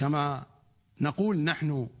 كما نقول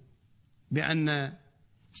نحن بأن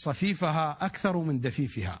صفيفها أكثر من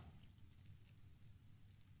دفيفها.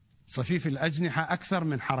 صفيف الأجنحة أكثر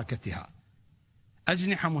من حركتها،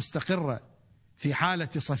 أجنحة مستقرة في حالة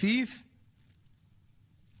صفيف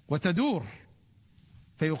وتدور،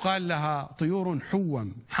 فيقال لها طيور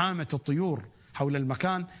حوم. حامة الطيور حول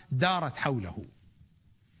المكان، دارت حوله.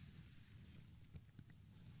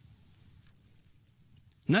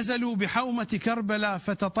 نزلوا بحومة كربلاء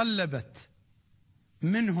فتطلبت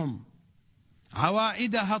منهم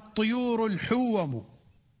عوائدها الطيور الحوم.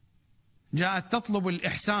 جاءت تطلب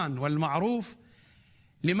الإحسان والمعروف.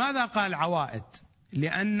 لماذا قال عوائد؟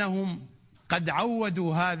 لأنهم قد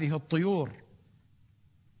عودوا هذه الطيور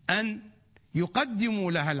أن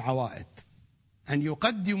يقدموا لها العوائد، أن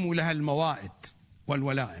يقدموا لها الموائد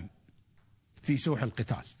والولائم في سوح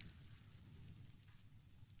القتال.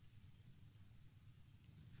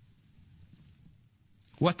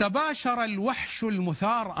 وتباشر الوحش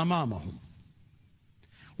المثار أمامهم.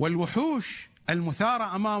 والوحوش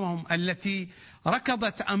المثارة أمامهم التي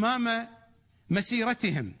ركضت أمام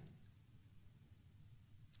مسيرتهم.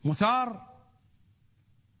 مثار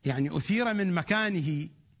يعني أثير من مكانه،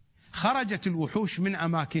 خرجت الوحوش من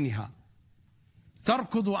أماكنها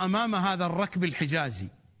تركض أمام هذا الركب الحجازي.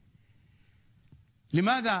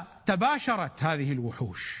 لماذا؟ تباشرت هذه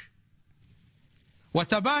الوحوش.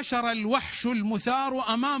 وتباشر الوحش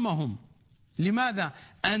المثار أمامهم لماذا؟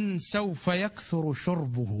 أن سوف يكثر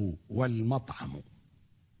شربه والمطعم.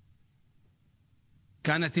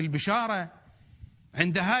 كانت البشارة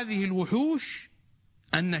عند هذه الوحوش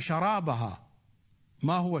أن شرابها،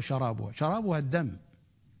 ما هو شرابها؟ شرابها الدم،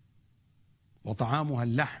 وطعامها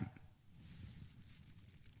اللحم.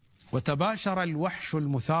 وتباشر الوحش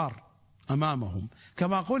المثار أمامهم.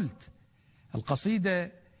 كما قلت،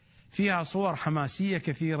 القصيدة فيها صور حماسية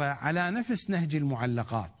كثيرة على نفس نهج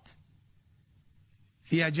المعلقات،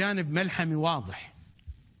 فيها جانب ملحمي واضح.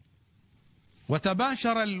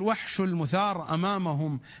 وتباشر الوحش المثار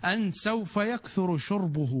أمامهم أن سوف يكثر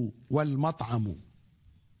شربه والمطعم.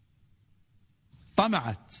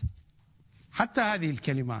 طمعت، حتى هذه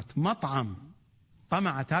الكلمات مطعم،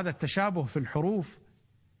 طمعت، هذا التشابه في الحروف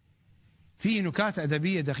فيه نكات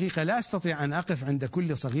أدبية دقيقة لا أستطيع أن أقف عند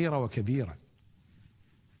كل صغيرة وكبيرة.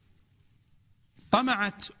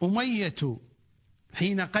 طمعت أمية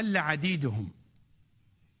حين قل عديدهم.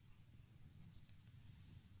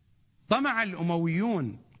 طمع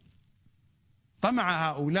الأمويون، طمع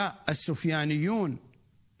هؤلاء السفيانيون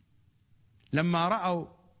لما رأوا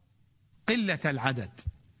قلة العدد.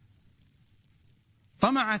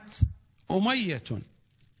 طمعت أمية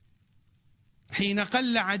حين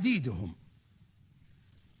قل عديدهم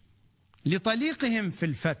لطليقهم في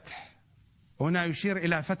الفتح. هنا يشير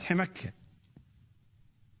إلى فتح مكة.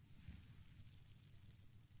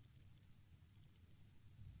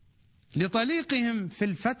 لطليقهم في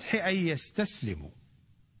الفتح أن يستسلموا،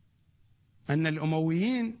 أن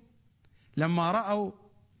الأمويين لما رأوا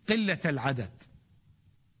قلة العدد.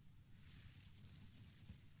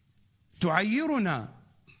 تعيرنا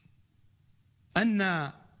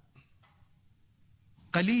أن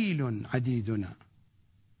قليل عديدنا،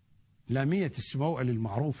 لامية السموأل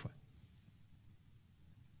المعروفة،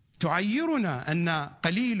 تعيرنا أن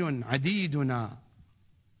قليل عديدنا.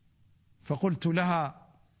 فقلت لها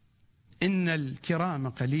إن الكرام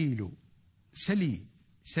قليل،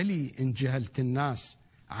 سلي إن جهلت الناس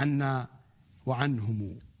عنا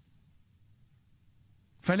وعنهم.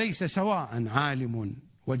 فليس سواء عالم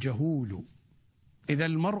وجهول، إذا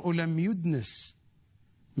المرء لم يدنس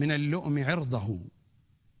من اللؤم عرضه،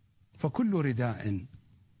 فكل رداء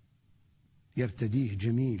يرتديه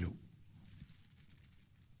جميل.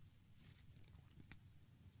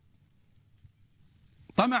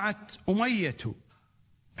 طمعت أمية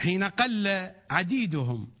حين قل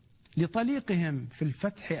عديدهم لطليقهم في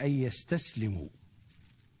الفتح أن يستسلموا،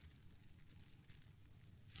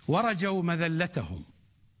 ورجوا مذلتهم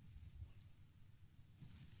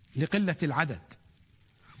لقلة العدد،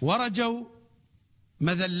 ورجوا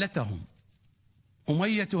مذلتهم.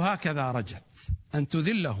 أمية هكذا رجت أن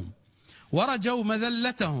تذلهم، ورجوا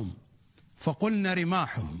مذلتهم فقلن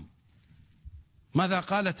رماحهم. ماذا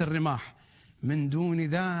قالت الرماح؟ من دون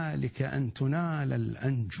ذلك أن تنال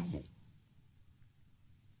الأنجم.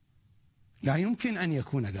 لا يمكن أن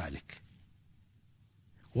يكون ذلك.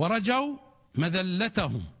 ورجوا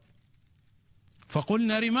مذلتهم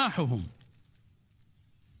فقلن رماحهم،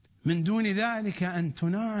 من دون ذلك أن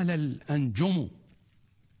تنال الأنجم.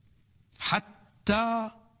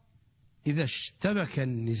 حتى إذا اشتبك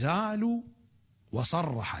النزال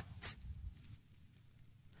وصرحت.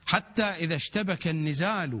 حتى إذا اشتبك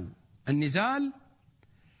النزال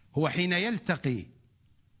هو حين يلتقي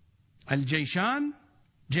الجيشان،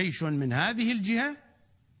 جيش من هذه الجهة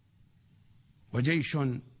وجيش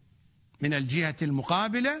من الجهة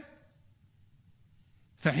المقابلة.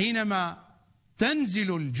 فحينما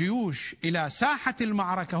تنزل الجيوش إلى ساحة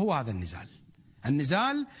المعركة هو هذا النزال.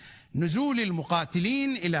 النزال نزول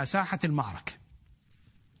المقاتلين إلى ساحة المعركة.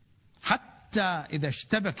 حتى إذا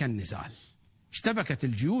اشتبك النزال، اشتبكت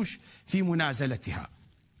الجيوش في منازلتها.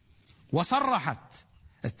 وصرحت،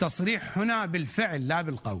 التصريح هنا بالفعل لا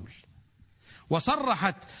بالقول.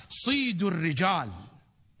 وصرحت صيد الرجال.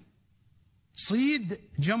 صيد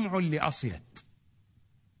جمع لأصيد،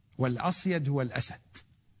 والأصيد هو الأسد.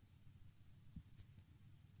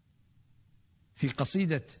 في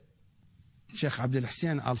قصيدة شيخ عبد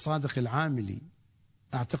الحسين آل صادق العاملي،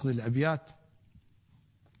 أعتقد الأبيات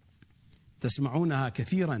تسمعونها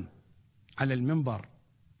كثيرا على المنبر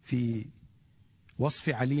في وصف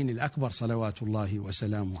علي الأكبر صلوات الله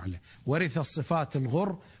وسلامه عليه. ورث الصفات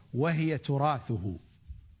الغر وهي تراثه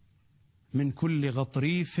من كل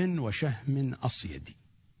غطريف وشهم أصيد.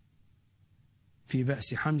 في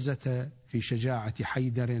بأس حمزة، في شجاعة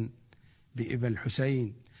حيدر بإبا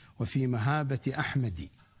الحسين، وفي مهابة أحمد.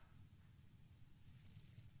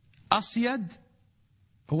 أصيد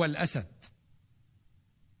هو الأسد،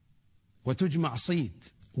 وتجمع صيد،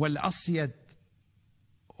 والأصيد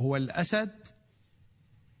هو الأسد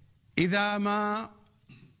إذا ما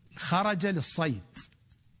خرج للصيد.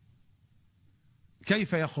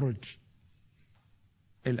 كيف يخرج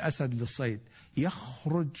الأسد للصيد؟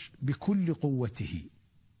 يخرج بكل قوته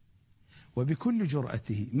وبكل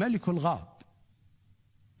جرأته. ملك الغاب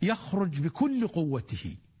يخرج بكل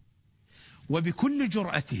قوته وبكل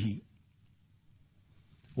جرأته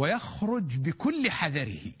ويخرج بكل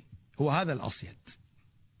حذره. هو هذا الأصيد.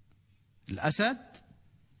 الأسد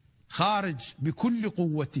خارج بكل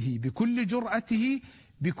قوته بكل جرأته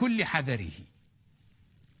بكل حذره،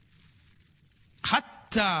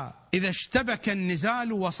 حتى إذا اشتبك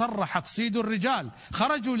النزال وصرحت صيد الرجال.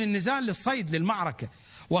 خرجوا للنزال للصيد للمعركة،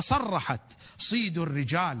 وصرحت صيد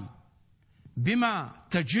الرجال بما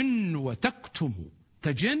تجن وتكتم.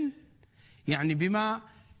 تجن يعني بما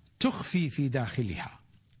تخفي في داخلها،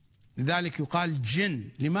 لذلك يقال جن.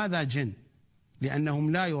 لماذا جن؟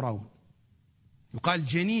 لأنهم لا يرون. يقال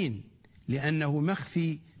جنين لأنه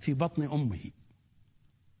مخفي في بطن أمه.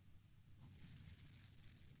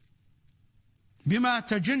 بما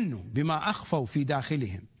تجن، بما أخفوا في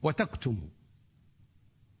داخلهم، وتكتم،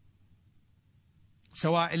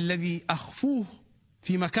 سواء الذي أخفوه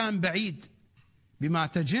في مكان بعيد. بما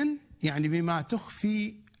تجن يعني بما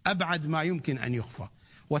تخفي أبعد ما يمكن أن يخفى،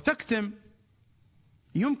 وتكتم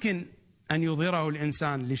يمكن أن يظهره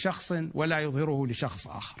الإنسان لشخص ولا يظهره لشخص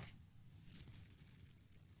آخر.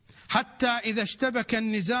 حتى إذا اشتبك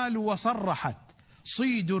النزال وصرحت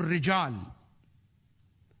صيد الرجال.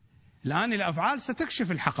 الآن الأفعال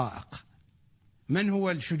ستكشف الحقائق. من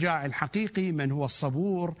هو الشجاع الحقيقي؟ من هو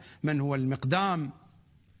الصبور؟ من هو المقدام؟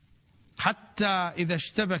 حتى إذا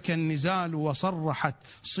اشتبك النزال وصرحت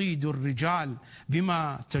صيد الرجال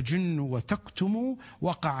بما تجن وتكتم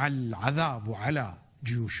وقع العذاب على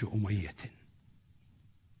جيوش أمية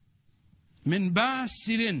من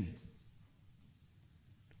باسل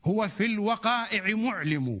هو في الوقائع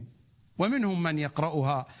معلم. ومنهم من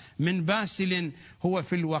يقرأها من باسل هو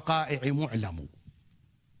في الوقائع معلم.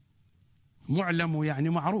 معلم يعني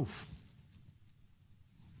معروف.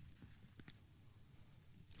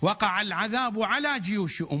 وقع العذاب على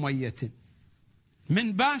جيوش أمية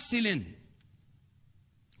من باسل.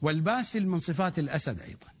 والباسل من صفات الأسد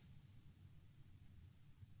أيضا.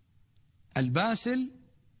 الباسل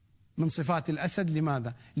من صفات الأسد.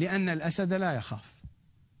 لماذا؟ لأن الأسد لا يخاف.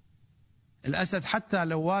 الأسد حتى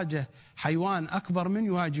لو واجه حيوان أكبر من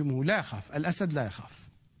يهاجمه لا يخاف. الأسد لا يخاف.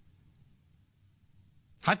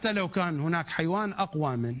 حتى لو كان هناك حيوان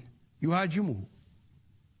أقوى منه يهاجمه.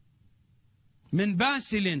 من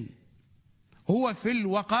باسل هو في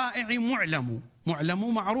الوقائع معلم.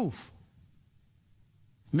 معلم معروف.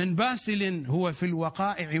 من باسل هو في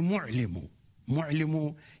الوقائع معلم.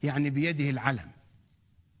 معلم يعني بيده العلم،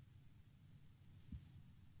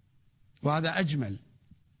 وهذا أجمل.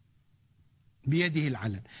 بيده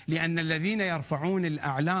العلم، لأن الذين يرفعون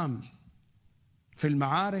الأعلام في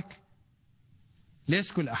المعارك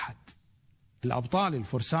ليس كل أحد. الأبطال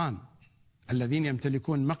الفرسان الذين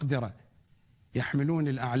يمتلكون مقدرة يحملون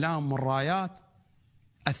الأعلام والرايات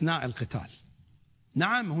أثناء القتال.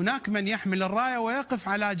 نعم هناك من يحمل الراية ويقف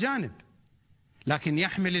على جانب، لكن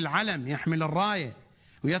يحمل العلم، يحمل الراية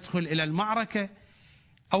ويدخل إلى المعركة،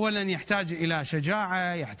 أولا يحتاج إلى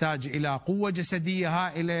شجاعة، يحتاج إلى قوة جسدية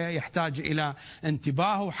هائلة، يحتاج إلى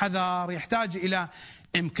انتباه وحذر، يحتاج إلى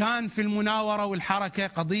إمكان في المناورة والحركة.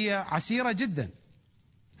 قضية عسيرة جدا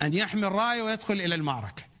أن يحمل راية ويدخل إلى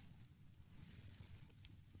المعركة.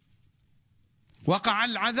 وقع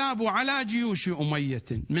العذاب على جيوش أمية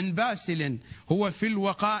من باسل هو في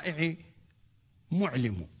الوقائع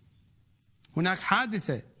معلم. هناك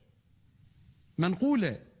حادثة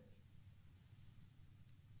منقولة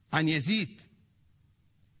عن يزيد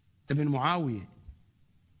بن معاوية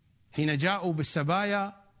حين جاءوا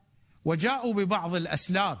بالسبايا وجاءوا ببعض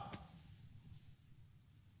الأسلاب،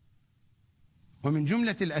 ومن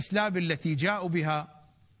جملة الأسلاب التي جاءوا بها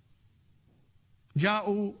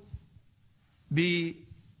جاءوا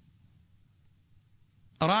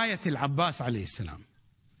براية العباس عليه السلام،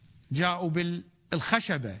 جاءوا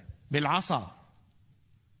بالخشبة، بالعصا،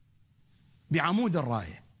 بعمود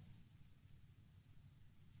الراية.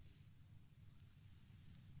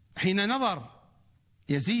 حين نظر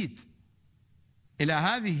يزيد إلى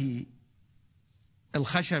هذه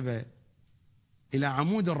الخشبة، إلى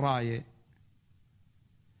عمود الراية،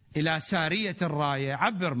 إلى سارية الراية،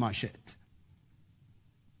 عبر ما شئت،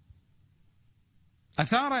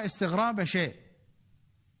 أثار استغراب شيء.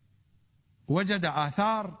 وجد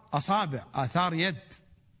آثار أصابع، آثار يد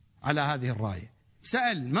على هذه الراية.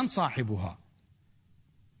 سأل من صاحبها؟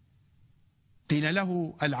 قيل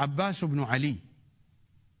له العباس بن علي.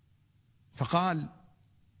 فقال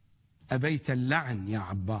أبيت اللعن يا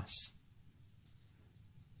عباس،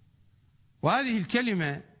 وهذه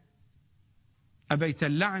الكلمة أبيت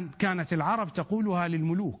اللعن كانت العرب تقولها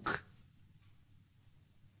للملوك.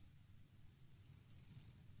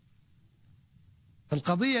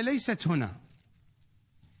 القضية ليست هنا،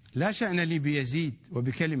 لا شأن لي بيزيد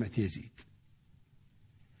وبكلمة يزيد.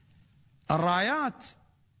 الرايات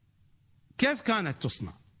كيف كانت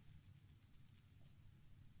تصنع؟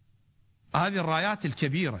 هذه الرايات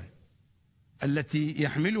الكبيرة التي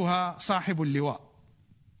يحملها صاحب اللواء.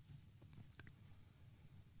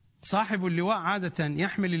 صاحب اللواء عادة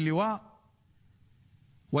يحمل اللواء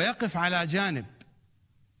ويقف على جانب،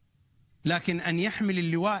 لكن أن يحمل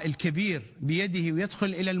اللواء الكبير بيده ويدخل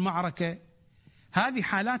إلى المعركة هذه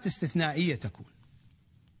حالات استثنائية تكون.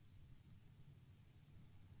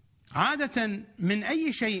 عادة من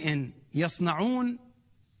أي شيء يصنعون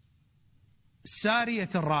سارية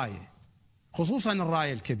الراية، خصوصا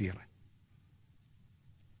الراية الكبيرة.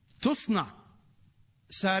 تصنع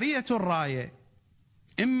سارية الراية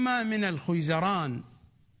إما من الخيزران،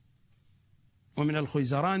 ومن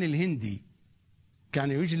الخيزران الهندي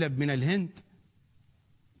كان يجلب من الهند،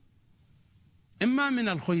 إما من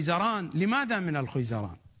الخيزران. لماذا من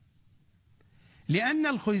الخيزران؟ لأن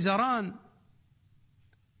الخيزران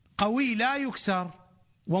قوي لا يكسر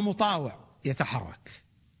ومطاوع يتحرك،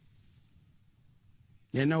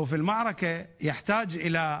 لأنه في المعركة يحتاج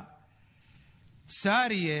إلى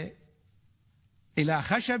سارية، إلى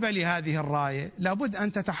خشبة لهذه الراية، لابد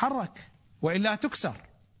أن تتحرك وإلا تكسر.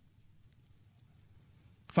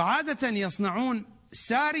 فعادة يصنعون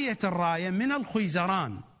سارية الراية من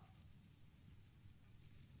الخيزران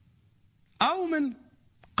أو من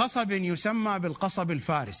قصب يسمى بالقصب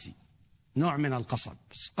الفارسي، نوع من القصب،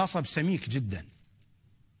 قصب سميك جدا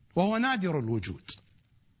وهو نادر الوجود.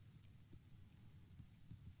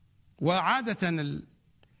 وعادة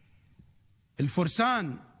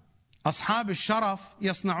الفرسان أصحاب الشرف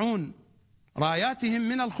يصنعون راياتهم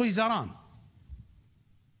من الخيزران،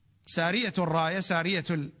 سارية الراية سارية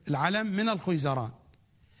العلم من الخيزران،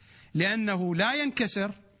 لأنه لا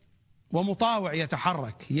ينكسر ومطاوع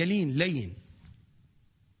يتحرك يلين لين.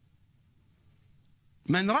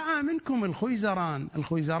 من رأى منكم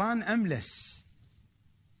الخيزران أملس،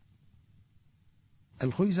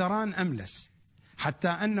 الخيزران أملس، حتى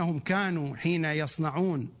أنهم كانوا حين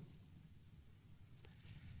يصنعون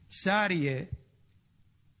سارية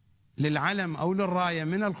للعلم أو للراية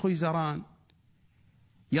من الخيزران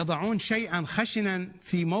يضعون شيئا خشنا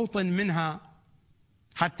في موطن منها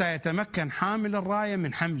حتى يتمكن حامل الراية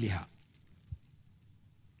من حملها.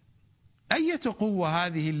 أية قوة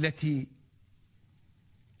هذه التي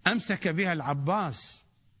أمسك بها العباس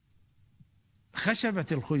خشبة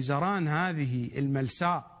الخيزران هذه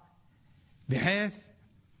الملساء، بحيث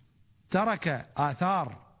ترك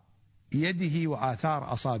آثار يده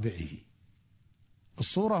وآثار أصابعه.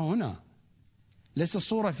 الصورة هنا، ليس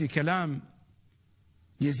الصورة في كلام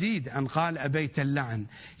يزيد أن قال أبيت اللعن،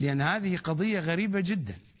 لأن هذه قضية غريبة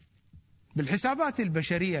جدا بالحسابات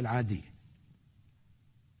البشرية العادية.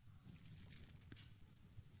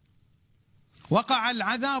 وقع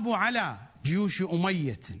العذاب على جيوش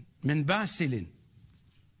أمية من باسل.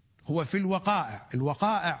 هو في الوقائع،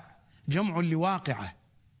 الوقائع جمع لواقعة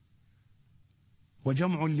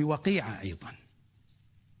وجمع لوقيعة أيضا.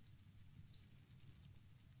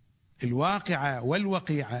 الواقعة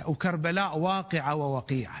والوقيعة، وكربلاء واقعة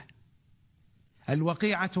ووقيعة.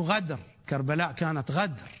 الوقيعة غدر، كربلاء كانت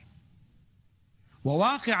غدر،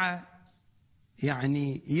 وواقعة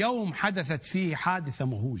يعني يوم حدثت فيه حادثة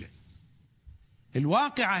مهولة.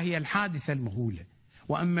 الواقعة هي الحادثة المهولة،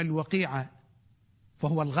 وأما الوقيعة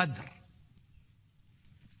فهو الغدر.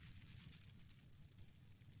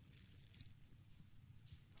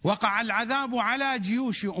 وقع العذاب على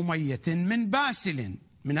جيوش أمية من باسل،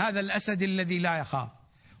 من هذا الأسد الذي لا يخاف.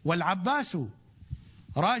 والعباس،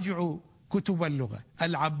 راجعوا كتب اللغة،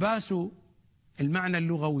 العباس المعنى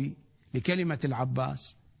اللغوي لكلمة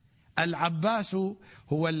العباس، العباس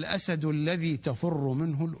هو الأسد الذي تفر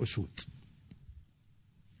منه الأسود.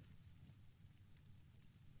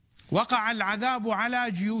 وقع العذاب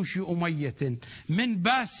على جيوش أمية من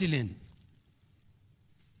باسل،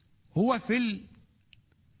 هو في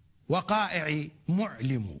الوقائع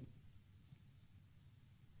معلم.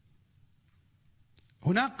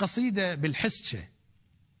 هناك قصيدة بالحسشة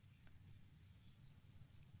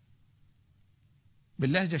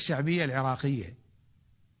باللهجة الشعبية العراقية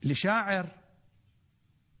لشاعر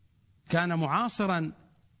كان معاصرا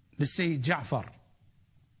للسيد جعفر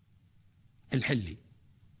الحلي.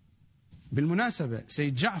 بالمناسبة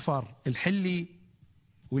سيد جعفر الحلي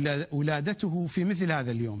ولادته في مثل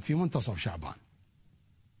هذا اليوم، في منتصف شعبان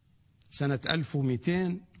سنة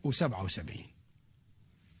 1277.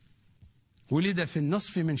 ولد في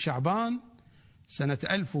النصف من شعبان سنة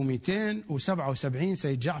 1277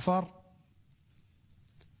 سيد جعفر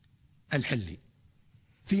الحلي.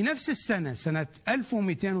 في نفس السنة سنة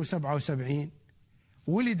 1277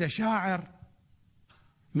 ولد شاعر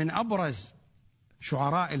من أبرز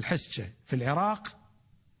شعراء الحسكة في العراق،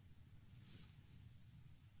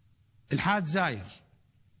 الحاج زاير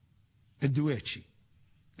الدويتشي.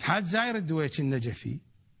 الحاج زاير الدويتشي النجفي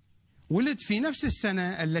ولد في نفس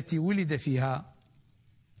السنة التي ولد فيها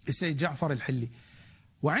السيد جعفر الحلي،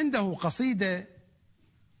 وعنده قصيدة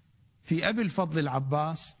في أبي الفضل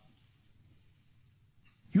العباس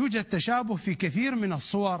يوجد تشابه في كثير من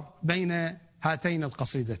الصور بين هاتين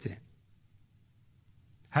القصيدتين.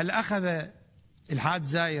 هل أخذ الحاج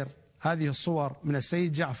زاير هذه الصور من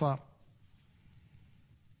السيد جعفر؟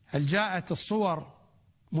 هل جاءت الصور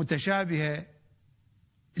متشابهة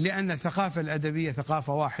لأن الثقافة الأدبية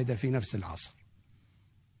ثقافة واحدة في نفس العصر؟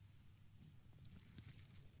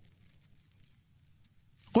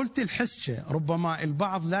 قلت الحسكة، ربما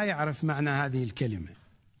البعض لا يعرف معنى هذه الكلمة.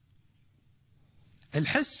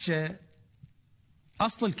 الحسكة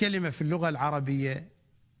أصل الكلمة في اللغة العربية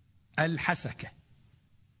الحسكة،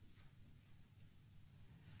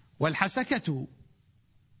 والحسكة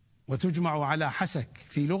وتجمع على حسك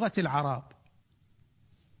في لغة العرب.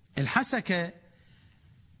 الحسكة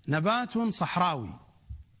نبات صحراوي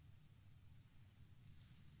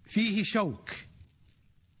فيه شوك،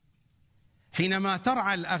 حينما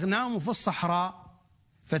ترعى الأغنام في الصحراء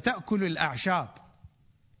فتأكل الأعشاب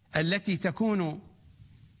التي تكون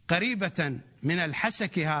قريبة من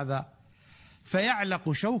الحسك هذا،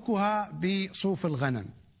 فيعلق شوكها بصوف الغنم،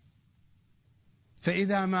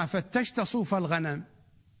 فإذا ما فتشت صوف الغنم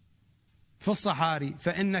في الصحاري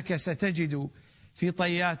فإنك ستجد في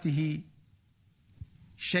طياته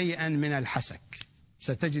شيئا من الحسك،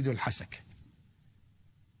 ستجد الحسك.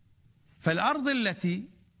 فالأرض التي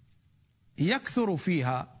يكثر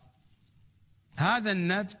فيها هذا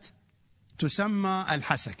النبت تسمى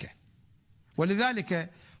الحسكة،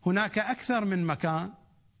 ولذلك هناك أكثر من مكان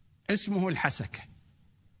اسمه الحسكة.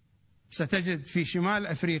 ستجد في شمال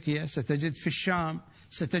أفريقيا، ستجد في الشام،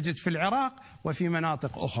 ستجد في العراق، وفي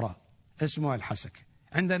مناطق أخرى اسمها الحسكة.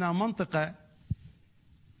 عندنا منطقة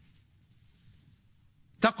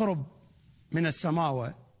تقرب من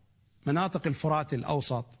السماوة، مناطق الفرات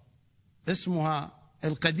الأوسط، اسمها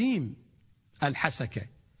القديم الحسكة،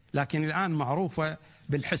 لكن الآن معروفة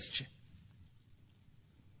بالحسكة.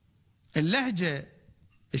 اللهجة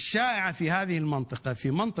الشائعة في هذه المنطقة،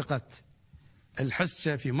 في منطقة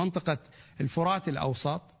الحسكة، في منطقة الفرات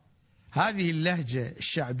الأوسط، هذه اللهجة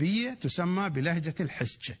الشعبية تسمى بلهجة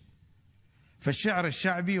الحسكة، فالشعر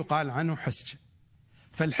الشعبي يقال عنه حسكة.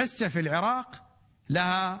 فالحسكة في العراق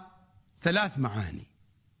لها ثلاثة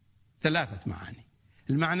معاني.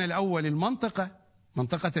 المعنى الأول المنطقة،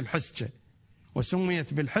 منطقة الحسكة،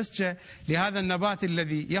 وسميت بالحسكة لهذا النبات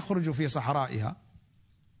الذي يخرج في صحرائها.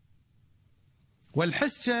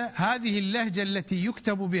 والحسكة هذه اللهجة التي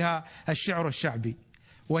يكتب بها الشعر الشعبي،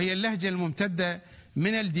 وهي اللهجة الممتدة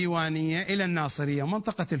من الديوانية إلى الناصرية،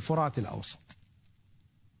 منطقة الفرات الأوسط.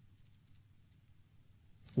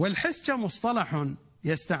 والحسكة مصطلح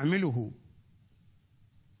يستعمله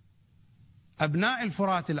أبناء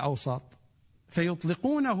الفرات الأوسط،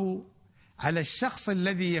 فيطلقونه على الشخص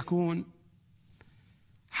الذي يكون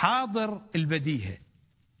حاضر البديهة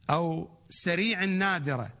أو سريع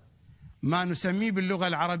النادرة، ما نسميه باللغة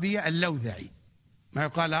العربية اللوذعي، ما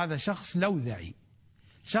يقال هذا شخص لوذعي.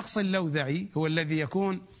 الشخص اللوذعي هو الذي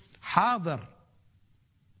يكون حاضر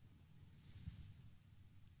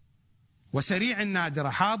وسريع النادرة،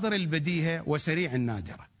 حاضر البديهة وسريع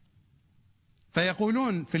النادرة.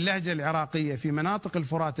 فيقولون في اللهجة العراقية في مناطق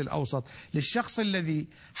الفرات الأوسط للشخص الذي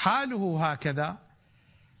حاله هكذا،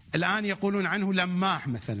 الآن يقولون عنه لماح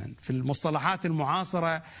مثلا. في المصطلحات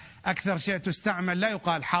المعاصرة أكثر شيء تستعمل لا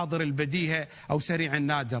يقال حاضر البديهة أو سريع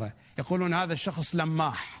النادرة، يقولون هذا الشخص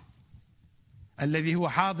لماح، الذي هو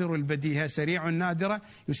حاضر البديهة سريع النادرة،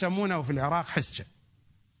 يسمونه في العراق حسكة.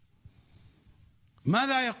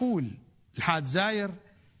 ماذا يقول الحاج زاير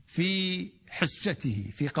في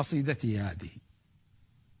حسكته في قصيدته هذه؟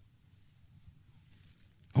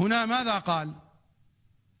 هنا ماذا قال؟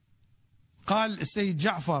 قال السيد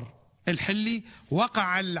جعفر الحلي: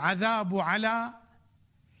 وقع العذاب على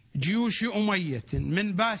جيوش أمية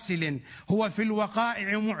من باسل هو في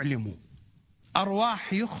الوقائع معلم،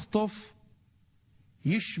 أرواح يخطف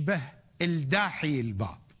يشبه الداحي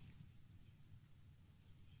الباب.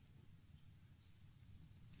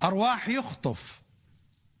 أرواح يخطف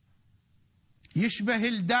يشبه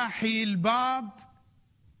الداحي الباب،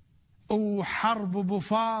 وحرب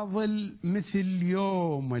بفاضل مثل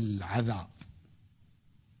يوم العذاب.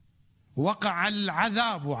 وقع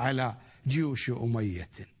العذاب على جيوش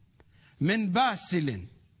أمية، من باسل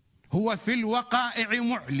هو في الوقائع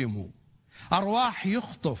معلم، أرواح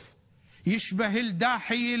يخطف يشبه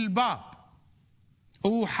الداحي الباب،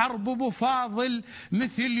 وحرب بفاضل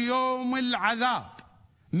مثل يوم العذاب،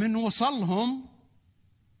 من وصلهم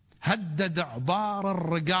هدد عبار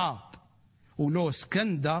الرقاب، ولو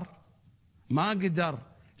اسكندر ما قدر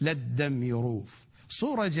للدم يروف.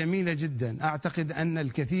 صورة جميلة جدا، أعتقد أن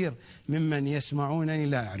الكثير ممن يسمعونني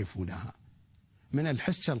لا يعرفونها، من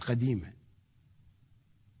الحسة القديمة.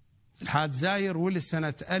 الحاج زاير ولد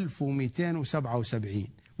سنة 1277،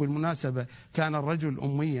 والمناسبة كان الرجل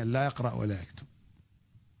أميا لا يقرأ ولا يكتب،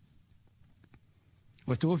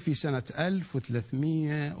 وتوفي سنة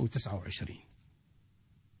 1329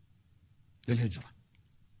 للهجرة.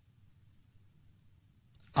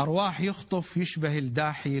 أرواح يخطف يشبه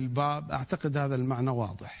الداحي الباب، أعتقد هذا المعنى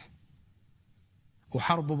واضح.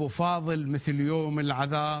 وحرب بفاضل مثل يوم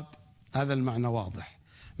العذاب، هذا المعنى واضح.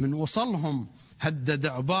 من وصلهم هدد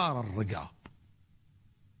عبار الرقاب.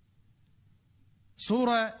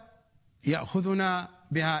 صورة يأخذنا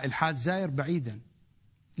بها الحاج زاير بعيدا،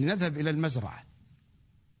 لنذهب إلى المزرعة،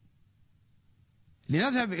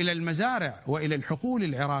 لنذهب إلى المزارع وإلى الحقول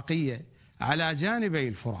العراقية على جانبي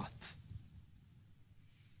الفرات.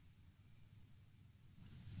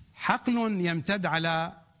 حقل يمتد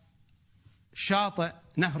على شاطئ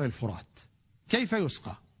نهر الفرات، كيف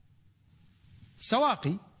يسقى؟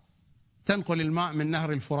 سواقي تنقل الماء من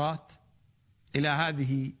نهر الفرات إلى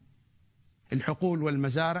هذه الحقول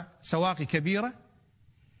والمزارع، سواقي كبيرة.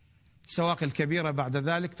 السواقي الكبيرة بعد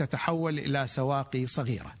ذلك تتحول إلى سواقي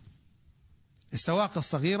صغيرة، السواقي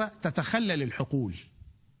الصغيرة تتخلل الحقول.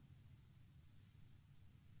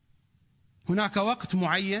 هناك وقت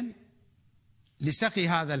معين لسقي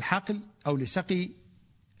هذا الحقل أو لسقي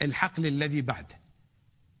الحقل الذي بعده.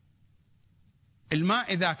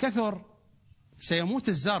 الماء إذا كثر سيموت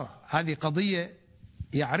الزرع، هذه قضية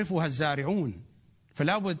يعرفها الزارعون،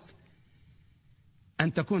 فلا بد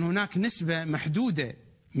أن تكون هناك نسبة محدودة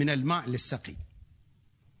من الماء للسقي.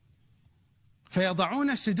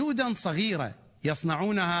 فيضعون سدودا صغيرة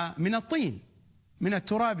يصنعونها من الطين، من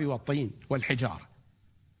التراب والطين والحجارة.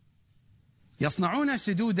 يصنعون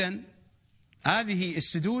سدودا، هذه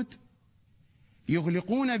السدود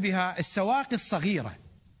يغلقون بها السواقي الصغيرة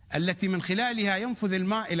التي من خلالها ينفذ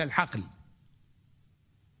الماء إلى الحقل.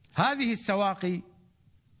 هذه السواقي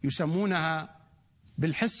يسمونها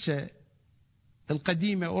بالحسة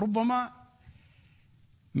القديمة، وربما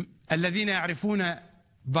الذين يعرفون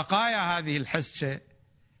بقايا هذه الحسة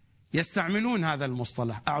يستعملون هذا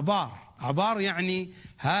المصطلح أعبار. أعبار يعني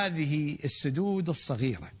هذه السدود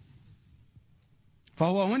الصغيرة.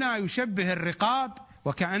 فهو هنا يشبه الرقاب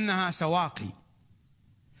وكأنها سواقي،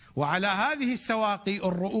 وعلى هذه السواقي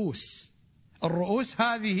الرؤوس. الرؤوس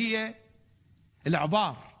هذه هي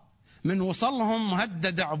الأعبار، من وصلهم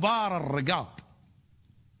هدد أعبار الرقاب.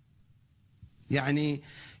 يعني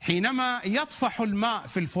حينما يطفح الماء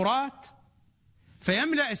في الفرات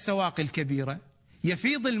فيملأ السواقي الكبيرة،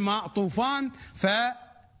 يفيض الماء طوفان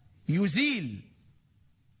فيزيل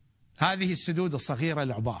هذه السدود الصغيرة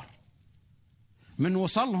الأعبار. من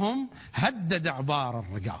وصلهم هدد أعبار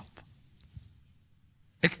الرقاب،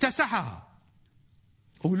 اكتسحها.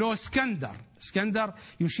 ولو اسكندر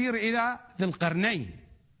يشير إلى ذي القرنين،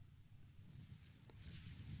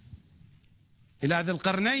 إلى ذي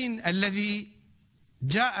القرنين الذي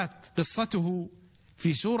جاءت قصته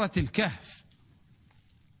في سورة الكهف،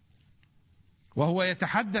 وهو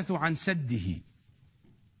يتحدث عن سده.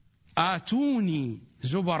 آتوني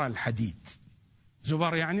زبر الحديد،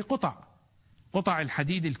 زبر يعني قطع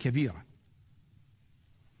الحديد الكبيرة.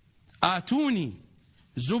 آتوني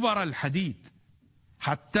زبر الحديد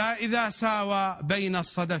حتى إذا ساوى بين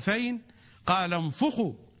الصدفين قال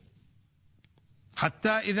انفخوا، حتى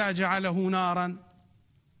إذا جعله نارا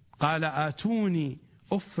قال آتوني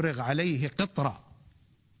أفرغ عليه قطرا،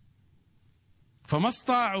 فما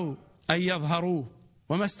استطاعوا أن يظهروه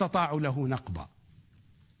وما استطاعوا له نقبا.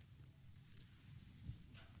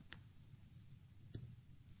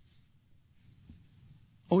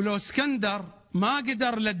 ولو اسكندر ما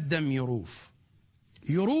قدر للدم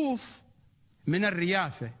يروف من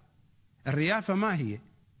الريافة. الريافة ما هي؟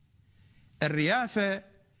 الريافة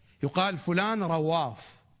يقال فلان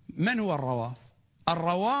رواف. من هو الرواف؟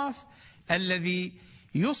 الرواف الذي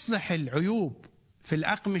يصلح العيوب في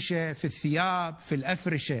الأقمشة، في الثياب، في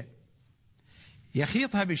الأفرشة،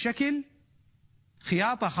 يخيطها بشكل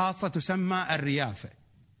خياطة خاصة تسمى الريافة.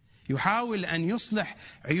 يحاول أن يصلح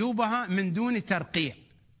عيوبها من دون ترقيع.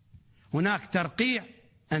 هناك ترقيع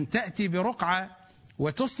أن تأتي برقعة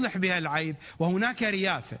وتصلح بها العيب، وهناك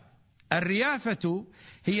ريافة الريافة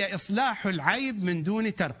هي إصلاح العيب من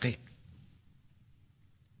دون ترقيع.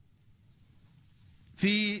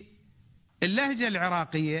 في اللهجة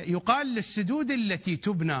العراقية يقال للسدود التي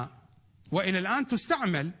تبنى وإلى الآن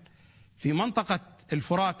تستعمل في منطقة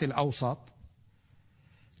الفرات الأوسط،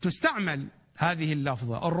 تستعمل هذه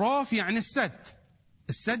اللفظة. الروف يعني السد،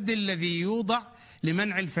 السد الذي يوضع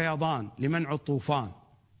لمنع الفيضان، لمنع الطوفان.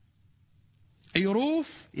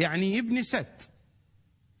 يروف يعني يبني سد.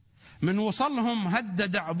 من وصلهم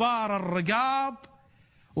هدد عبار الرقاب،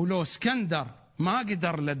 ولو اسكندر ما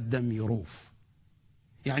قدر للدم يروف.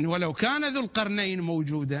 يعني ولو كان ذو القرنين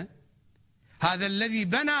موجودا، هذا الذي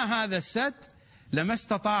بنى هذا السد لما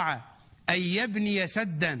استطاع أن يبني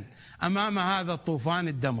سدا أمام هذا الطوفان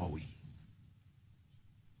الدموي.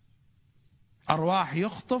 أرواح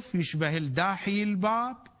يخطف يشبه الداحي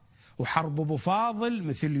الباب، وحرب أبو فاضل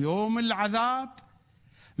مثل يوم العذاب.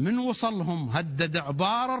 من وصلهم هدد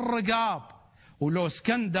عبار الرقاب، ولو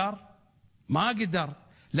اسكندر ما قدر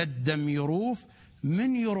للدم يروف.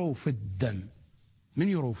 من يروف الدم، من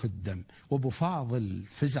يروف الدم. وابو فاضل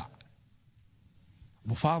فزع،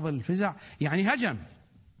 ابو فاضل فزع يعني هجم.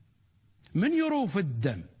 من يروف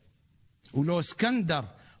الدم، ولو اسكندر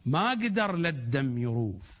ما قدر للدم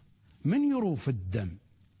يروف. من يروف الدم،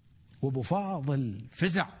 وابو فاضل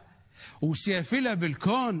فزع. وسيفله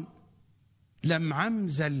بالكون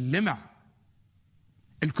لمعمز اللمع.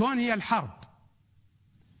 الكون هي الحرب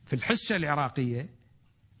في الحسة العراقية،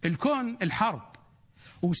 الكون الحرب.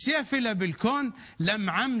 وسيفله بالكون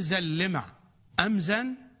لمعمز اللمع.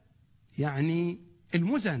 أمزن يعني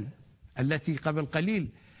المزن، التي قبل قليل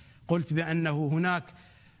قلت بأنه هناك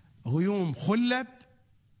غيوم خلب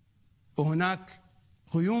وهناك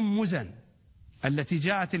غيوم مزن، التي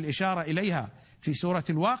جاءت الإشارة إليها في سورة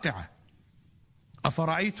الواقعة.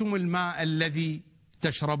 أفرأيتم الماء الذي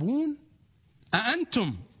تشربون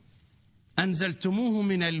أأنتم أنزلتموه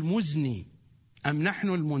من المزن أم نحن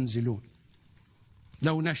المنزلون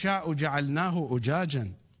لو نشاء جعلناه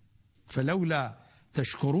أجاجا فلولا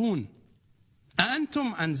تشكرون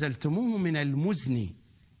أأنتم أنزلتموه من المزن.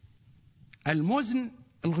 المزن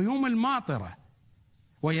الغيوم الماطرة،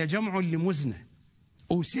 وهي جمع لمزنة.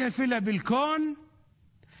 وسيفل بالكون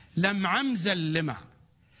لمعمز اللمع،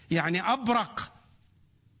 يعني أبرق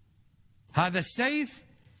هذا السيف.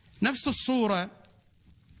 نفس الصورة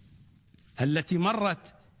التي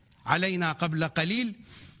مرت علينا قبل قليل: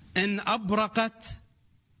 إن أبرقت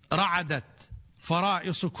رعدت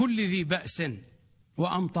فرائص كل ذي بأس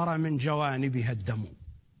وأمطر من جوانبها الدم.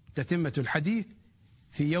 تتمة الحديث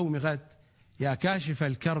في يوم غد. يا كاشف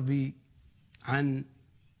الكرب عن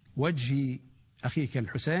وجه أخيك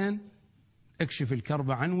الحسين، اكشف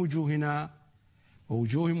الكرب عن وجوهنا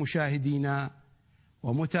ووجوه مشاهدينا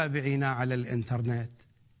ومتابعينا على الإنترنت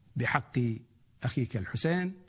بحق أخيك الحسين.